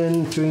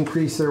Precision to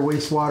increase their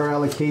wastewater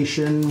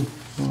allocation.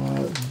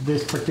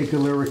 This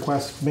particular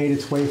request made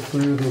its way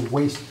through the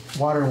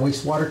Water and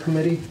Wastewater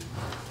Committee.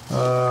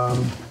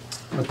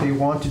 What they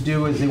want to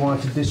do is they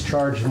want to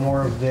discharge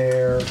more of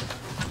their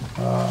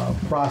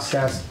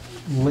processed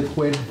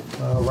liquid.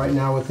 Right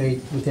now what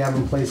they have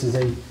in place is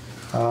a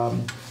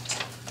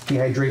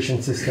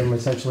dehydration system.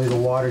 Essentially the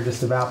water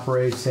just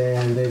evaporates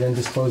and they then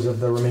dispose of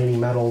the remaining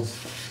metals.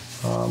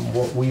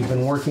 What we've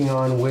been working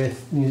on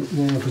with New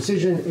England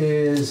Precision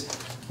is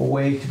a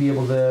way to be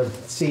able to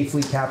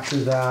safely capture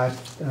that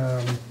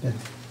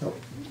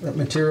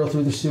material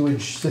through the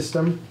sewage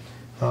system.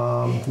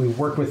 We've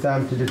worked with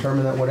them to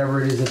determine that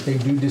whatever it is that they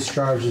do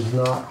discharge does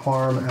not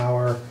harm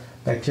our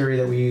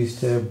bacteria that we use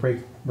to break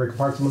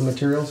apart some of the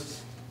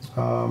materials.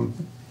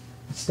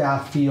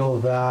 Staff feel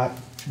that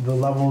the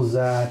levels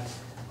that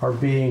are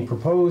being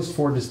proposed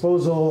for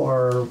disposal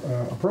are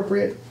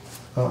appropriate.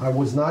 I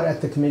was not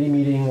at the committee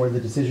meeting where the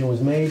decision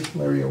was made.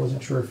 Larry, I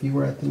wasn't sure if you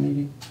were at the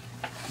meeting.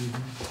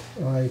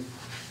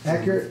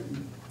 Accurate?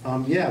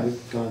 Yeah,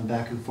 we've gone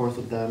back and forth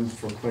with them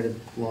for quite a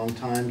long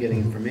time, getting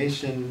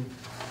information,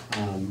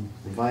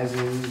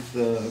 revising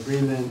the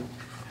agreement,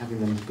 having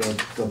them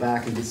go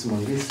back and do some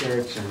more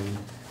research,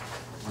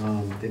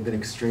 and they've been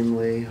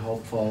extremely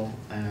helpful,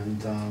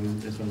 and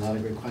there's been a lot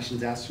of great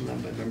questions asked from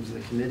them by members of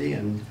the committee,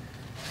 and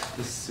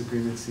this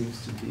agreement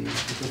seems to be good.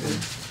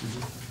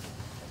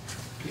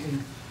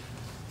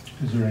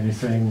 Is there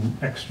anything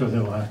extra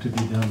that will have to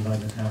be done by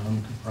the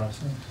town to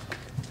process?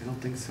 I don't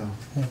think so.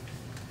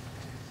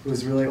 It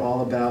was really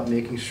all about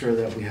making sure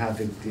that we have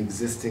the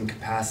existing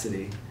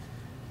capacity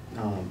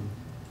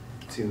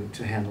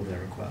to handle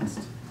their request.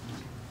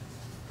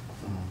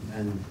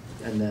 And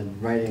then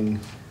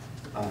writing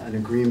an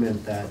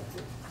agreement that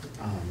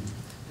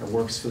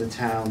works for the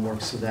town,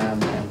 works for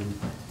them, and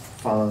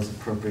follows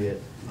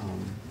appropriate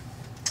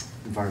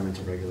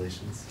environmental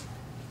regulations.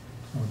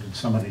 Or did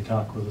somebody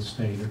talk with the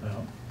state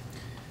about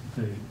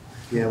the...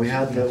 Yeah, we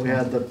had the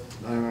I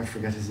don't know, I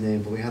forget his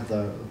name, but we had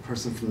the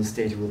person from the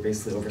state who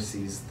basically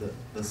oversees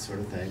this sort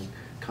of thing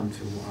come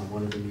to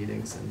one of the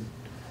meetings, and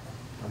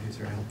he was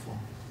very helpful.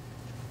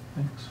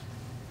 Thanks.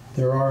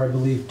 There are, I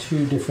believe,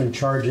 2 different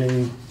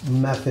charging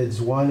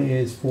methods. One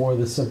is for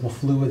the simple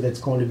fluid that's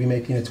going to be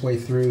making its way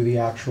through the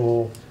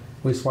actual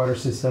wastewater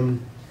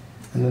system.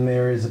 And then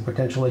there is a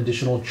potential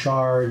additional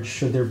charge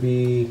should there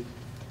be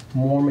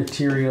more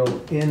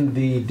material in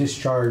the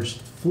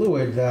discharged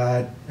fluid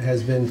that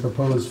has been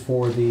proposed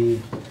for the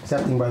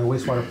accepting by the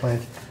wastewater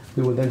plant.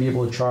 We would then be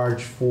able to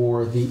charge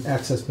for the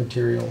excess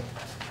material.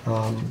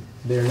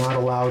 They're not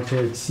allowed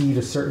to exceed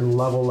a certain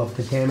level of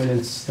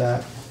contaminants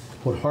that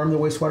would harm the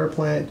wastewater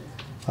plant,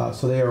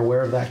 so they are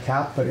aware of that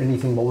cap, but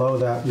anything below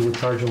that, we would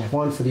charge them,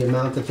 one, for the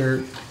amount that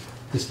they're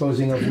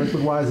disposing of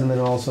liquid-wise, and then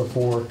also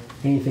for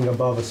anything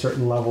above a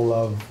certain level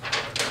of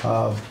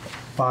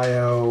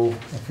bio,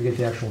 I forget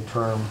the actual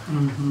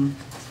term.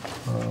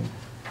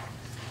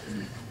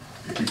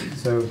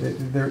 So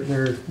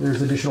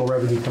there's additional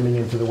revenue coming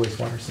into the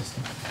wastewater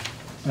system.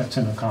 That's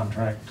in a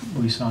contract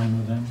we sign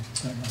with them?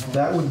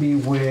 That would be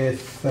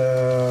with,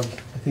 I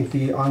think,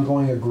 the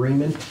ongoing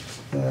agreement.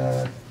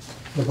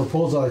 The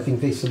proposal I think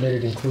they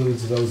submitted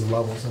includes those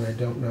levels, and I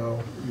don't know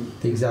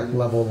the exact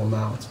level of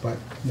amounts, but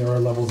there are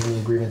levels in the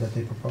agreement that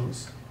they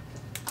propose.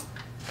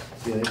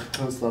 Yeah, they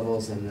propose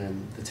levels, and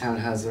then the town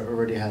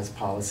already has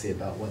policy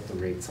about what the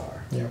rates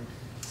are. Yeah.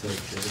 So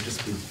it would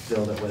just be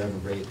billed at whatever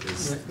rate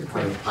is.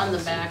 On the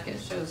back, it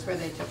shows where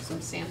they took some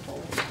sample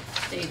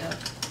data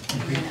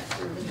and ran it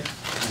through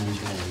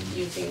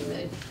using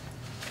the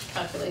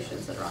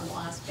calculations that are on the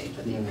last page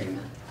of the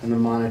agreement. And the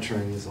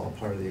monitoring is all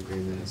part of the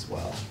agreement as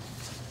well.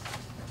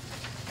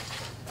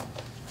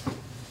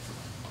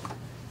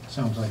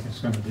 Sounds like it's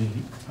going to be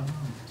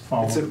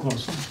followed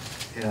closely.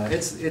 Yeah,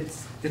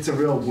 it's a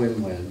real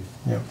win-win.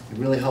 Yeah. It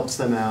really helps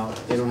them out.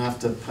 They don't have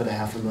to put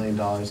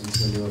 $500,000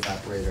 into a new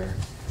evaporator,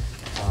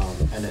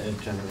 and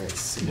it generates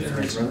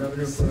significant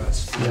revenue for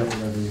us. Yeah,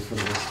 revenue for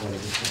the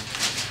wastewater district.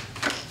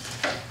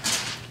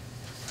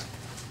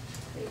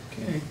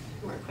 Okay.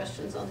 More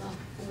questions on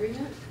the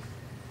agreement?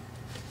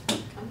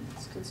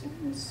 Comments,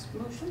 concerns,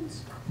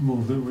 motions?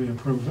 Move that we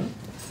approve it.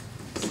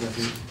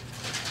 Second.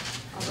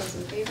 All those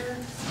in favor?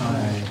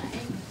 Aye.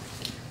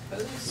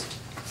 Opposed?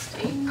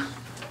 Abstained?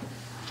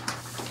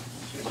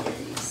 Motion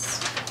carries.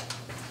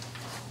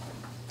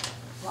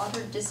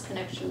 Water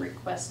disconnection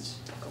request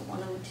for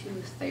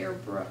 102 Thayer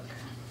Brook.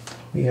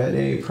 We had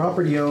a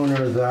property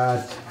owner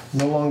that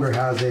no longer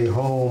has a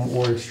home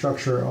or a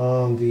structure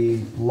on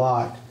the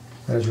lot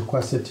that has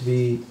requested to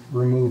be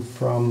removed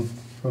from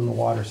the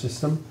water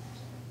system.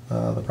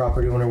 The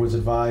property owner was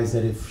advised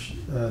that if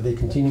they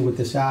continue with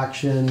this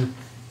action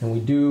and we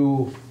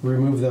do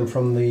remove them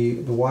from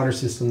the water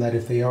system, that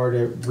if they are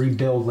to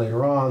rebuild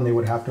later on, they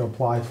would have to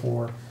apply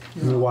for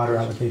a new water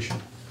allocation.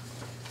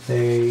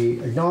 They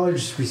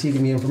acknowledged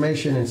receiving the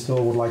information and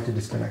still would like to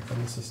disconnect from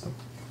the system.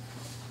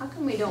 How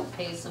come we don't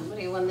pay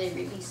somebody when they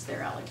release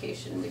their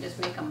allocation? We just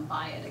make them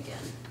buy it again?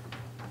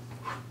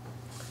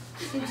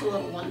 Seems a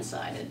little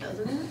one-sided,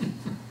 doesn't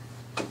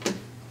it?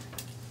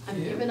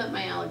 I'm giving up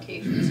my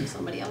allocation so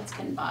somebody else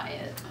can buy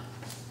it.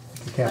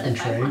 Cap and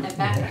But if I want it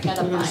back, I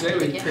gotta buy it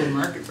we again. trade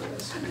market for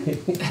this.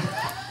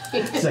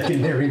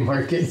 Secondary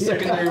market.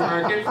 Secondary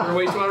market for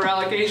wastewater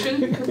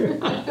allocation?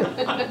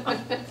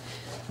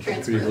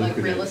 Transfer like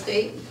real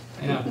estate.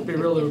 Yeah, be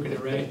real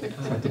lucrative, right?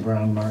 At the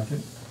brown market.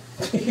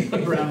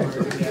 Brown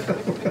market, yeah.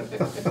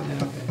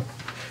 Yeah,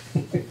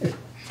 okay.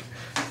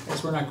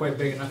 Guess we're not quite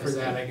big enough for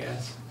that, I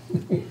guess.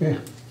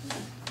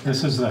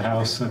 This is the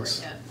house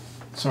that's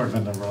sort of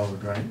in the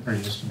road, right? Or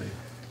used to be.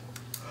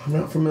 I'm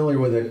not familiar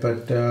with it,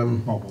 but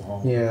Mobile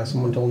home. yeah,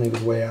 someone told me it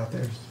was way out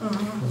there.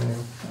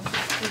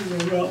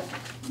 Well,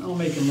 I'll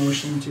make a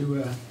motion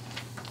to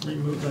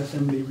let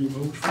them be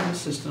removed from the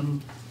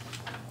system.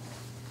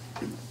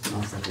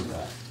 I'll second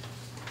that.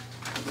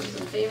 Those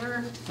in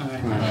favor?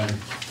 Aye.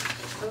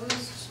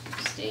 Opposed,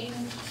 abstained,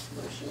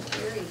 motion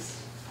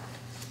carries.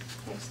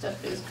 Next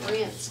up is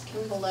grants,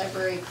 Kimball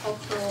Library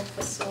Cultural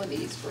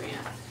Facilities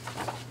Grant.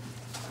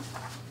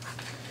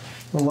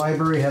 The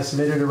library has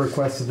submitted a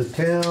request to the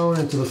town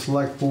and to the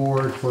select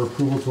board for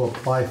approval to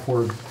apply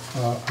for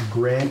a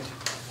grant.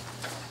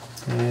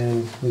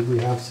 And we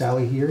have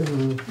Sally here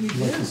who would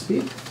like to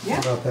speak Yeah.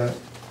 about that.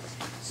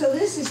 So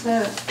this is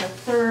the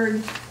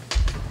third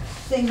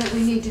thing that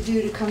we need to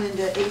do to come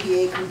into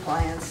ADA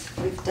compliance.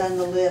 We've done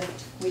the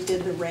lift, we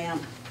did the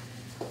ramp.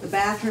 The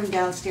bathroom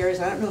downstairs,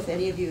 I don't know if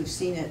any of you have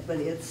seen it, but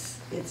it's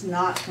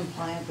not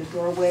compliant. The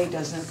doorway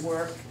doesn't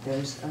work.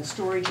 There's a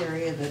storage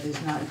area that is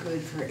not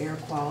good for air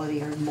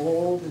quality or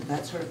mold and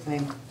that sort of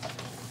thing.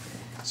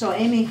 So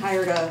we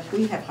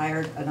have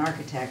hired an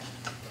architect.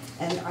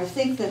 And I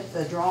think that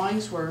the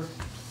drawings were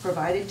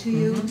provided to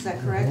you, is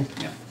that correct?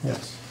 Yeah.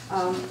 Yes.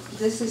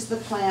 This is the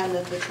plan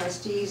that the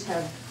trustees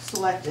have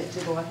selected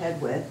to go ahead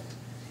with.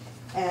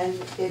 And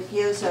it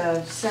gives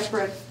a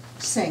separate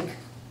sink,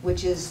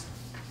 which is,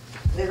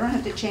 they don't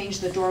have to change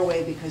the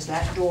doorway because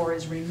that door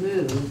is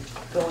removed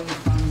going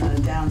from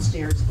the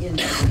downstairs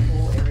into the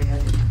pool area.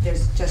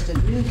 There's just a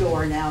new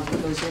door now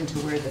that goes into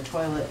where the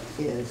toilet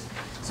is.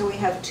 So we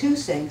have two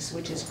sinks,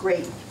 which is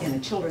great in a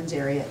children's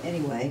area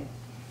anyway.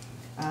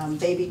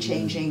 Baby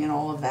changing and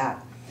all of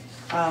that.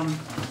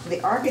 The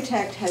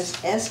architect has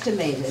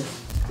estimated,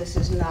 this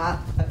is not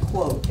a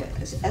quote,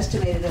 has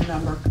estimated a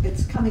number,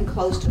 it's coming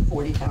close to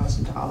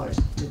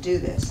 $40,000 to do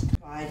this,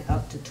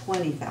 up to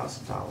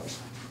 $20,000.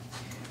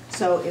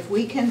 So if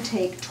we can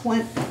get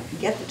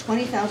the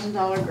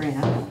 $20,000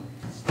 grant,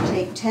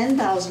 take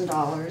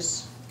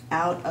 $10,000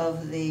 out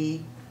of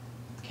the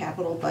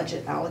capital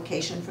budget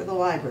allocation for the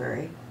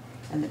library,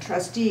 and the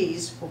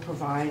trustees will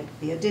provide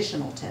the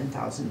additional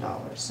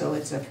 $10,000. So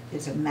it's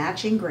a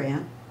matching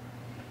grant.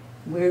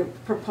 We're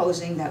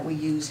proposing that we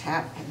use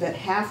half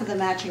of the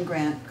matching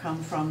grant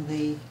come from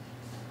the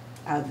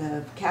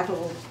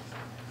capital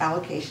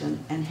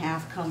allocation and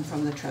half come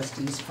from the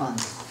trustees'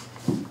 funds.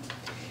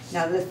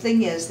 Now the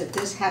thing is that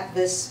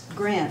this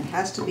grant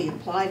has to be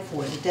applied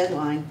for. The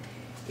deadline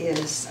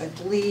is, I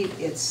believe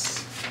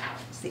it's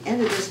the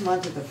end of this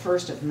month or the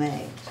 1st of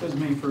May. So it's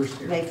May 1st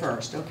here. May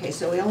 1st, okay,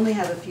 so we only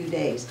have a few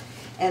days.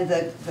 And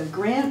the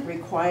grant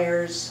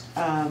requires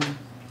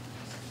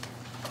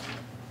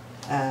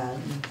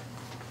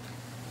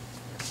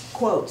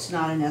quotes,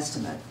 not an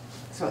estimate.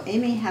 So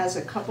Amy has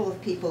a couple of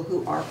people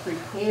who are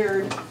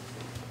prepared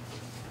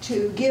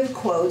to give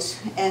quotes,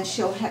 and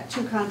she'll have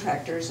 2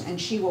 contractors, and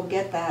she will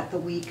get that the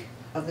week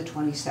of the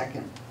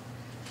 22nd.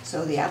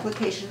 So the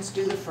application's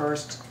due the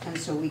 1st, and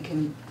so we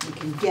can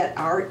get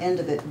our end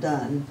of it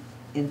done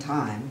in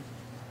time.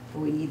 But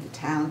we need the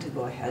town to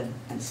go ahead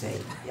and say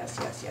yes,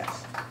 yes,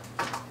 yes.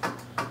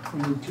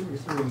 We need 2 or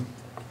 3.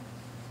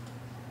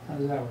 How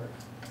does that work?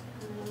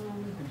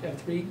 You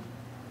have 3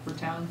 for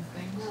town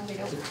things? No, we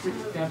don't. You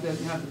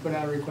have to put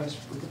out a request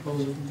for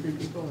proposal from 3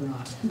 people or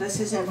not? This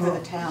isn't for the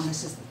town,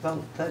 this is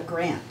the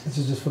grant. This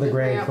is just for the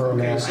grant for a Okay,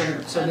 match.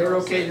 so they're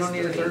okay, you don't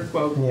need a 3rd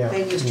quote? Yeah.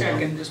 They Just need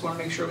checking, just wanna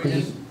make sure we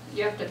didn't,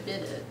 You have to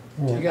bid it.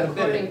 Yeah. you gotta bid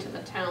According it. to the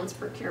town's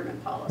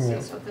procurement policy,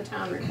 Yeah. so if the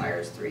town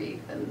requires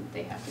 3, then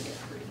they have to get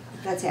 3.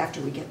 That's after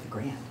we get the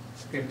grant.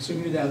 Okay, so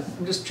you do that,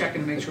 I'm just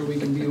checking to make sure we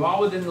can be all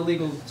within the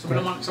legal, so we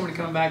don't want somebody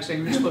coming back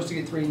saying you're supposed to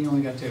get 3 and you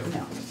only got 2.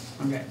 No,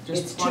 Okay,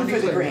 It's just 2 wanna be for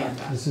the clear about grant.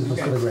 that. This is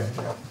just for the grant,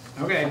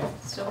 yeah. Okay,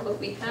 So what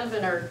we have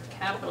in our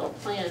capital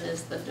plan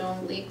is the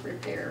dome leak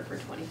repair for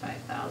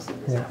 25,000.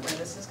 Is Yeah. that where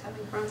this is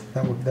coming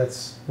from?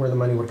 That's where the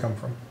money would come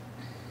from.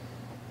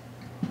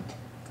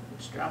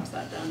 Which drops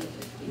that down to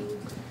 15.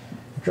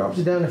 Drops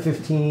it down to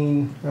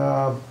 15,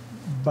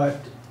 but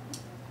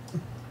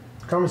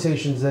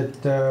conversations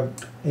that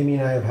Amy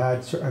and I have had,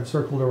 I've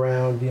circled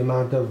around the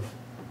amount of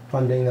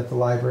funding that the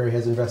library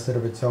has invested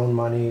of its own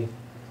money,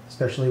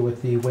 especially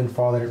with the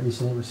windfall that it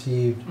recently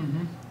received.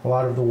 A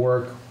lot of the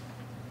work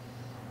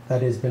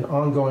that has been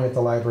ongoing at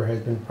the library has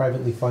been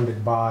privately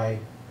funded by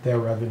their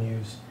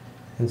revenues.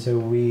 And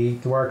so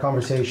through our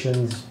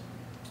conversations,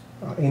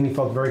 Amy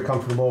felt very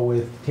comfortable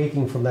with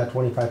taking from that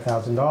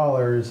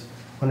 $25,000,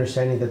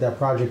 understanding that that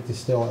project is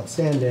still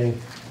outstanding,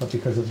 but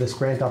because of this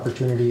grant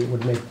opportunity, it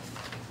would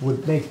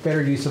make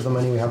better use of the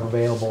money we have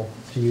available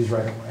to use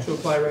right away. so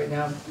apply right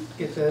now,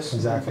 get this, and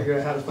Exactly. figure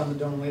out how to fund the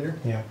dome later?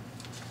 Yeah.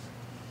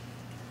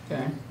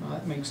 Okay, well,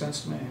 that makes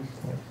sense to me.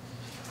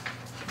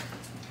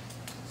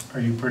 Are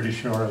you pretty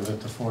sure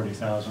that the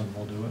 40,000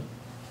 will do it?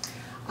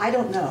 I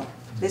don't know.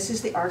 This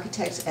is the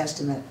architect's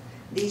estimate.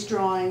 These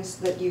drawings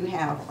that you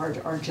have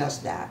are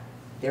just that.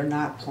 They're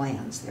not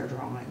plans, they're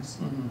drawings.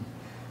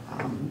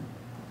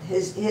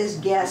 His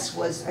guess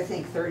was, I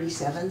think,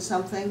 37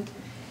 something.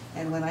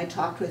 And when I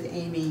talked with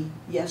Amy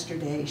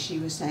yesterday, she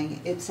was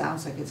saying, it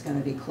sounds like it's gonna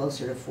be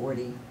closer to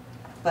 40.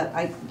 But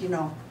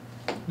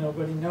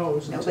Nobody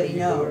knows until Nobody you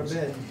go to knows.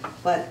 bid.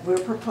 but we're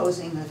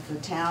proposing that the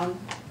town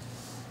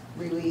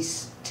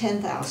release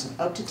 10,000,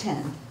 up to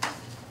 10,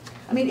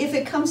 I mean, if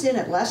it comes in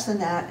at less than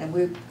that and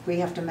we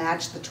have to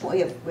match we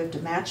have to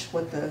match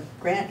what the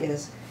grant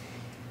is.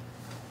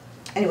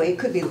 Anyway, it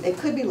could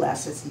be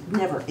less, it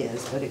never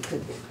is, but it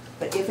could be.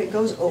 But if it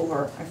goes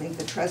over, I think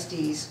the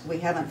trustees, we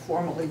haven't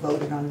formally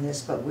voted on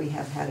this, but we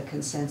have had a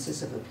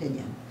consensus of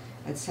opinion.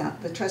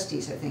 The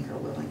trustees, I think, are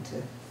willing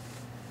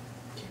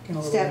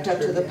to step up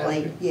to the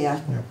plate,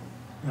 yeah.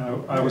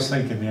 I was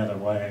thinking the other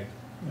way.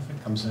 If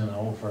it comes in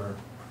over,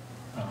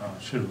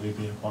 should we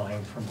be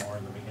applying for more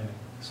in the beginning?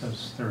 It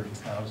says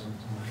 30,000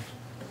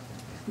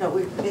 No,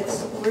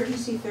 where do you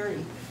see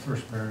 30?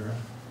 first paragraph.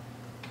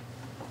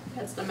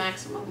 That's the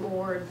maximum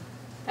award,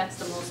 that's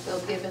the most they'll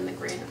give in the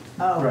grant.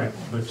 Oh. Right,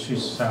 but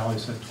Sally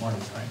said 20,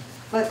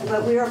 right?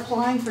 But we are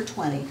applying for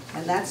 20,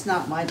 and that's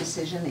not my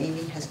decision.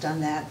 Amy has done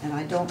that, and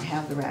I don't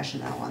have the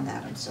rationale on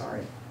that, I'm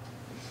sorry.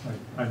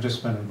 I've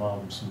just been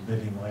involved in some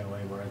bidding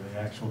lately where the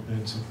actual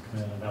bids have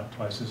come in about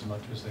twice as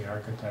much as the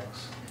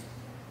architect's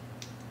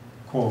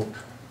quote.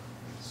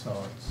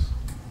 So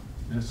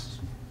it's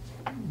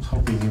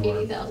hoping you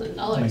were.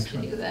 $80,000 to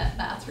do that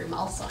bathroom,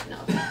 I'll sign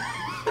up.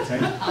 Okay.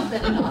 I'll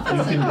bid it off You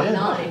at can bid.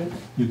 9.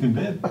 You can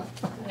bid.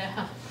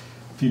 Yeah,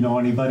 If you know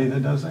anybody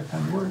that does that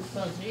kind of work.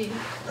 well, gee.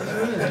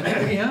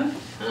 Yeah?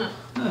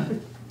 Huh.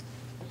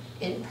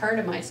 In part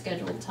of my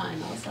scheduled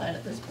time outside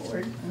of this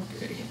board.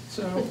 Okay,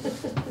 so,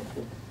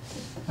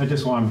 I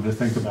just wanted to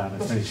think about it.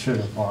 They should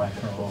apply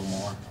for a little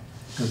more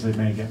because they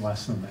may get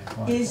less than they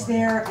apply for. Is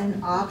there an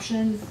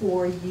option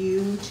for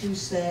you to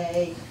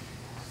say,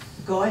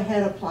 go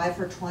ahead, apply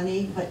for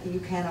 20, but you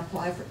can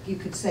apply for, you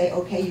could say,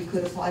 okay, you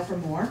could apply for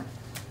more?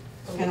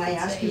 But we Can I could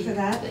ask say you for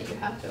that? That you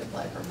have to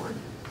apply for more.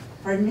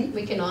 Pardon me?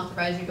 We can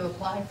authorize you to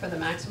apply for the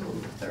maximum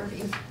of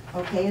 30,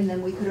 Okay, and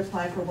then we could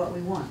apply for what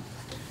we want.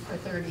 for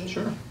 30.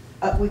 sure.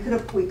 We could,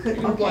 You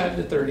can apply up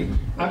okay. to 30.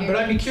 But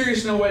I'd be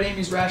curious to know what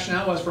Amy's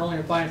rationale was for only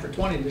applying for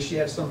 20. Does she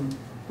have some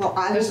Well,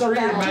 I will history go or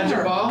back to magic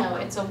her. ball? No,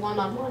 it's a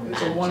one-on-one match.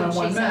 It's a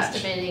one-on-one and match.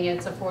 She's estimating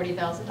it's a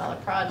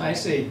 $40,000 project. I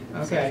see, So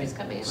okay. she's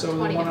coming in with So the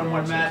 20 to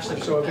one-on-one match,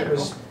 20 so if it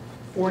was federal.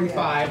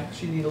 45,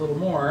 she'd need a little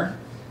more.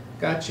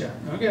 Gotcha,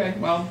 okay,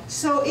 well,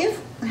 So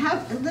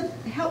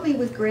help me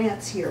with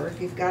grants here,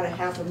 if you've got a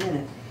half a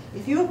minute.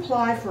 If you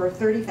apply for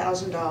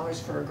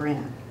 $30,000 for a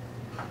grant,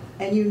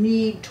 and you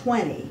need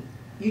 20,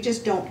 you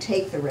just don't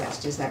take the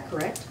rest, is that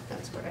correct?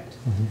 That's correct.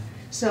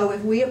 So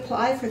if we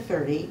apply for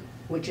 30,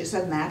 which is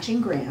a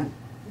matching grant,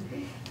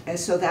 and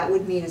so that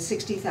would mean a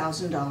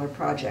 $60,000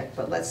 project,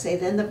 but let's say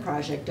then the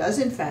project does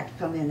in fact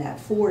come in at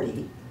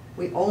 40,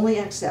 we only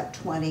accept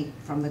 20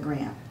 from the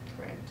grant,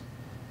 Correct.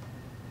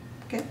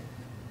 okay?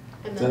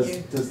 And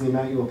then Does the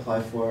amount you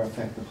apply for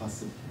affect the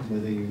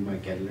possibility you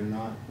might get it or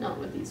not? not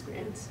with these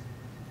grants.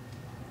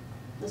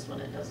 This one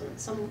it doesn't,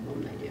 some of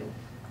them they do.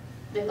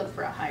 They look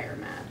for a higher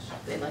match.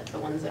 They like the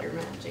ones that are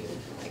matching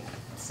like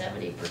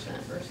 70%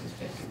 versus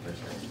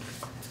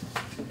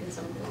 50% in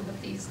some of them,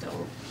 but these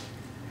don't.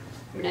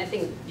 I mean, I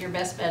think your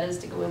best bet is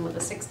to go in with a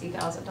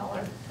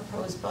 $60,000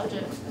 proposed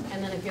budget,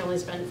 and then if you only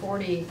spend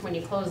 40, when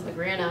you close the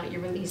grant out, you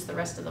release the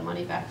rest of the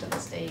money back to the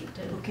state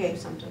to Okay. do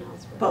something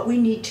else with. But we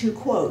need 2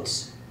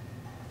 quotes.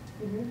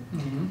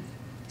 Mhm.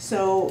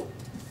 So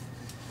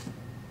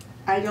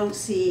I don't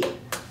see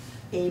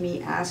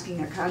Amy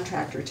asking a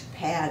contractor to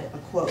pad a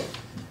quote,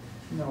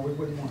 no, we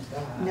wouldn't want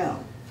that. no.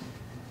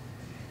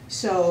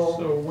 So,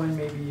 So when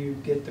maybe you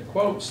get the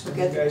quotes, then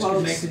you Get the guys can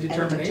make quotes the and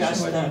determination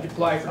adjust whether the- you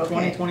apply for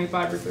 20, okay.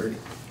 25, or 30.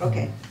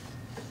 okay,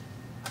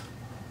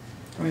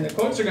 I mean, the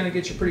quotes are gonna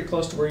get you pretty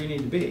close to where you need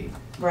to be,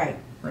 right,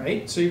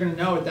 right? So you're gonna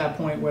know at that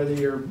point whether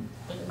your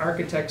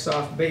architect's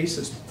off base,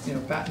 as, you know,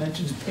 Pat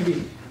mentions,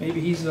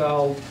 maybe he's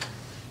all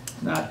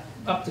not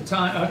up to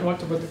time, what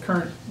the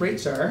current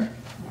rates are.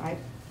 right.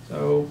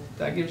 So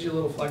that gives you a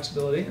little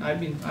flexibility. I'd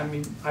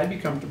be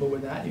comfortable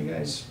with that. You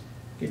guys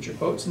get your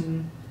quotes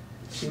and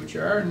see what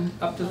you are, and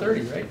up to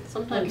 30, right?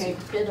 Sometimes Okay. you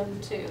bid them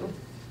too.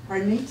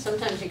 Pardon me?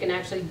 Sometimes you can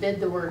actually bid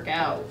the work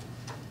out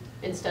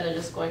instead of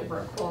just going for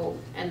a quote,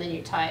 and then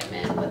you tie them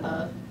in with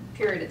a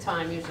period of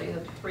time, usually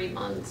of 3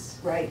 months.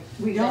 Right,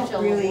 we That don't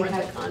you'll really award the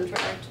have,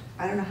 contract.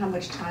 I don't know how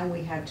much time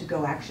we have to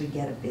go actually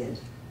get a bid.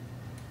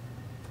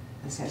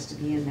 This has to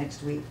be in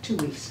next week, 2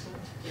 weeks,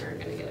 You're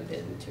gonna get a bid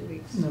in 2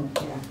 weeks. No.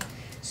 yeah.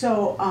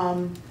 So,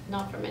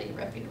 Not from any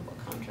reputable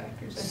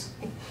contractors.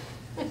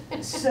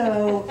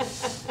 so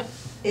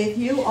if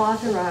you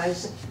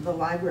authorize the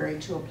library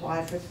to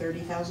apply for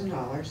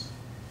 $30,000,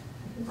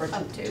 or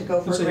Up to to. go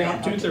for a Let's say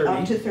grant, up to 30.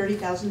 up to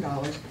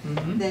 $30,000,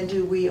 Mhm. then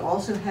do we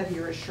also have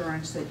your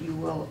assurance that you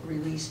will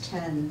release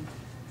 10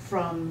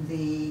 from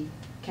the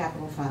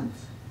capital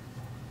funds?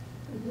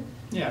 Mhm.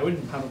 Yeah, I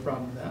wouldn't have a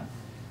problem with that.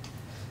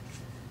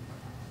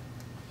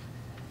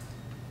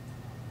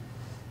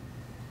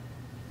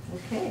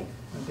 Okay,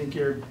 I think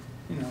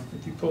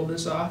if you pull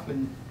this off,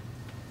 and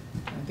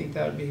I think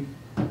that would be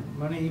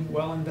money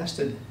well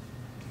invested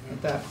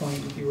at that point,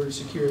 if you were to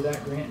secure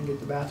that grant and get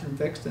the bathroom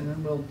fixed, and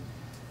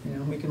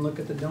then we can look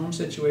at the dome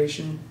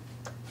situation,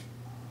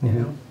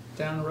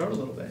 down the road a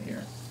little bit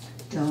here.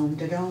 dome,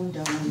 da-dome,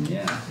 dome.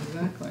 Yeah,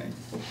 exactly.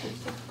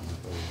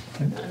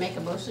 Want to make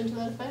a motion to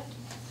that effect?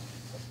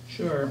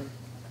 Sure.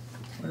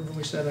 Whatever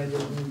we said, I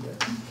didn't need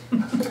that.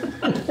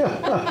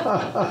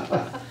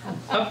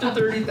 Up to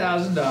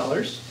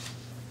 $30,000,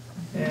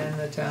 and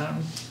the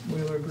town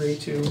will agree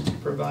to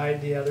provide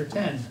the other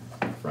 10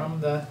 from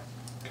the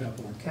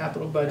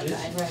capital budget,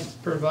 Right.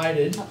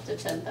 provided. Up to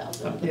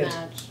 10,000 Up- the yes,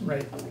 match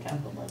right. from the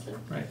capital budget.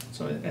 Right,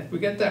 so if we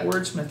get that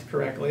wordsmith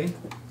correctly,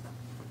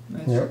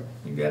 that's, Yep.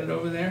 you got it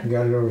over there?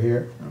 Got it over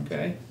here.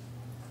 Okay.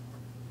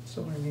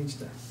 Someone needs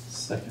to,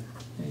 Second.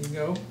 there you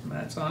go,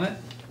 Matt's on it.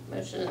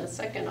 Motion and a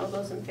second, all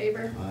those in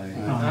favor?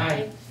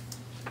 Aye.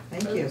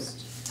 Thank you.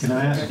 Opposed? Can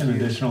I ask an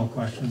additional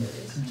question?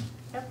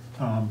 Yep.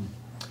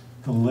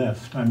 The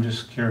lift, I'm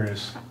just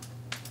curious.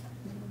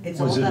 It's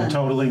all Was it a done.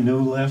 totally new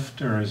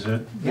lift, or is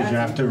it, did you Yeah.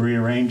 have to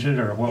rearrange it,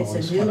 or what was?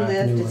 It's a new what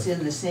happened? lift, it's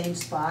in the same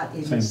spot,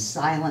 it Same. is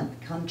silent,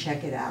 come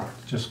check it out.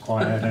 Just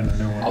quiet and a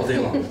new one? All day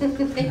long.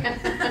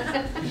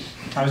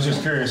 I was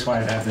just curious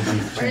why it had to be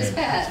Where's changed.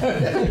 Pat?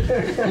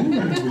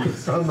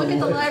 On Look at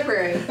the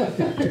library.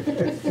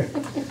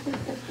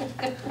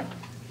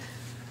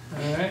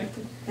 All right,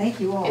 Thank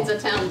you all. It's a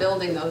town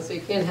building though, so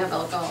you can't have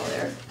alcohol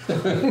there.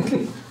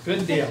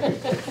 good deal.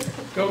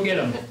 Go get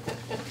them.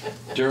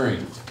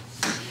 During.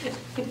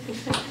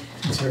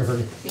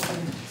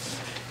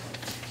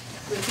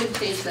 We could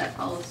change that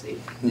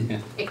policy, Yeah.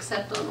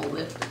 except on the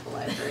lift at the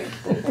library.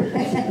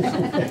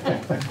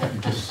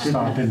 Just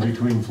stop in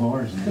between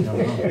floors and you don't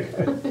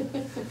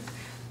know.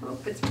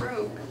 Hope it's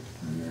broke.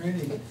 All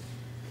righty,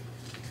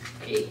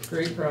 Great.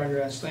 great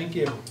progress, thank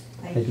you.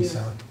 Thank you,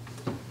 Sally.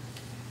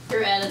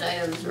 Your added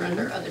items are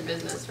under other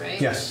business, right?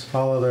 Yes,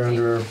 all other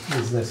under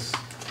business.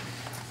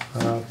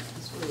 So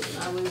we will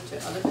now move to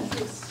other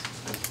business.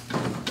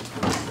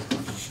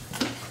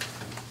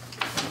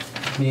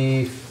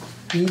 The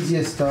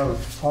easiest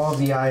of all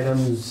the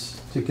items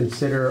to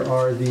consider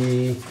are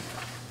the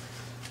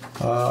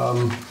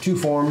two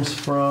forms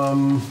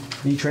from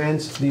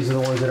V-Trans. These are the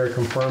ones that are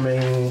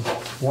confirming,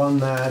 one,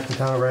 that the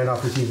town of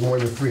Randolph receives more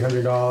than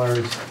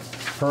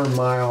 $300 per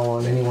mile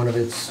on any one of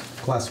its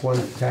Class 1,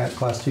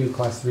 Class 2,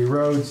 Class 3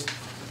 roads,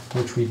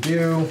 which we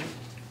do.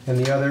 And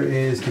the other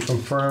is to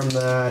confirm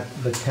that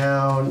the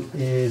town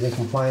is in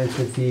compliance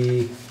with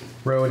the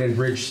road and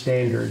bridge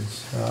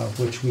standards,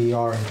 which we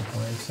are in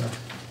compliance. So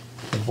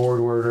the board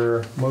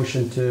order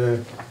motion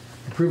to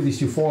approve these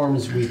two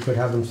forms, we could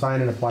have them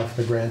sign and apply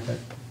for the grant.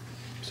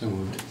 So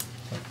moved.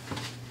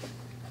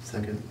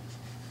 Second.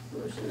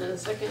 Motion and a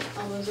second,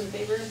 all those in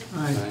favor?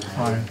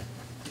 Aye.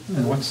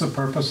 And what's the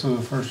purpose of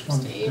the first one?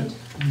 Abstained.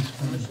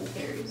 Motion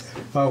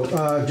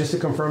carries. Just to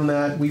confirm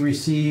that, we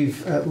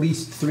receive at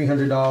least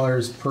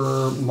 $300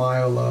 per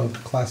mile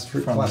of class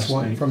From the 1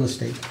 state. from the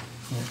state.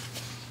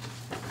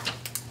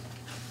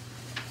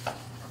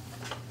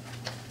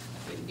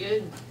 Good,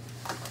 good.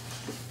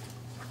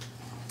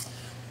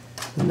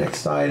 The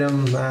next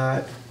item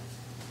that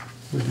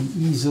would be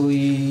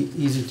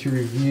easy to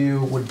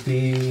review would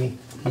be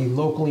the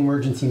local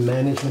emergency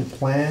management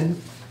plan.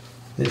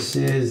 This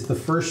is the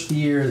first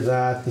year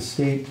that the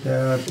state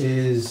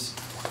is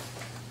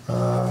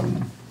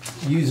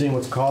using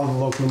what's called the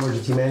local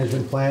emergency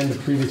management plan. The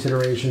previous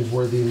iterations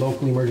were the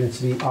local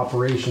emergency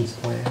operations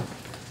plan.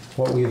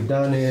 What we have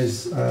done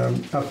is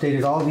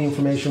updated all the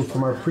information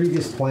from our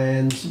previous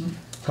plans,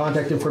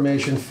 contact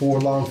information for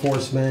law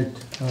enforcement,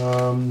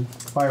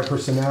 fire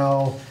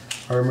personnel,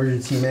 our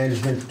emergency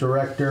management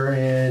director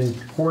and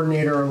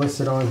coordinator are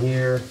listed on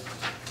here.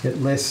 It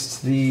lists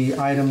the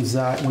items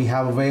that we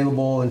have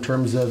available in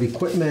terms of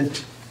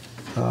equipment.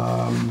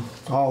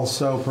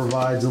 Also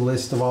provides a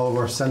list of all of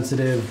our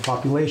sensitive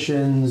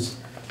populations,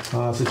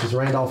 such as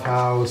Randolph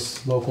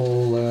House,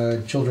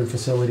 local children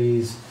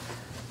facilities.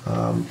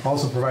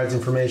 Also provides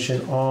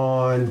information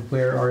on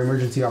where our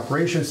emergency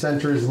operations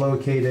center is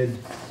located,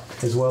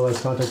 as well as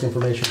contact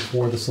information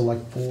for the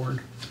Selectboard.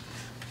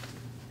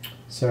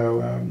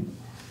 So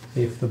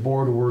if the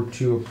board were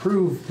to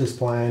approve this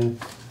plan,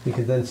 we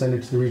could then send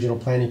it to the Regional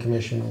Planning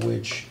Commission,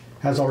 which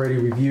has already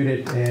reviewed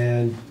it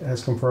and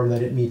has confirmed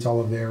that it meets all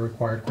of their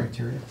required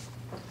criteria.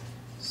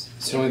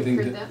 It's the only thing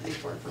Heard that, that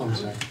before from oh, I'm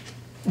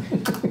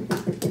them.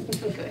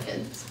 sorry. Go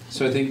ahead.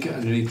 So I think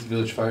underneath the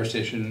village fire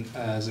station,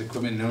 as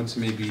equipment notes,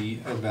 may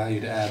be of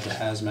value to add the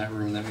hazmat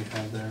room that we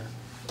have there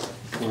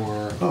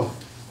for Oh,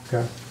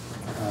 okay,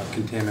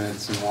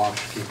 contaminants and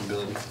wash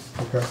capability.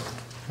 okay.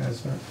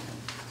 Hazmat.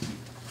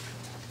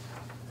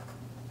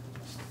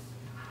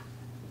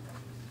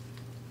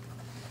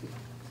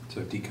 So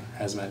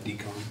hazmat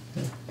decon.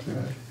 Yeah,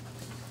 okay.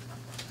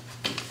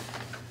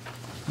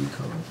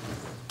 Econ.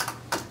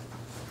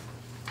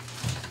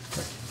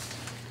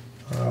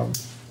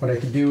 What I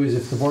could do is,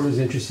 if the board was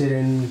interested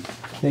in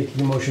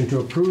making a motion to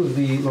approve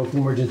the local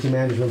emergency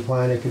management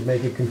plan, I could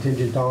make it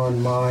contingent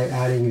on my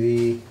adding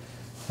the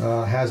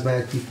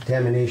hazmat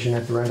decontamination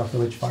at the Randolph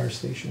Village Fire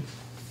Station.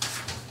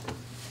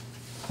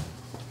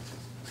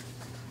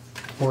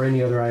 Or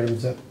any other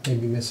items that may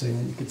be missing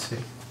that you could see.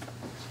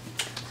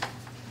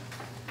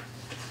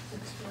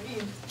 That's for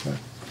you. Okay.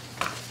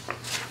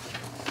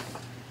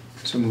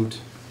 So moved.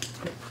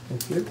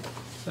 Thank you.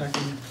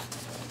 Second.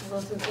 All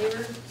those in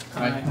favor?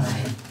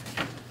 Aye.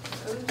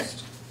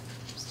 Opposed?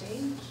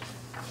 Abstained?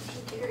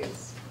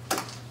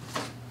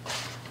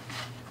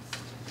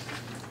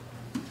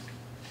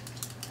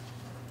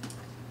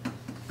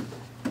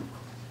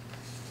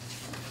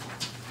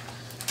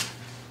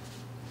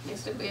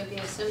 Next up, we have the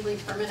assembly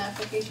permit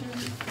application.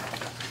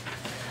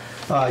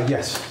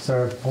 Yes,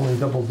 so only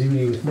double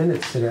duty with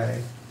minutes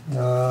today.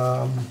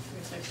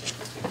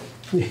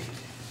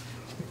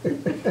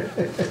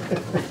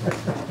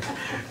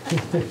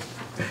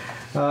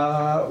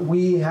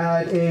 We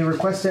had a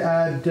request to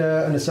add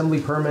an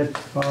assembly permit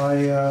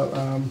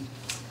by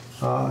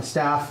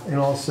staff and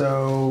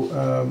also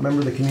a member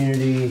of the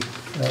community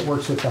that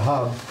works with the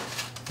hub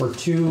for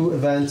two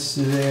events.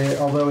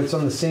 Although it's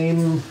on the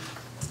same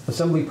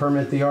assembly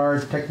permit, they are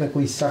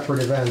technically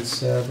separate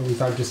events, but we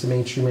thought just to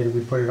mainstream it,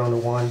 we'd put it onto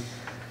one.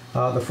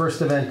 The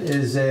first event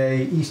is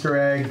a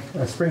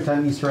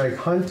springtime Easter egg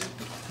hunt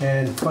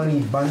and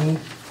Funny Bunny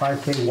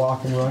 5K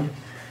walk and run.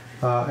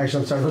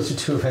 Actually, I'm sorry, those are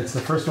two events.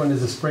 The first one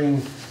is a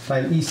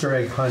springtime Easter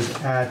egg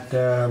hunt at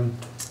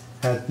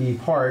the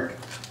park,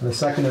 and the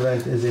second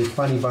event is a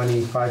Funny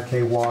Bunny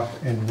 5K walk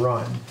and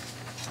run.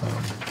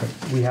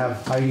 We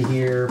have Heidi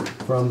here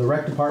from the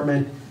rec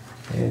department,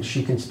 and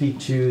she can speak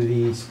to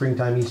the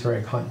springtime Easter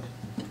egg hunt.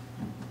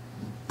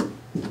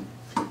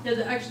 Yeah,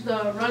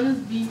 the run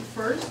is the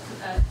first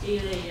at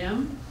 8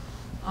 a.m.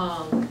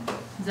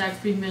 Zach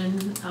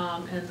Friedman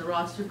and the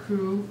roster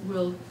crew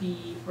will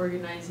be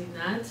organizing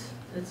that.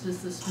 It's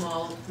just a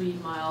small 3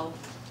 mile,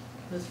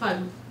 it's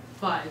five,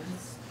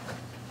 it's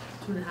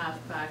 2.5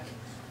 back.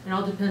 It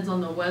all depends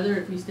on the weather,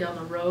 if we stay on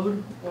the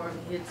road or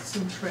if we hit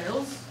some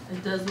trails.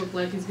 It does look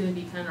like it's gonna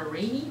be kind of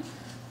rainy,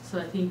 so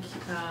I think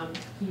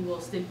he will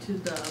stick to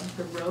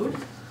the road.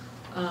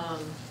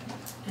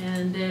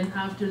 And then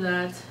after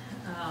that,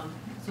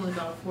 it's only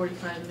about a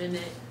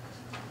 45-minute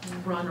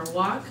run or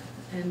walk,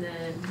 and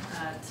then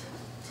at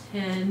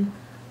 10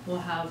 we'll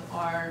have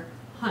our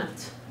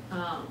hunt.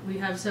 We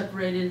have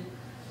separated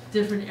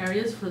different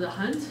areas for the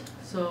hunt,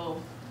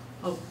 so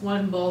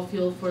one ball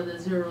field for the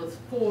 0 to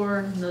 4,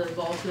 another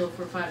ball field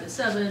for 5 to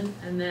 7,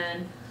 and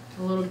then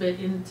a little bit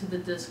into the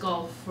disc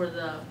golf for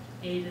the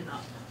 8 and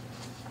up.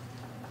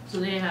 So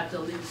they have to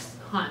at least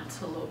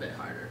hunt a little bit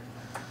harder.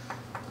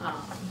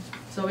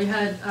 So we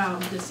had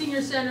the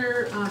senior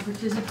center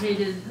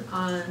participated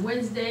on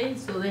Wednesday,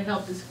 so they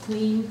helped us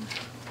clean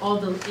all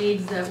the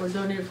eggs that were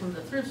donated from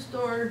the thrift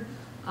store.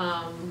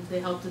 They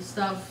helped us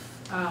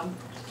stuff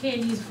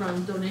candies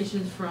from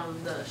donations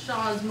from the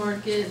Shaw's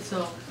Market,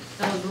 so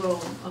that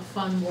was a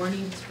fun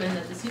morning to spend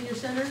at the senior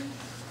center.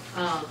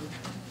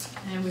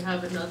 And we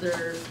have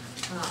another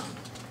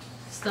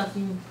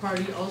stuffing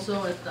party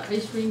also at the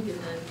ice rink, and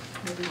then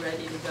we'll be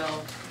ready to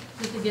go.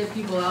 Just to get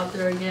people out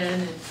there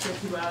again and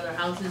get people out of their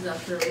houses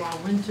after a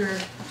long winter.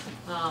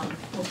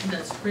 Hoping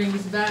that spring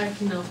is back,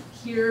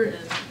 here,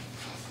 and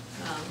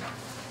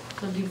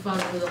something fun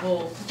for the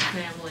whole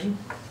family.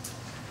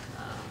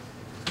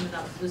 Coming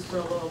up just for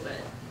a little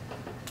bit.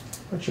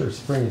 Not sure if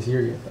spring is here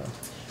yet, though.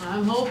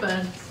 I'm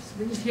hoping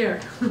spring's here.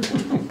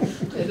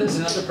 It is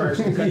another part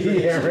of the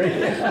country. Yeah, right.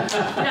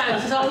 Yeah,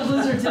 I saw the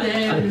blizzard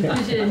today. I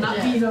appreciate it not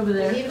being over We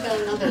there. need about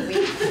another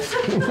week.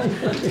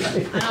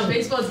 I know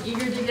baseball's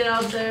eager to get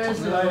out there,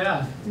 so Oh,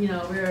 yeah.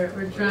 We're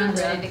We're trying not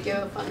to. ready to go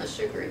up on the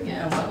sugaring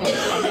yet. Yeah, So maybe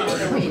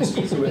another week.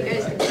 Excuse me. You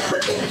guys can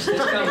It's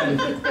coming.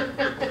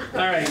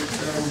 All right,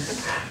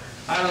 so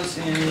I don't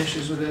see any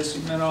issues with this.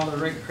 You've met all the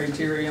right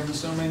criteria, I'm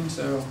assuming,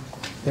 so.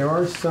 There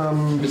are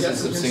some. You got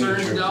some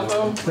concerns,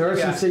 Delvo? There are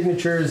some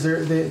signatures.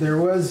 There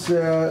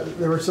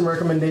were some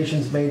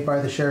recommendations made by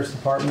the sheriff's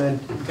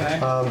department. Okay.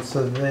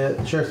 So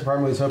the sheriff's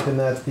department was hoping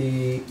that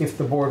if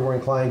the board were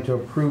inclined to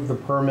approve the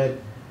permit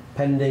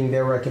pending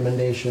their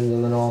recommendations,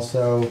 and then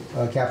also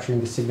capturing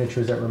the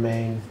signatures that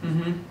remain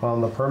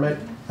on the permit.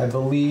 I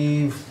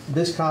believe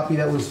this copy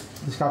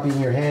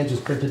in your hands was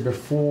printed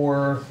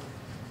before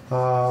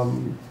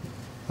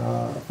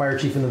fire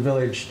chief in the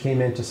village came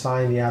in to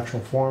sign the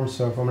actual form.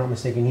 So if I'm not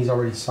mistaken, he's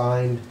already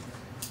signed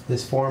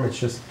this form. It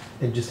just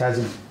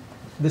hasn't.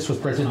 This was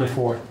printed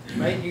before.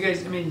 Right, you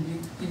guys,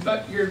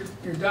 you're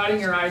dotting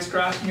your i's,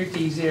 crossing your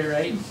t's here,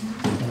 right?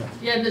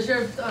 Yeah, the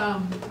sheriff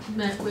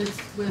met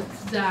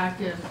with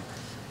Zach and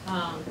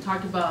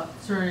talked about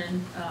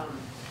certain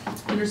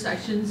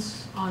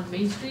intersections on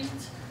Main Street.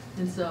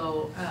 And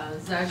so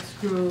Zach's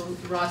crew,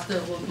 Rasta,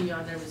 will be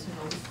on every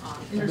single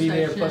intersection. We'll be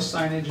there, plus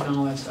signage and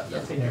all that stuff.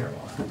 They'll take care of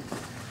all that.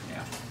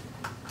 Yeah.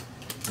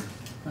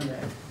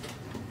 Okay.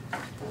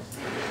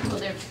 Well,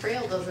 their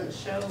trail doesn't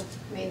show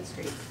Main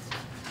Street.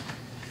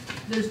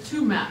 There's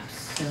 2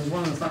 maps. There's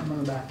one on the front and one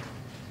on the back.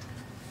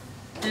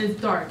 And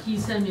it's dark. He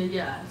sent me,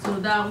 yeah. So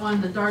that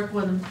one, the dark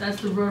one, that's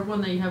the road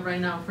one that you have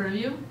right now in front of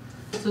you.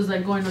 So it's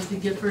like going up to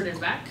Gifford and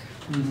back.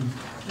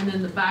 And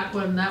then the back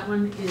one, that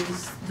one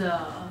is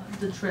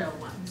the trail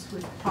ones,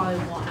 which probably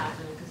won't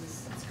happen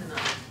because it's gonna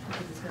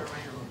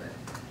rain a little bit.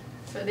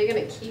 So are they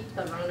gonna keep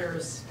the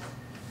runners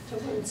to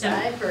one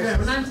side Yeah,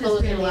 we're not versus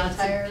closing anticipating the lots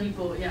entire? of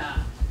people,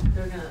 yeah.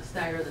 They're gonna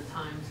stagger the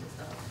times and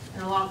stuff.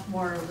 And a lot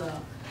more of the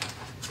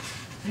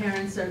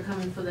parents that are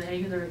coming for the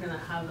egg, they're gonna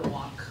have the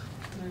walk.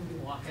 They're gonna be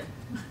walking.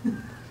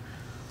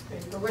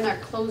 But we're not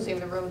closing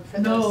the road for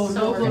this, No, so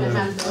no we're gonna closing,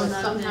 have to no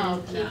nothing,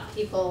 somehow keep no.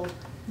 people,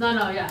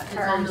 No, yeah, it's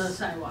on the Cars.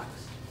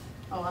 sidewalks.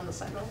 on the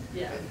sidewalk.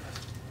 Yeah. Good.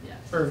 Yes.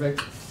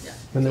 Perfect. Yeah.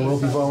 And there will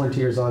be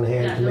volunteers on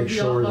hand Yeah, to there'll make be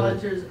all sure that.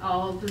 volunteers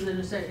all through the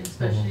intersection,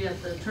 especially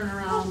at the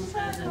turnarounds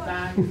and the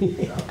back. So,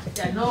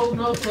 yeah,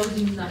 no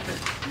closing,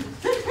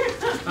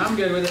 nothing. I'm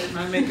good with it.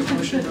 I make a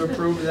motion to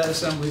approve that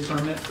assembly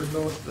permit for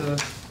both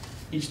the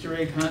Easter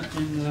egg hunt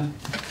and the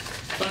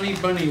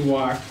bunny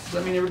walk. Does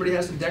that mean everybody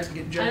has to deck to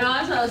get I dressed? know,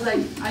 that's what I was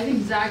like, I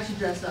think Zach should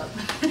dress up.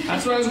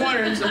 That's what I was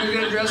wondering. Somebody's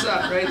gonna dress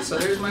up, right? So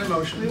there's my We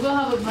motion. will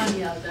have a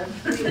bunny out there.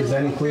 Is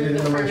that included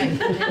in the motion?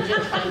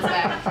 Contingent on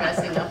Zach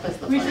dressing up as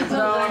the We should bunny.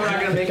 No, I'm not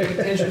gonna make a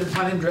contingent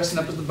upon him dressing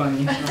up as the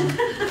bunny. So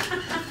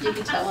You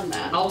can tell him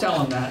that. I'll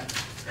tell him that.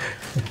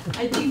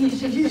 I think you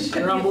should.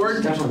 You're on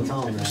board? Definitely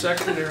tell them that.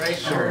 Seconded it, right?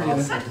 Sure, I'll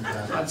Sure. second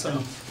that. Thought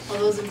so. All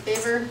those in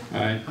favor?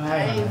 Aye.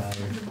 Aye.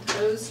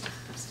 Opposed?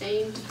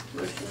 Abstained?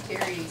 Motion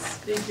carries.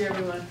 Thank you,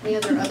 everyone. Any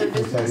other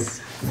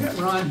business? We got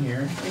Ron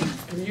here.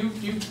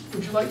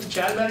 Would you like to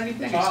chat about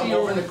anything? I see you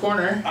over in the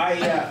corner.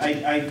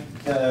 I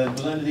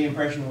was under the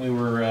impression we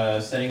were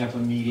setting up a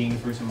meeting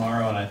for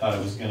tomorrow, and I thought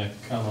it was gonna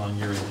come on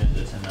your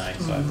agenda tonight,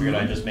 so I figured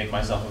I'd just make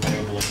myself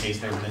available in case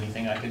there was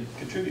anything I could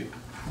contribute.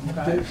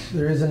 Okay.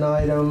 There is an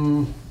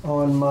item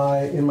in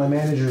my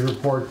manager's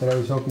report that I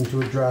was hoping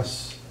to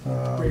address.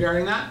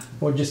 Regarding that?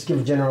 We'll just give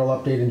a general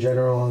update in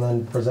general and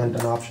then present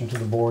an option to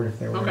the board if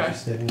they were Okay.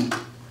 interested in.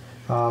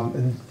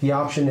 And the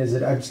option is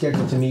that I'm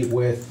scheduled to meet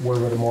with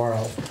Werber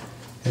tomorrow.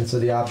 And so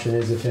the option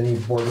is if any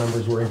board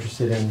members were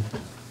interested in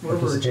Werber or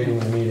participating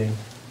in the meeting.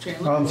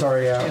 Chandler? Oh, I'm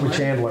sorry, with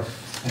Chandler.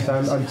 So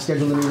I'm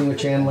scheduled a meeting with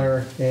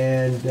Chandler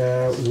and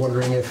was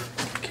wondering if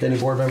any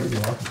board member,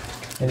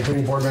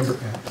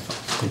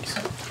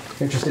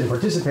 interested in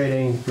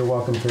participating, you're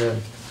welcome to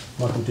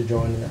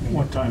join in that meeting.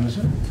 What time is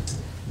it?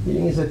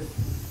 Meeting is at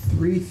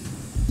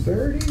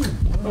 3:30?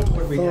 Oh, what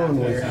do we have Phone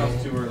was- there?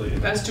 Sounds too early.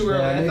 That's too early.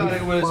 Yeah, I thought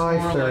maybe it was more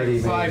like 5:30 maybe.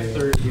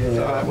 5:30, I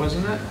thought,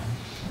 wasn't it?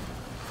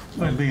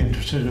 I'd be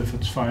interested if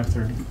it's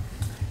 5:30.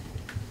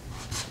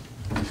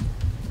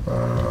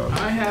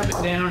 I have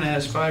it down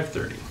as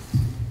 5:30.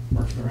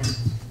 Works for me.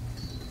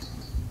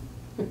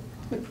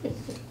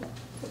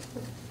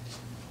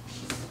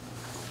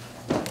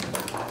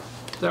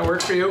 Does that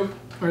work for you?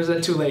 Or is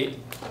that too late?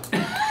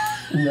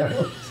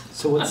 No.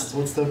 So what's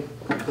the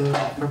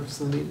purpose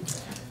of the meeting?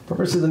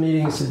 Purpose of the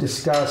meeting is to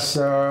discuss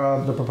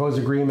the proposed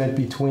agreement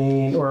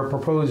between, or a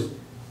proposed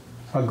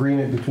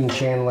agreement between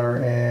Chandler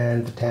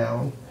and the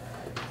town.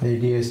 The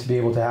idea is to be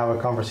able to have a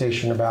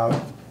conversation about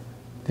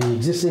the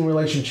existing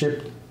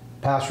relationship,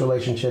 past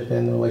relationship,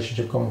 and the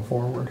relationship going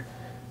forward.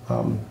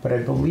 But I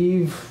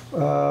believe,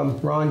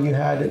 Ron, you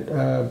had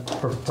a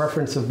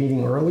preference of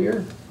meeting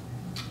earlier?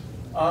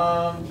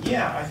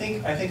 Yeah, I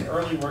think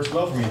early works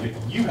well for me,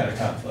 but you had a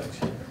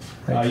conflict.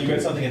 You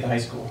got something at the high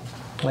school.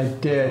 I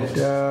did.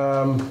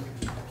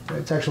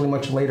 It's actually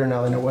much later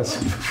now than it was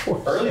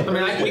before. Early? I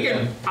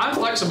mean, I'm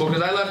flexible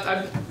because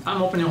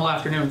I'm open the whole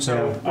afternoon,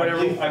 so I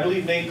whatever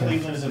believe Nate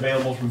Cleveland is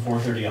available from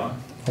 4:30 on.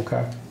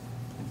 Okay.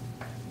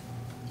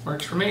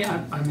 works for me.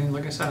 I mean,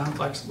 like I said, I'm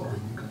flexible.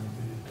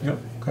 Yep.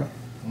 Okay.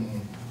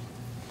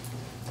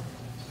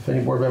 If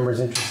any board members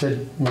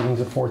interested, meetings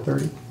at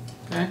 4:30.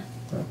 Okay?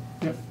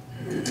 Yep.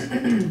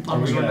 As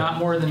long as we're not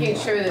more than, Make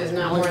sure there's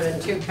not more than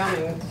two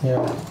coming.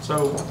 Yeah,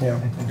 so, yeah.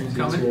 are you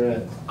coming? You're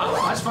at Oh,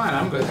 that's fine,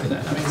 I'm good for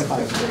that. I mean,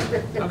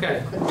 5:30.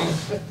 okay.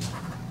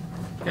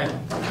 Okay.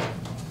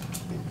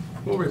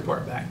 We'll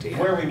report back to you.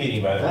 Where are we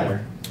meeting, by the way?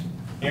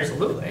 Here?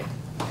 Absolutely.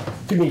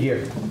 Good meet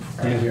here.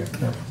 Good meet here.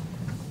 Yeah.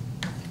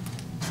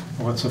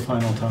 What's the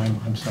final time?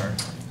 I'm sorry.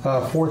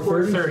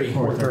 4:30? 4:30.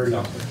 4:30.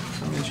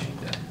 Let me change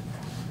that.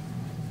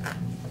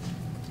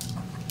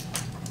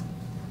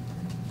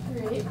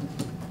 Alright.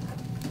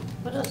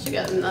 What else you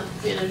got in the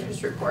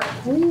manager's report?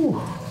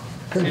 Ooh,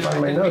 couldn't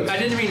find my notes. I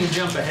didn't mean to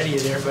jump ahead of you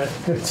there, but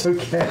It's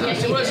okay. Yeah,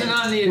 it wasn't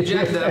on the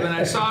agenda, and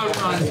I saw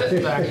it on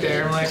fit back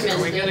there. I'm like,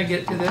 are we gonna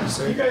get to this?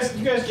 You Or?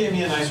 guys gave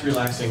me a nice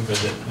relaxing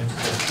visit.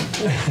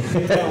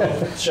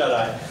 Shut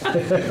eye.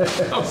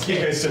 See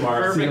you guys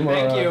tomorrow. Perfect,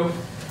 thank you.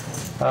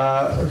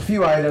 A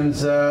few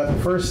items.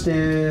 First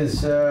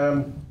is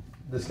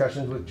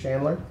discussions with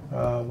Chandler,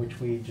 which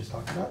we just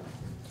talked about.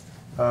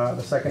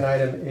 The second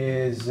item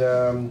is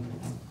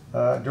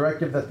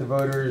directive that the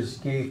voters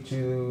gave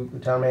to the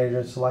town manager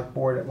and select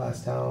board at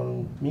last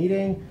town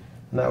meeting,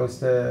 and that was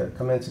to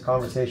commence a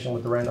conversation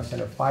with the Randolph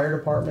Center Fire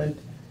Department.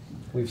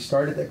 We've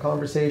started that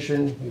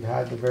conversation. We've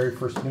had the very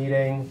first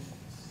meeting.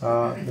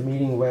 The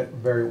meeting went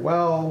very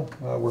well.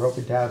 We're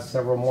hoping to have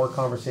several more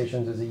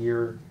conversations as the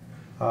year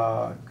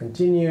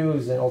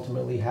continues and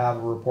ultimately have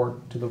a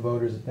report to the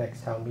voters at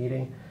next town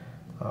meeting.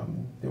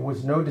 There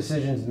was no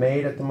decisions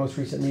made at the most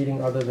recent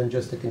meeting other than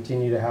just to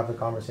continue to have the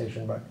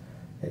conversation, but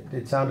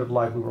it sounded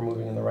like we were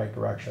moving in the right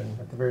direction.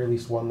 At the very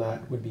least, one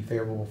that would be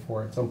favorable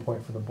for at some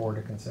point for the board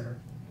to consider.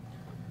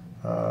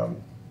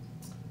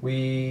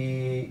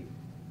 We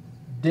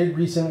did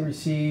recently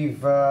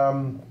receive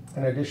an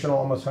additional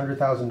almost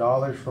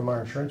 $100,000 from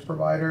our insurance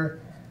provider.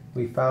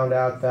 We found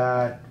out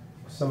that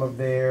some of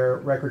their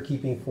record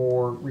keeping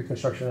for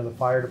reconstruction of the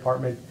fire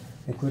department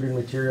included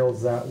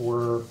materials that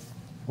were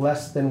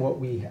less than what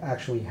we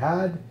actually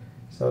had.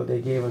 So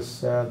they gave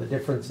us the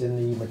difference in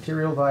the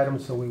materials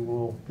items, so we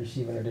will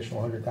receive an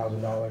additional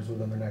 $100,000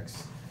 within the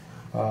next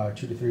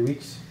 2 to 3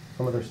 weeks.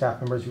 Some of their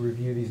staff members who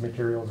review these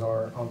materials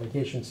are on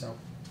vacation, so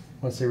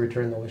once they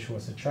return, they'll issue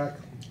us a check.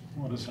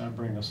 What does that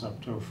bring us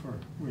up to for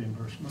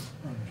reimbursement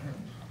on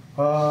insurance?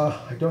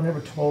 I don't have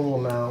a total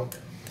amount,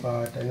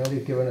 but I know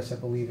they've given us, I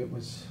believe it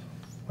was,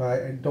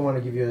 I don't want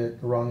to give you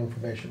the wrong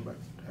information, but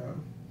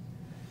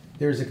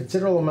there's a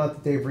considerable amount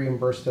that they've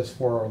reimbursed us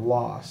for our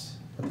loss,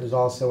 but there's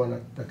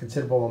also a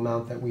considerable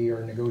amount that we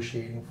are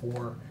negotiating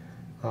for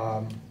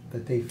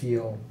that they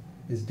feel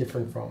is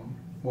different from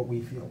what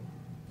we feel.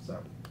 So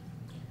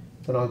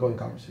it's an ongoing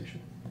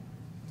conversation.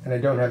 And I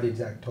don't have the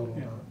exact total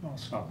Yeah, amount. I'll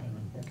stop in and.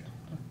 Okay.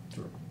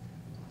 Sure.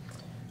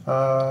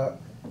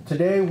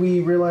 Today we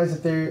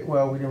realized that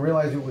we didn't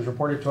realize it was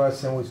reported to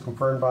us and was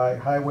confirmed by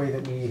Highway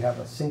that we have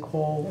a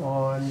sinkhole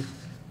on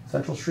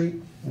Central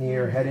Street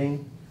near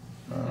Heading.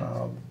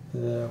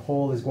 The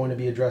hole is going to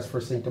be addressed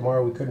first thing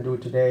tomorrow. We couldn't do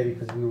it today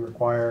because we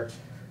require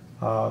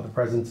the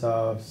presence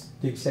of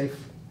DigSafe.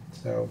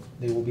 So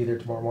they will be there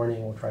tomorrow morning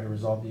and we'll try to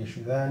resolve the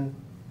issue then.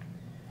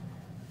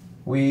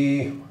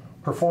 We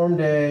performed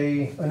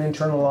an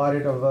internal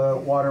audit of a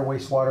water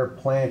wastewater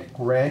plant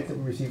grant that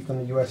we received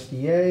from the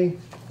USDA.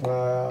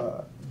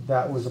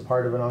 That was a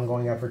part of an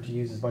ongoing effort to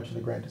use as much of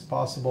the grant as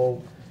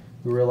possible.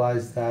 We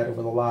realized that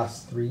over the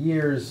last 3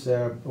 years,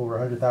 over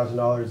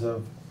 $100,000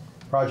 of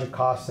project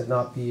costs had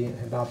not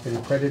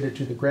been credited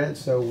to the grant,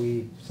 so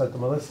we sent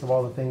them a list of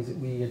all the things that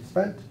we had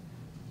spent.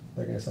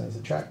 They're going to send us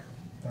a check,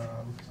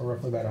 so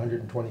roughly about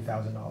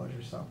 $120,000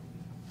 or so.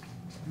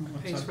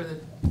 Pays for the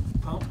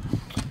pump?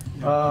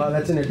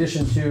 That's in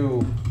addition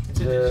to It's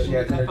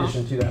in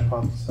addition to that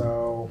pump? that pump.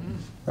 So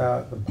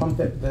the pump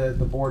that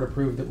the board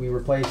approved that we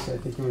replaced, I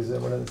think it was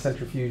one of the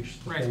centrifuge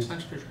Right, things.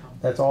 centrifuge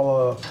pump. That's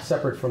all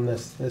separate from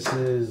this. This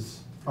is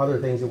other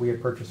things that we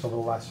had purchased over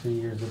the last 3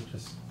 years that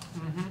just,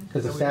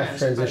 because the staff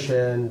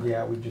transitioned,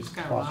 yeah, we just It's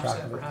kind of an lost track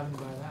offset of for it. having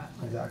to buy that.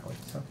 Exactly,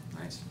 so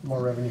Nice.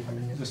 more revenue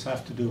coming in. Does this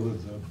have to do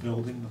with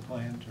building the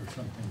plant or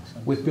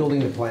something? With building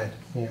the plant,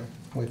 yeah,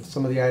 with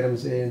some of the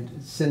items, and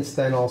since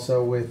then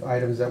also with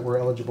items that were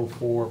eligible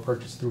for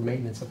purchase through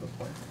maintenance of the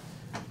plant.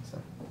 So,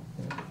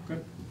 yeah.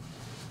 Good.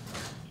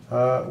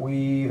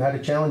 We've had a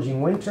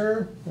challenging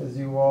winter, as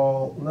you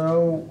all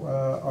know.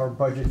 Our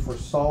budget for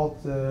salt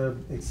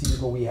exceeded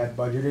what we had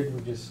budgeted.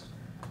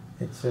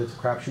 It's a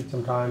crapshoot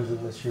sometimes, and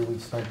this year we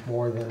spent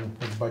more than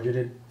was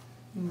budgeted.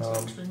 It's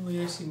an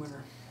extremely icy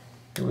winter.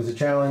 It was a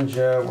challenge.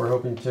 We're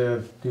hoping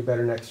to do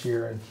better next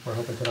year, and we're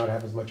hoping to not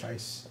have as much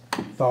ice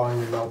thawing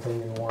and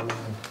melting and warming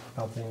and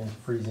melting and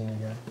freezing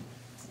again.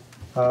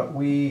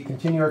 We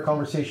continue our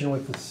conversation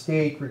with the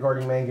state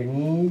regarding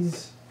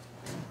manganese.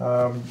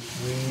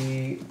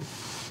 We,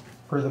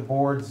 per the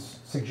board's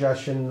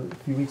suggestion a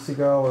few weeks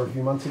ago or a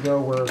few months ago,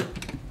 we're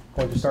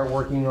going to start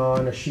working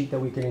on a sheet that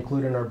we can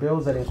include in our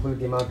bills that include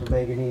the amount of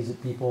manganese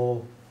that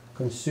people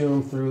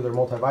consume through their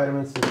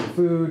multivitamins, through their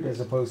food,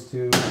 as opposed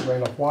to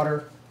Randolph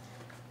water.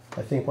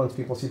 I think once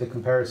people see the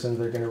comparisons,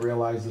 they're going to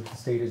realize that the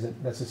state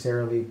isn't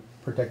necessarily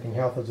protecting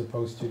health as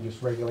opposed to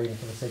just regulating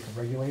for the sake of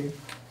regulating.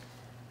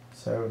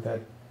 So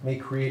that may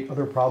create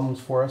other problems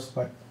for us,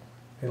 but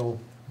it'll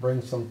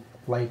bring some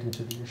light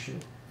into the issue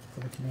for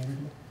the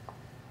community.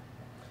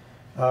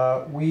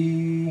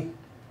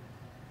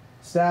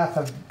 Staff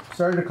have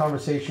started a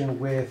conversation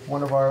with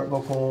one of our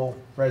local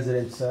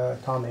residents,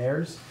 Tom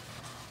Ayers.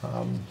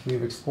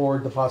 We've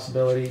explored the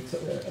possibility,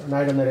 an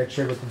item that I'd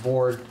shared with the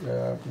board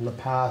in the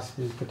past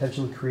is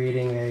potentially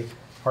creating a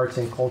arts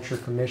and culture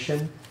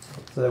commission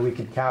so that we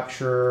could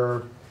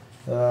capture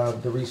the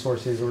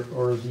resources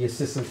or the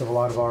assistance of a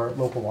lot of our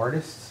local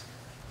artists.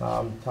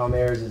 Tom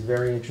Ayers is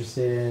very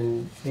interested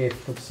in,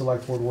 if the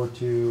select board were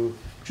to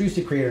choose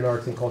to create an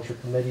arts and culture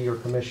committee or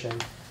commission,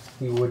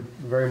 he would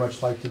very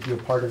much like to be a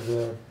part of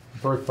the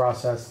birth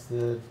process,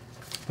 the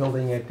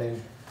building it, and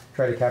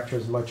try to capture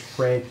as much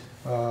grant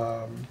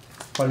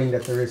funding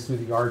that there is through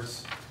the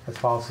arts as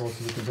possible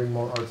so we can bring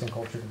more arts and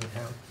culture to the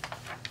town.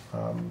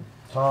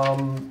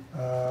 Tom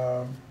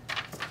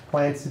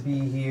plans to be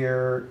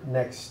here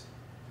next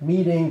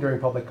meeting during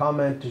public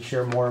comment to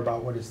share more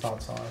about what his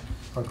thoughts are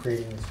on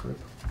creating this group.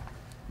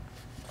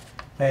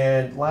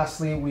 And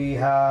lastly, we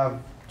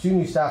have 2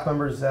 new staff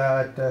members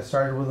that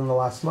started within the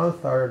last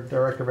month, our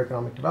Director of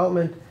Economic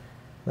Development,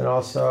 and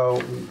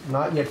also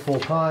not yet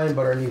full-time,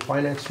 but our new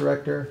Finance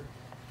Director.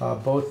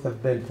 Both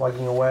have been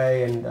plugging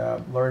away and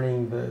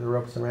learning the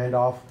ropes in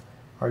Randolph.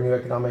 Our new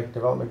Economic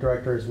Development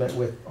Director has met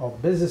with all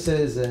the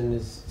businesses and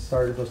has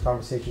started those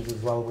conversations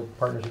as well with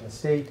partners in the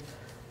state.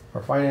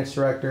 Our Finance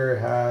Director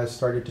has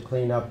started to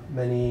clean up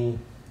many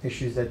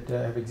issues that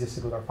have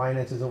existed with our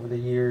finances over the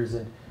years,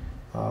 and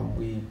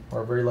we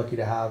are very lucky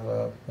to have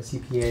a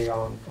CPA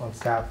on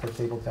staff that's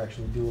able to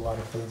actually do a lot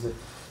of things that,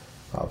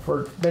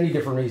 for many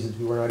different reasons,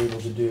 we were not able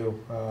to do.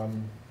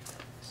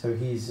 So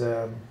he's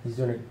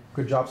doing a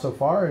good job so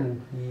far,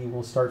 and he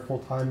will start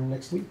full-time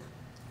next week.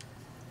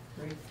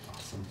 Great.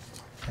 Awesome.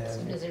 As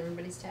soon as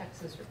everybody's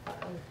taxes are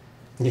filed.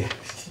 Yeah,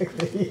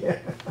 exactly, yeah.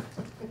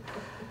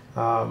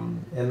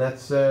 And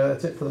that's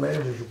it for the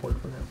manager's report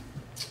for now.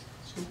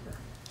 Super.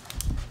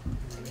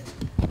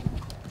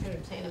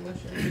 Entertain a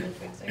motion to go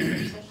into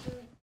executive session.